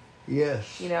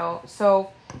 Yes.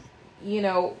 So,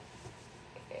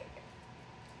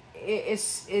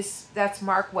 that's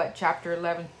Mark, chapter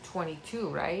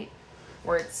 11:22, right?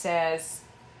 Where it says,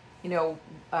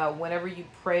 whenever you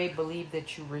pray, believe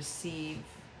that you receive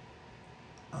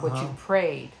what you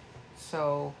prayed.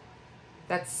 So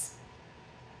that's,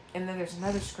 and then there's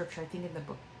another scripture, I think in the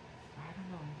book, I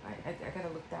don't know, I got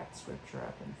to look that scripture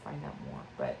up and find out more,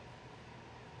 but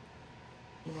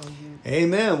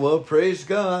Amen. Well, praise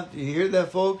God. You hear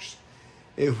that, folks?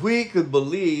 If we could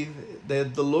believe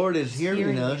that the Lord is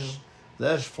hearing us,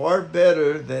 that's far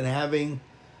better than having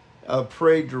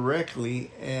pray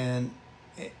directly and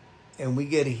we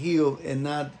get healed and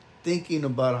not thinking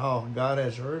about how God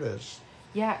has heard us.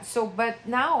 Yeah, but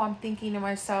now I'm thinking to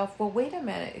myself, well, wait a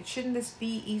minute. Shouldn't this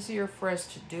be easier for us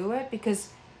to do it? Because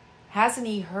hasn't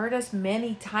He heard us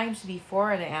many times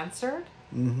before and answered?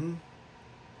 Mm-hmm.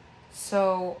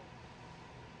 So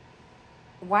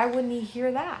why wouldn't He hear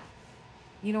that?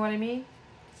 You know what I mean?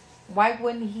 Why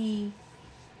wouldn't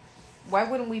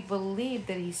we believe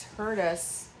that He's heard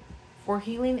us for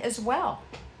healing as well?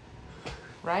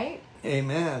 Right?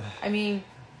 Amen. I mean,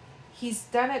 He's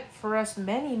done it for us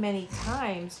many, many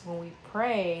times when we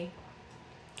pray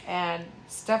and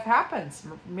stuff happens.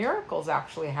 Miracles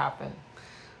actually happen.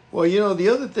 Well, the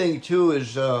other thing too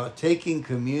is taking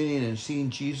communion and seeing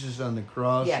Jesus on the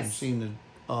cross. Yes. And seeing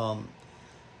the.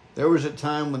 There was a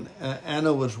time when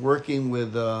Anna was working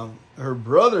with her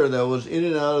brother that was in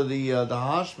and out of the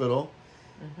hospital,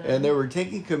 and they were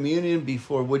taking communion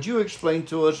before. Would you explain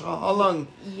to us how long?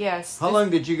 Yes. How long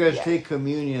did you guys take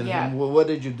communion? Yeah. And what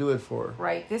did you do it for?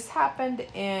 Right. This happened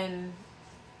in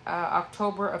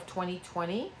October of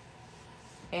 2020,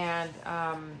 and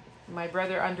my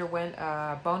brother underwent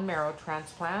a bone marrow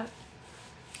transplant,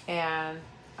 and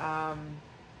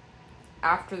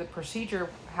after the procedure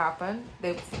happened,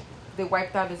 they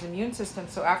wiped out his immune system.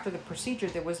 So after the procedure,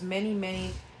 there was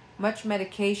much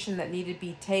medication that needed to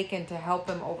be taken to help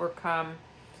him overcome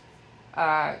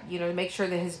to make sure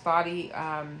that his body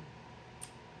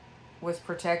was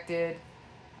protected,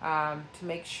 to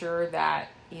make sure that,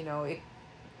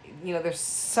 there's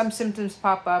some symptoms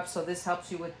pop up, so this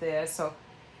helps you with this. So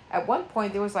at one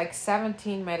point there was like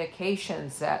 17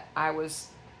 medications that I was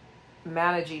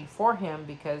managing for him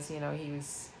because, he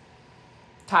was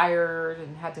tired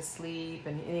and had to sleep.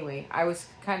 And anyway, I was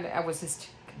his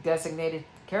designated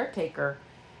caretaker.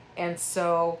 And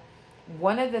so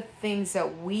one of the things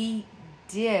that we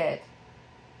did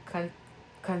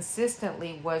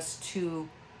consistently was to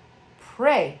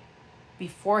pray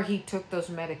before he took those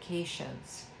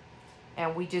medications.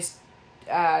 And we just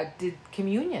did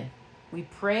communion. We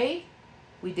prayed,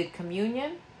 we did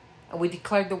communion, and we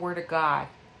declared the word of God.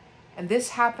 And this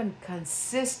happened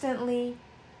consistently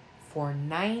for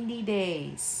 90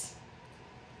 days.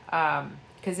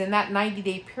 Because in that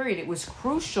 90-day period, it was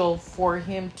crucial for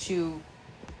him to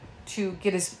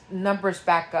get his numbers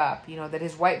back up, that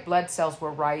his white blood cells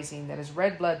were rising, that his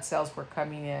red blood cells were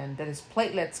coming in, that his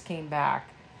platelets came back.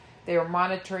 They were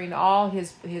monitoring all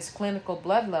his clinical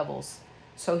blood levels.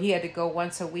 So he had to go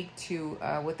once a week to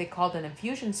what they called an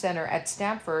infusion center at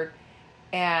Stanford,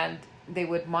 and they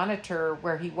would monitor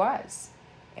where he was.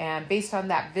 And based on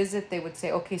that visit, they would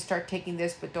say, okay, start taking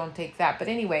this, but don't take that. But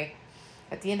anyway,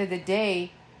 at the end of the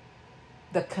day,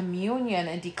 the communion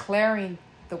and declaring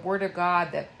the word of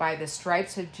God that by the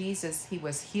stripes of Jesus, he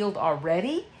was healed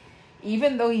already,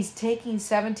 even though he's taking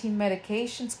 17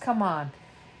 medications. Come on.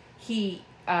 We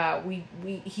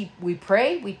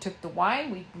prayed, we took the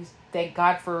wine, we thank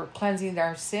God for cleansing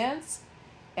our sins,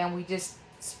 and we just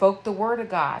spoke the word of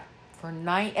God for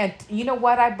 9. And you know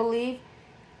what I believe?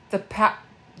 The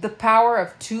power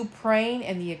of 2 praying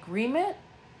and the agreement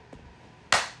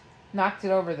knocked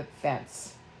it over the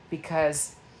fence,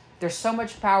 because there's so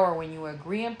much power when you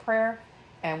agree in prayer.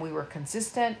 And we were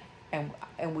consistent, and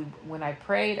when I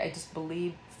prayed, I just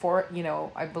believed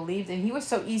I believed, and he was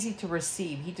so easy to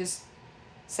receive. He just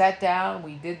sat down,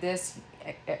 we did this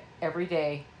every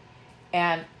day.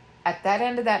 And at that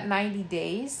end of that 90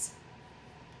 days,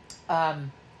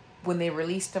 when they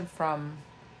released him from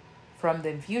the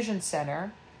infusion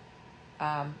center,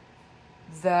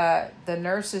 the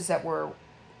nurses that were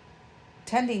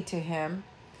tending to him,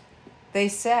 they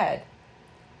said,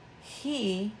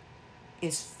 he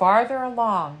is farther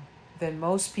along than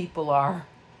most people are.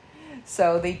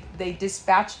 So they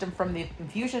dispatched him from the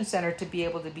infusion center to be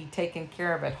able to be taken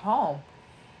care of at home.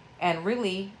 And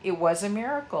really, it was a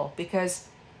miracle, because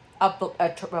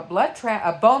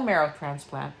a bone marrow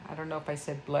transplant, I don't know if I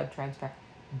said blood transplant,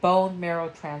 bone marrow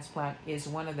transplant is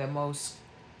one of the most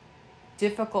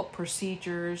difficult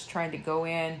procedures, trying to go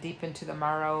in deep into the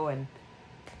marrow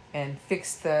and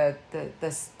fix the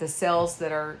cells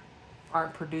that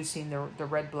aren't producing the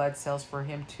red blood cells for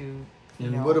him to.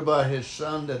 And what about his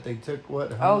son that they took?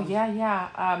 What? Oh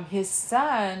yeah. His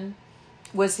son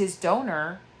was his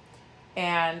donor,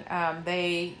 and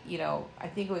they, I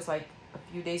think it was like a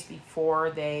few days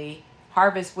before they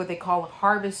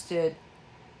harvested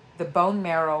the bone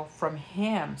marrow from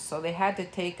him. So they had to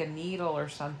take a needle or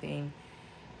something,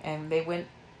 and they went,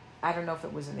 I don't know if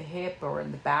it was in the hip or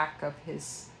in the back of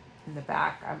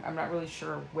I'm not really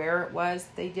sure where it was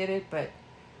they did it, but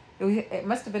it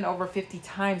must have been over 50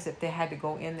 times that they had to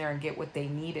go in there and get what they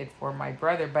needed for my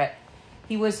brother. But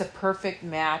he was a perfect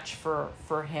match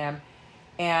for him.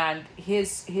 And he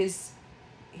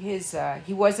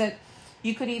wasn't,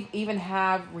 you could even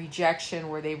have rejection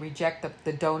where they reject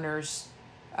the donor's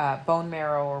bone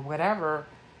marrow or whatever,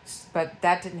 but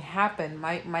that didn't happen.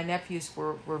 My nephews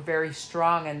were very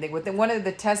strong, and one of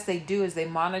the tests they do is they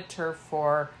monitor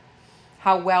for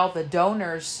how well the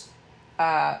donor's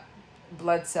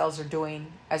blood cells are doing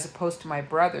as opposed to my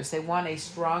brother's. They want a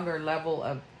stronger level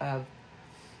of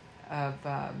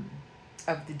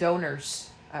the donors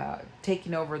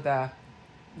taking over the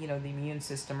immune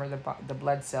system or the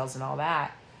blood cells and all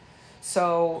that.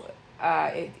 So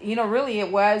really it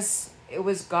was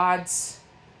God's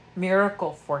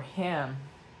miracle for him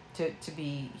to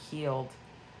be healed,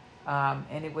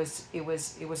 and it was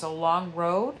a long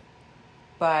road,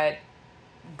 but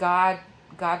God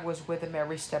was with him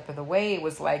every step of the way. It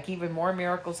was like even more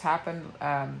miracles happened.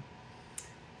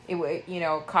 It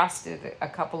costed a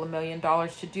couple of $1 million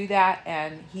to do that,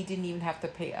 and he didn't even have to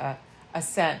pay a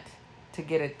cent to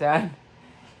get it done,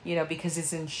 because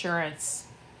his insurance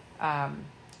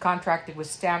contracted with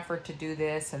Stanford to do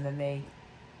this, and then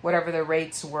whatever the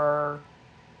rates were,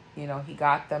 he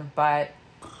got them. But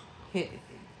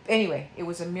anyway, it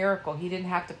was a miracle. He didn't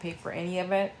have to pay for any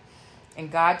of it. And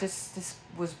God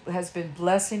has been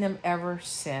blessing him ever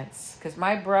since. Because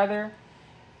my brother,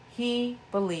 he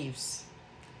believes.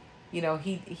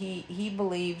 he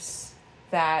believes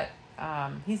that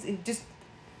he's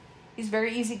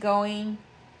very easygoing,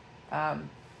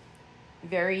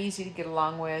 very easy to get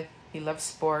along with. He loves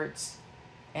sports,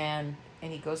 and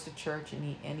he goes to church,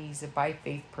 and he's a by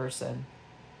faith person.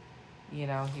 He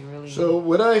really. So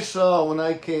what I saw when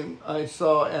I came, I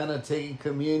saw Anna taking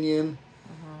communion,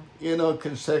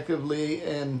 consecutively,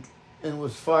 and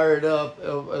was fired up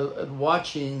at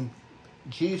watching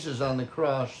Jesus on the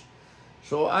cross.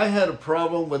 So I had a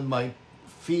problem with my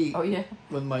feet. Oh yeah.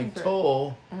 With my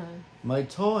toe. Uh-huh. My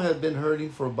toe had been hurting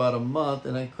for about a month,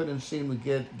 and I couldn't seem to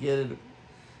get it.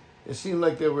 It seemed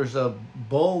like there was a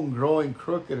bone growing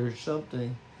crooked or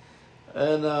something.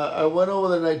 And I went over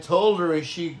there and I told her, and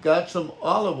she got some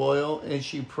olive oil and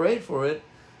she prayed for it,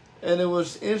 and it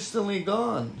was instantly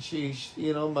gone.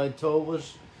 My toe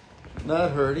was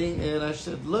not hurting, and I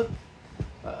said, look,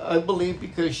 I believe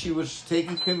because she was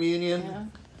taking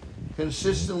communion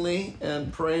consistently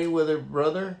and praying with her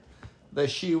brother, that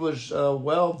she was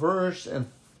well versed and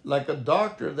like a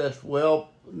doctor that's well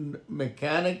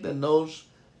mechanic that knows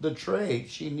the trade.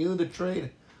 She knew the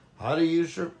trade, how to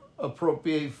use her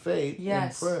appropriate faith in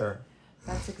prayer.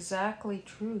 That's exactly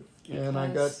true. And I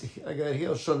got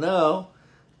healed. So now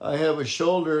I have a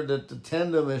shoulder that the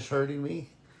tendon is hurting me.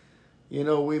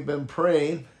 We've been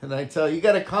praying, and I tell you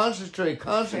got to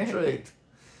concentrate.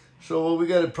 So what we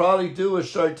got to probably do is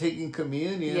start taking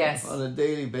communion on a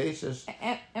daily basis.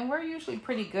 And we're usually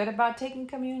pretty good about taking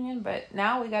communion, but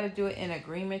now we got to do it in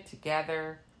agreement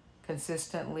together,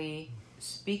 consistently,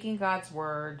 speaking God's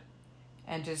word,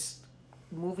 and just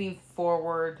moving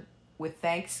forward with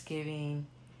thanksgiving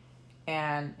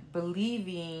and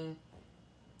believing.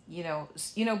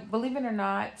 Believe it or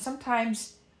not,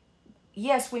 sometimes,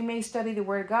 yes, we may study the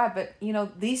word of God, but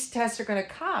these tests are going to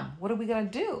come. What are we going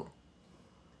to do?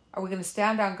 Are we going to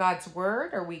stand on God's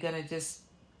word? Or are we going to just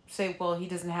say, well, he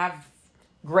doesn't have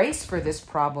grace for this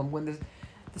problem, when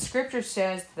the scripture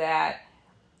says that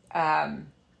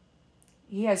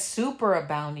he has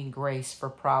superabounding grace for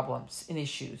problems and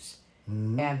issues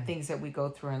and things that we go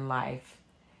through in life.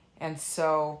 And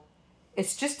so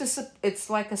it's just it's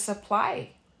like a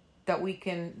supply that we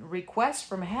can request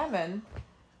from heaven,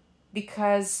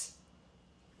 because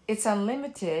it's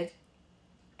unlimited,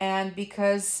 and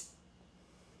because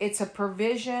it's a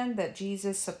provision that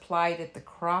Jesus supplied at the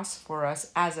cross for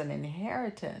us as an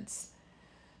inheritance.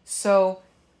 So,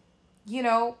 he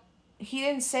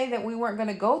didn't say that we weren't going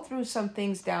to go through some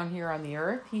things down here on the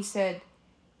earth. He said,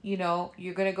 you're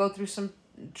going to go through some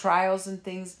trials and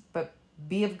things, but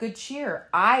be of good cheer.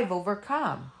 I've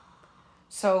overcome.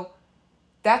 So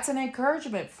that's an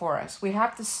encouragement for us. We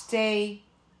have to stay,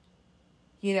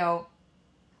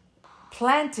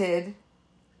 planted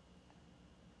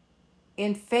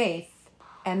in faith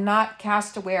and not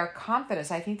cast away our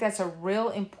confidence. I think that's a real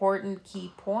important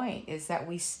key point, is that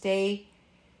we stay,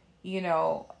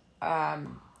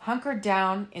 hunkered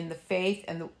down in the faith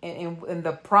and in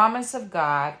the promise of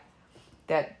God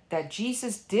that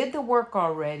Jesus did the work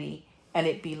already, and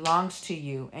it belongs to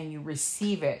you, and you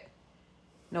receive it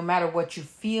no matter what you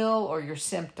feel or your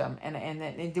symptom.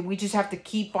 And we just have to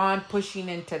keep on pushing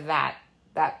into that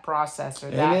process,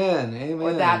 or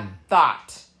that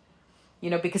thought.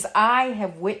 Because I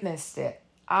have witnessed it.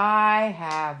 I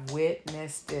have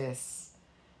witnessed this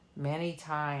many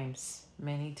times.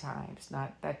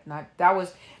 That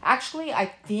was actually, I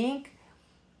think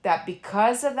that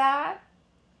because of that,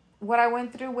 what I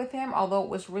went through with him, although it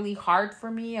was really hard for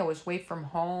me, I was away from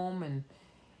home, and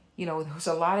there was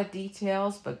a lot of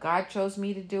details, but God chose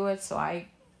me to do it, so I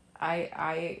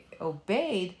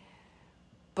obeyed.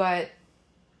 But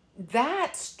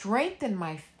that strengthened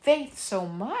my faith so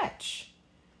much.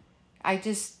 I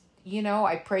just,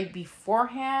 I prayed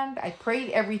beforehand. I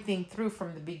prayed everything through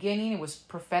from the beginning. It was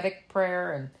prophetic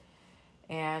prayer,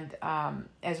 and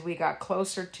as we got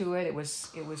closer to it, it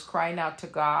was crying out to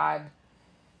God,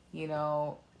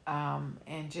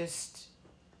 and just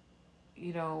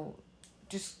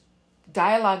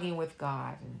dialoguing with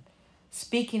God and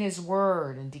speaking his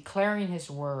word and declaring his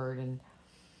word,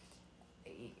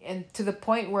 and to the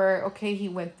point where, he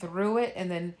went through it, and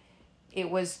then it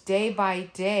was day by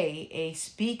day a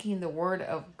speaking the word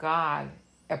of God,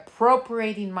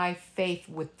 appropriating my faith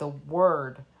with the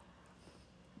word,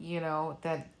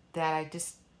 that I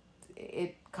just,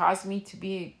 it caused me to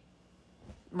be,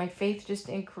 my faith just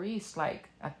increased like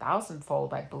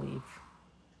 1,000-fold, I believe.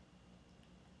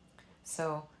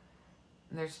 So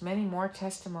there's many more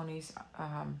testimonies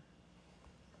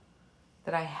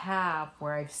that I have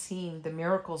where I've seen the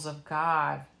miracles of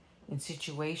God in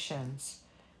situations.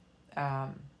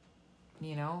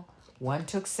 One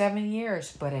took 7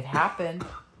 years, but it happened.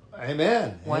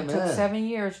 Amen. One took Amen. 7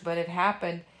 years, but it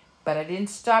happened. But I didn't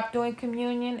stop doing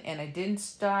communion, and I didn't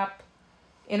stop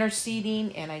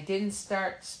interceding, and I didn't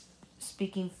start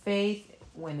speaking faith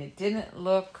when it didn't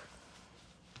look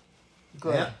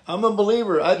good. Yeah, I'm a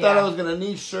believer. I thought Yeah. I was going to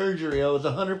need surgery. I was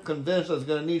 100% convinced I was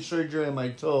going to need surgery on my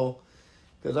toe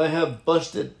because I have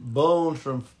busted bones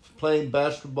from playing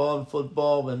basketball and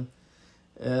football and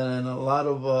a lot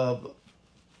of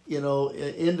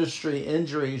industry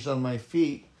injuries on my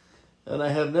feet, and I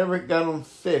have never got them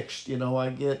fixed. I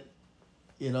get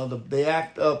they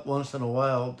act up once in a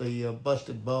while, the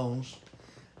busted bones,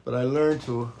 but I learned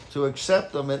to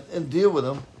accept them and deal with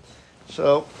them.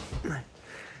 So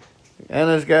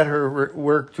Anna's got her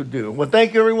work to do. Well,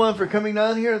 thank you everyone for coming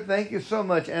down here. Thank you so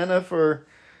much, Anna, for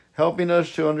helping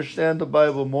us to understand the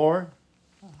Bible more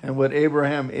and what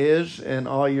Abraham is and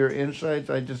all your insights.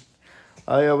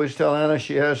 I always tell Anna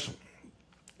she has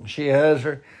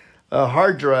her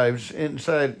hard drives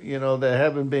inside, that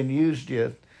haven't been used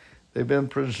yet. They've been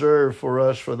preserved for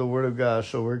us for the Word of God.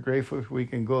 So we're grateful if we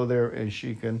can go there and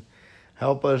she can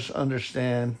help us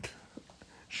understand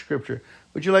Scripture.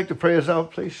 Would you like to pray us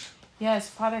out, please? Yes,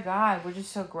 Father God, we're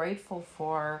just so grateful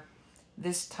for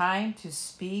this time to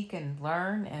speak and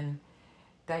learn and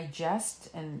digest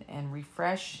and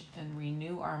refresh and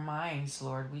renew our minds,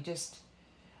 Lord. We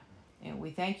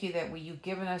thank you that you've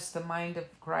given us the mind of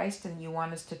Christ, and you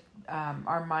want us to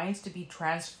our minds to be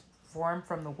transformed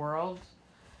from the world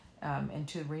and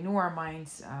to renew our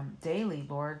minds daily,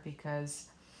 Lord, because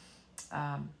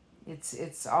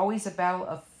it's always a battle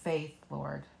of faith,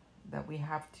 Lord, that we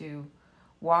have to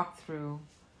walk through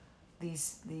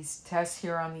these tests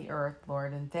here on the earth,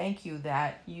 Lord. And thank you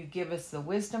that you give us the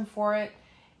wisdom for it,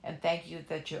 and thank you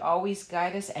that you always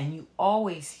guide us and you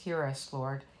always hear us,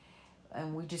 Lord.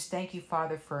 And we just thank you,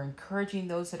 Father, for encouraging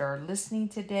those that are listening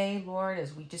today, Lord,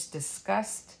 as we just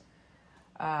discussed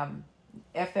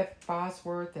FF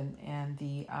Bosworth and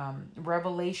the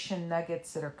revelation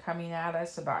nuggets that are coming at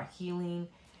us about healing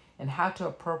and how to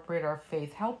appropriate our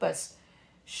faith. Help us,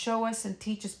 show us and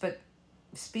teach us, but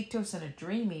speak to us in a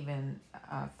dream even,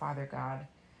 Father God,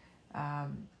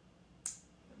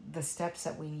 the steps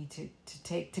that we need to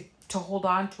take to hold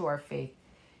on to our faith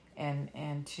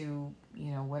and to,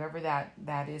 whatever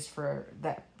that is for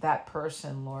that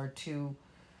person, Lord, to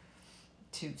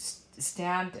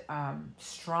stand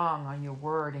strong on your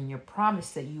word and your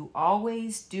promise that you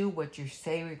always do what you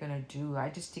say you're going to do. I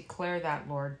just declare that,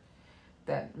 Lord,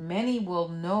 that many will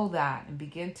know that and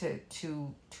begin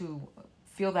to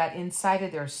feel that inside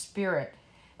of their spirit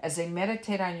as they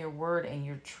meditate on your word and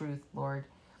your truth, Lord.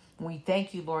 We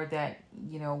thank you, Lord, that,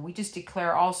 we just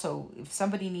declare also, if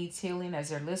somebody needs healing as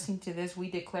they're listening to this,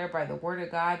 we declare by the word of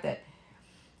God that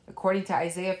according to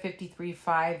Isaiah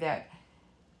 53:5, that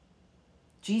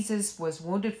Jesus was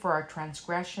wounded for our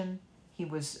transgression. He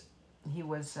was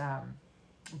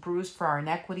bruised for our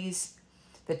iniquities.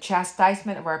 The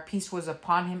chastisement of our peace was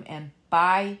upon him, and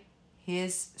by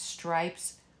his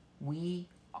stripes we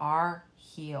are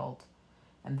healed.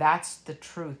 And that's the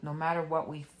truth, no matter what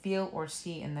we feel or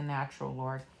see in the natural,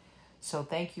 Lord. So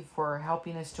thank you for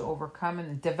helping us to overcome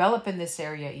and develop in this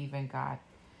area even, God,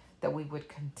 that we would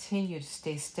continue to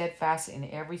stay steadfast in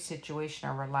every situation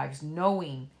of our lives,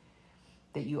 knowing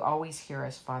that you always hear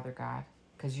us, Father God,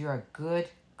 because you're a good,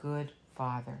 good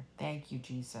Father. Thank you,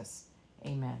 Jesus.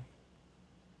 Amen.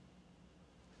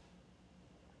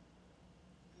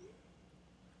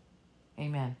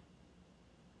 Amen.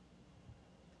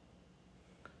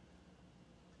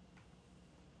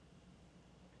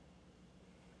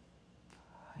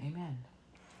 Amen.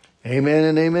 Amen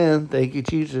and amen. Thank you,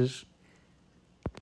 Jesus.